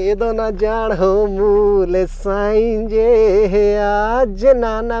pedo na janho mule sainje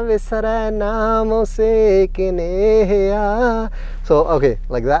janana visara namo sekeneya. So okay,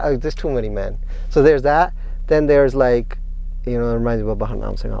 like that. There's too many, man. So there's that. Then there's like, you know, it reminds me of Bhagat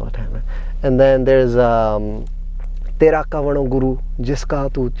Jaswant Singh all the time, man. And then there's Tera kavano guru jiska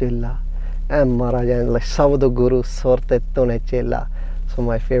tu chela, and Maharaja, like Sabdo guru sorte tune chela. So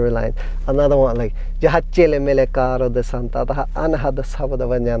my favorite lines. Another one like Jaha chele mele karo de santa taha anha de sabda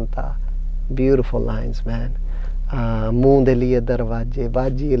vanyanta. Beautiful lines, man. Moon de liye darwaje,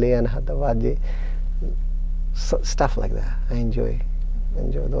 vaji le anha de vaje. Stuff like that. I enjoy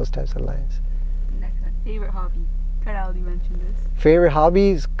those types of lines. Next one. Favorite hobby. Karali mentioned this. Favorite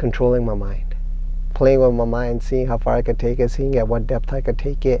hobbies, controlling my mind. Playing with my mind, seeing how far I could take it, seeing at what depth I could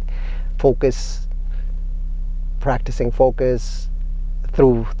take it, focus, practicing focus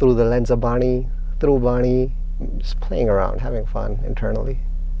through the lens of Bani, through Bani, just playing around, having fun internally,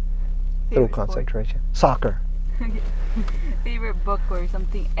 through Favorite concentration. Soccer. Favorite book or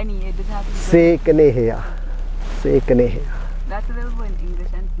something, any, it doesn't have to be Sekeneya. Sekeneya. That's available in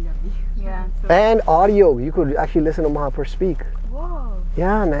English and Punjabi. Yeah. So, And audio, you could actually listen to Mahaprabhu speak. whoa.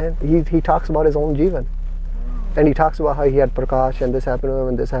 Yeah, man. He talks about his own jivan. And he talks about how he had Prakash and this happened to him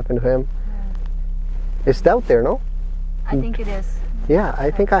and this happened to him. It's out there, no? I think it is, Yeah,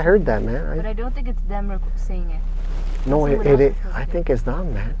 I think I heard that, man. but I don't think it's them saying it. No, someone it else is I supposed to. think it's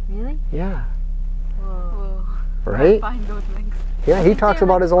them, man. Really? Yeah. Whoa. Whoa. Right? Find those links. Yeah, I he think talks they're,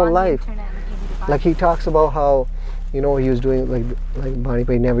 about like, his own on the life. internet, like, easy to find. Like he talks about how, you know, he was doing like Bani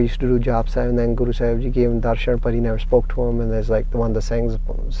Bhai never used to do job Sahib, and then Guru Sahib Ji gave him darshan, but he never spoke to him. And there's like the one of the sayings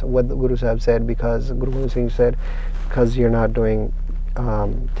what the Guru Sahib said, because Guru Gobind Singh said, because you're not doing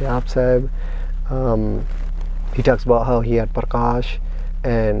job Sahib. He talks about how he had Prakash,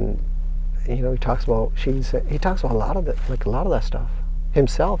 and you know, he talks about he talks about a lot of that stuff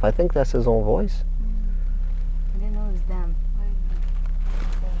himself. I think that's his own voice. I didn't know it was them.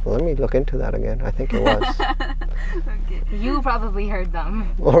 Let me look into that again. I think it was. Okay. You probably heard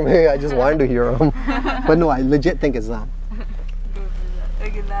them. Or maybe I just wanted to hear them. But no, I legit think it's them. Go for that.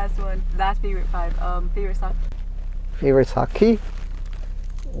 Okay, last one. Last favorite 5. Favorite song. Favorite Sakhi?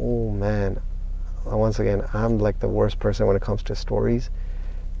 Oh man. Once again, I'm like the worst person when it comes to stories.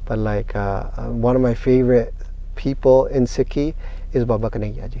 But like one of my favorite people in Sikhi is Baba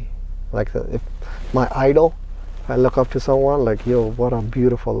Kanhaiya Ji. Like if my idol, if I look up to someone, like, yo, what a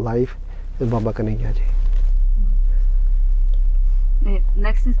beautiful life, is Baba Kanhaiya Ji. Okay,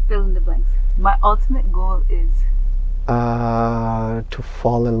 next is fill in the blanks. My ultimate goal is To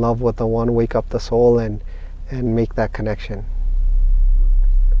fall in love with the one, wake up the soul, and and make that connection.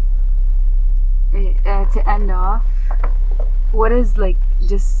 To end off, what is like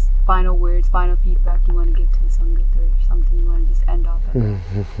just final words, final feedback you want to give to the Sangat, or something you want to just end off at?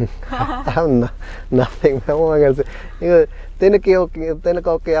 I have nothing. What am I going to say? Tinko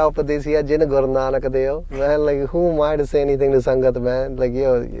kya upadesiya jin Guru Nanak Dev. Man, like, who am I to say anything to Sangat, man? Like,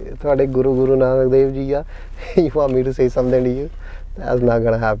 yo, thode Guru Nanak Dev Ji ya. You want me to say something to you? That's not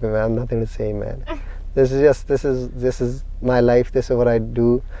gonna happen, man. I have nothing to say, man. This is my life. This is what I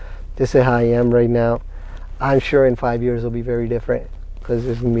do. This is how I am right now. I'm sure in 5 years it'll be very different, because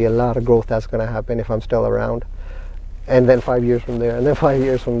there's going to be a lot of growth that's going to happen if I'm still around. And then 5 years from there, and then 5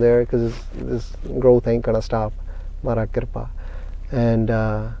 years from there, because this growth ain't going to stop. Mara Kirpa. And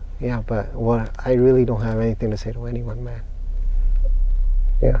yeah, but I really don't have anything to say to anyone, man.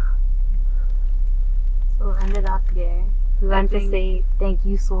 Yeah. So we'll end it off there. We want to say thank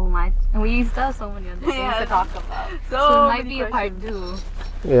you so much. And we still have so many other things to talk about. So it might be a part 2.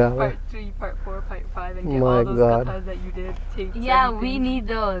 Yeah. Part 3, part 4, part 5, and get My all those God. kathas that you did. Tapes, Yeah, everything. we need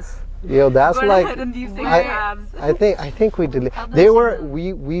those. Yo, that's Go like, ahead and use the I tabs. think we did. Publish They were, them.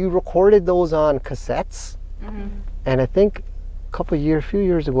 we recorded those on cassettes. And I think a few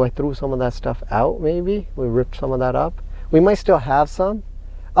years ago, I threw some of that stuff out. Maybe we ripped some of that up. We might still have some.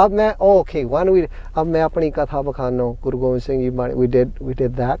 Okay, why don't we? अब मैं अपनी कथा बखानो Guru Gobind Singh Ji. We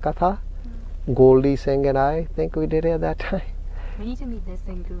did that katha. Goldie Singh and I think we did it at that time. We need to meet this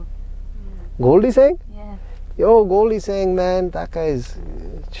thing too. Goldie Singh? Yeah. Yo, Goldie Singh, man, that guy's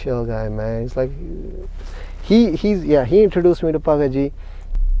a chill guy, man. He's like, he introduced me to Bhagat Ji.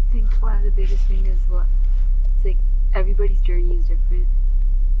 I think one of the biggest things is it's like everybody's journey is different.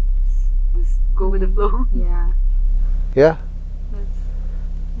 Just go with the flow. Yeah. Yeah, That's,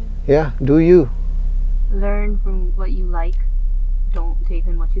 yeah, do you? Learn from what you like. Don't take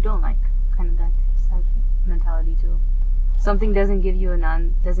in what you don't like. Kind of that mentality too. Something doesn't give you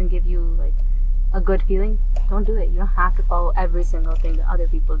like a good feeling, don't do it. You don't have to follow every single thing that other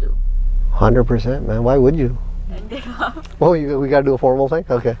people do. 100%, man. Why would you? end it off. Oh, we gotta do a formal thing?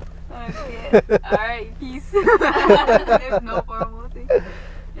 Okay. Okay. Alright, peace. There's no formal thing.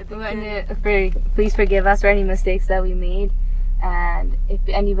 Please forgive us for any mistakes that we made. And if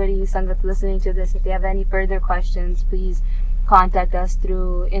anybody who's listening to this, if they have any further questions, please contact us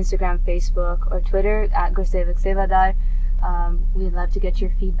through Instagram, Facebook, or Twitter at Gursevak Sevadar. We'd love to get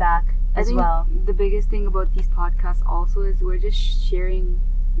your feedback as well. The biggest thing about these podcasts also is we're just sharing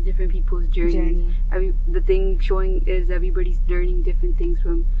different people's journeys. The thing showing is everybody's learning different things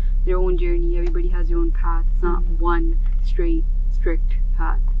from their own journey. Everybody has their own path. It's not one straight, strict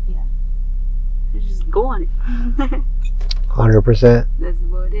path. Yeah. Just go on it. 100%. That's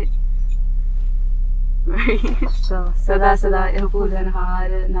about it. Right. So, sada sada ilpulan har,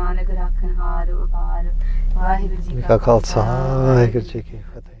 nanak rakhan har, upar, Vaheguru Ji Ka Khalsa, Vaheguru Ji Ki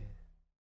Fateh.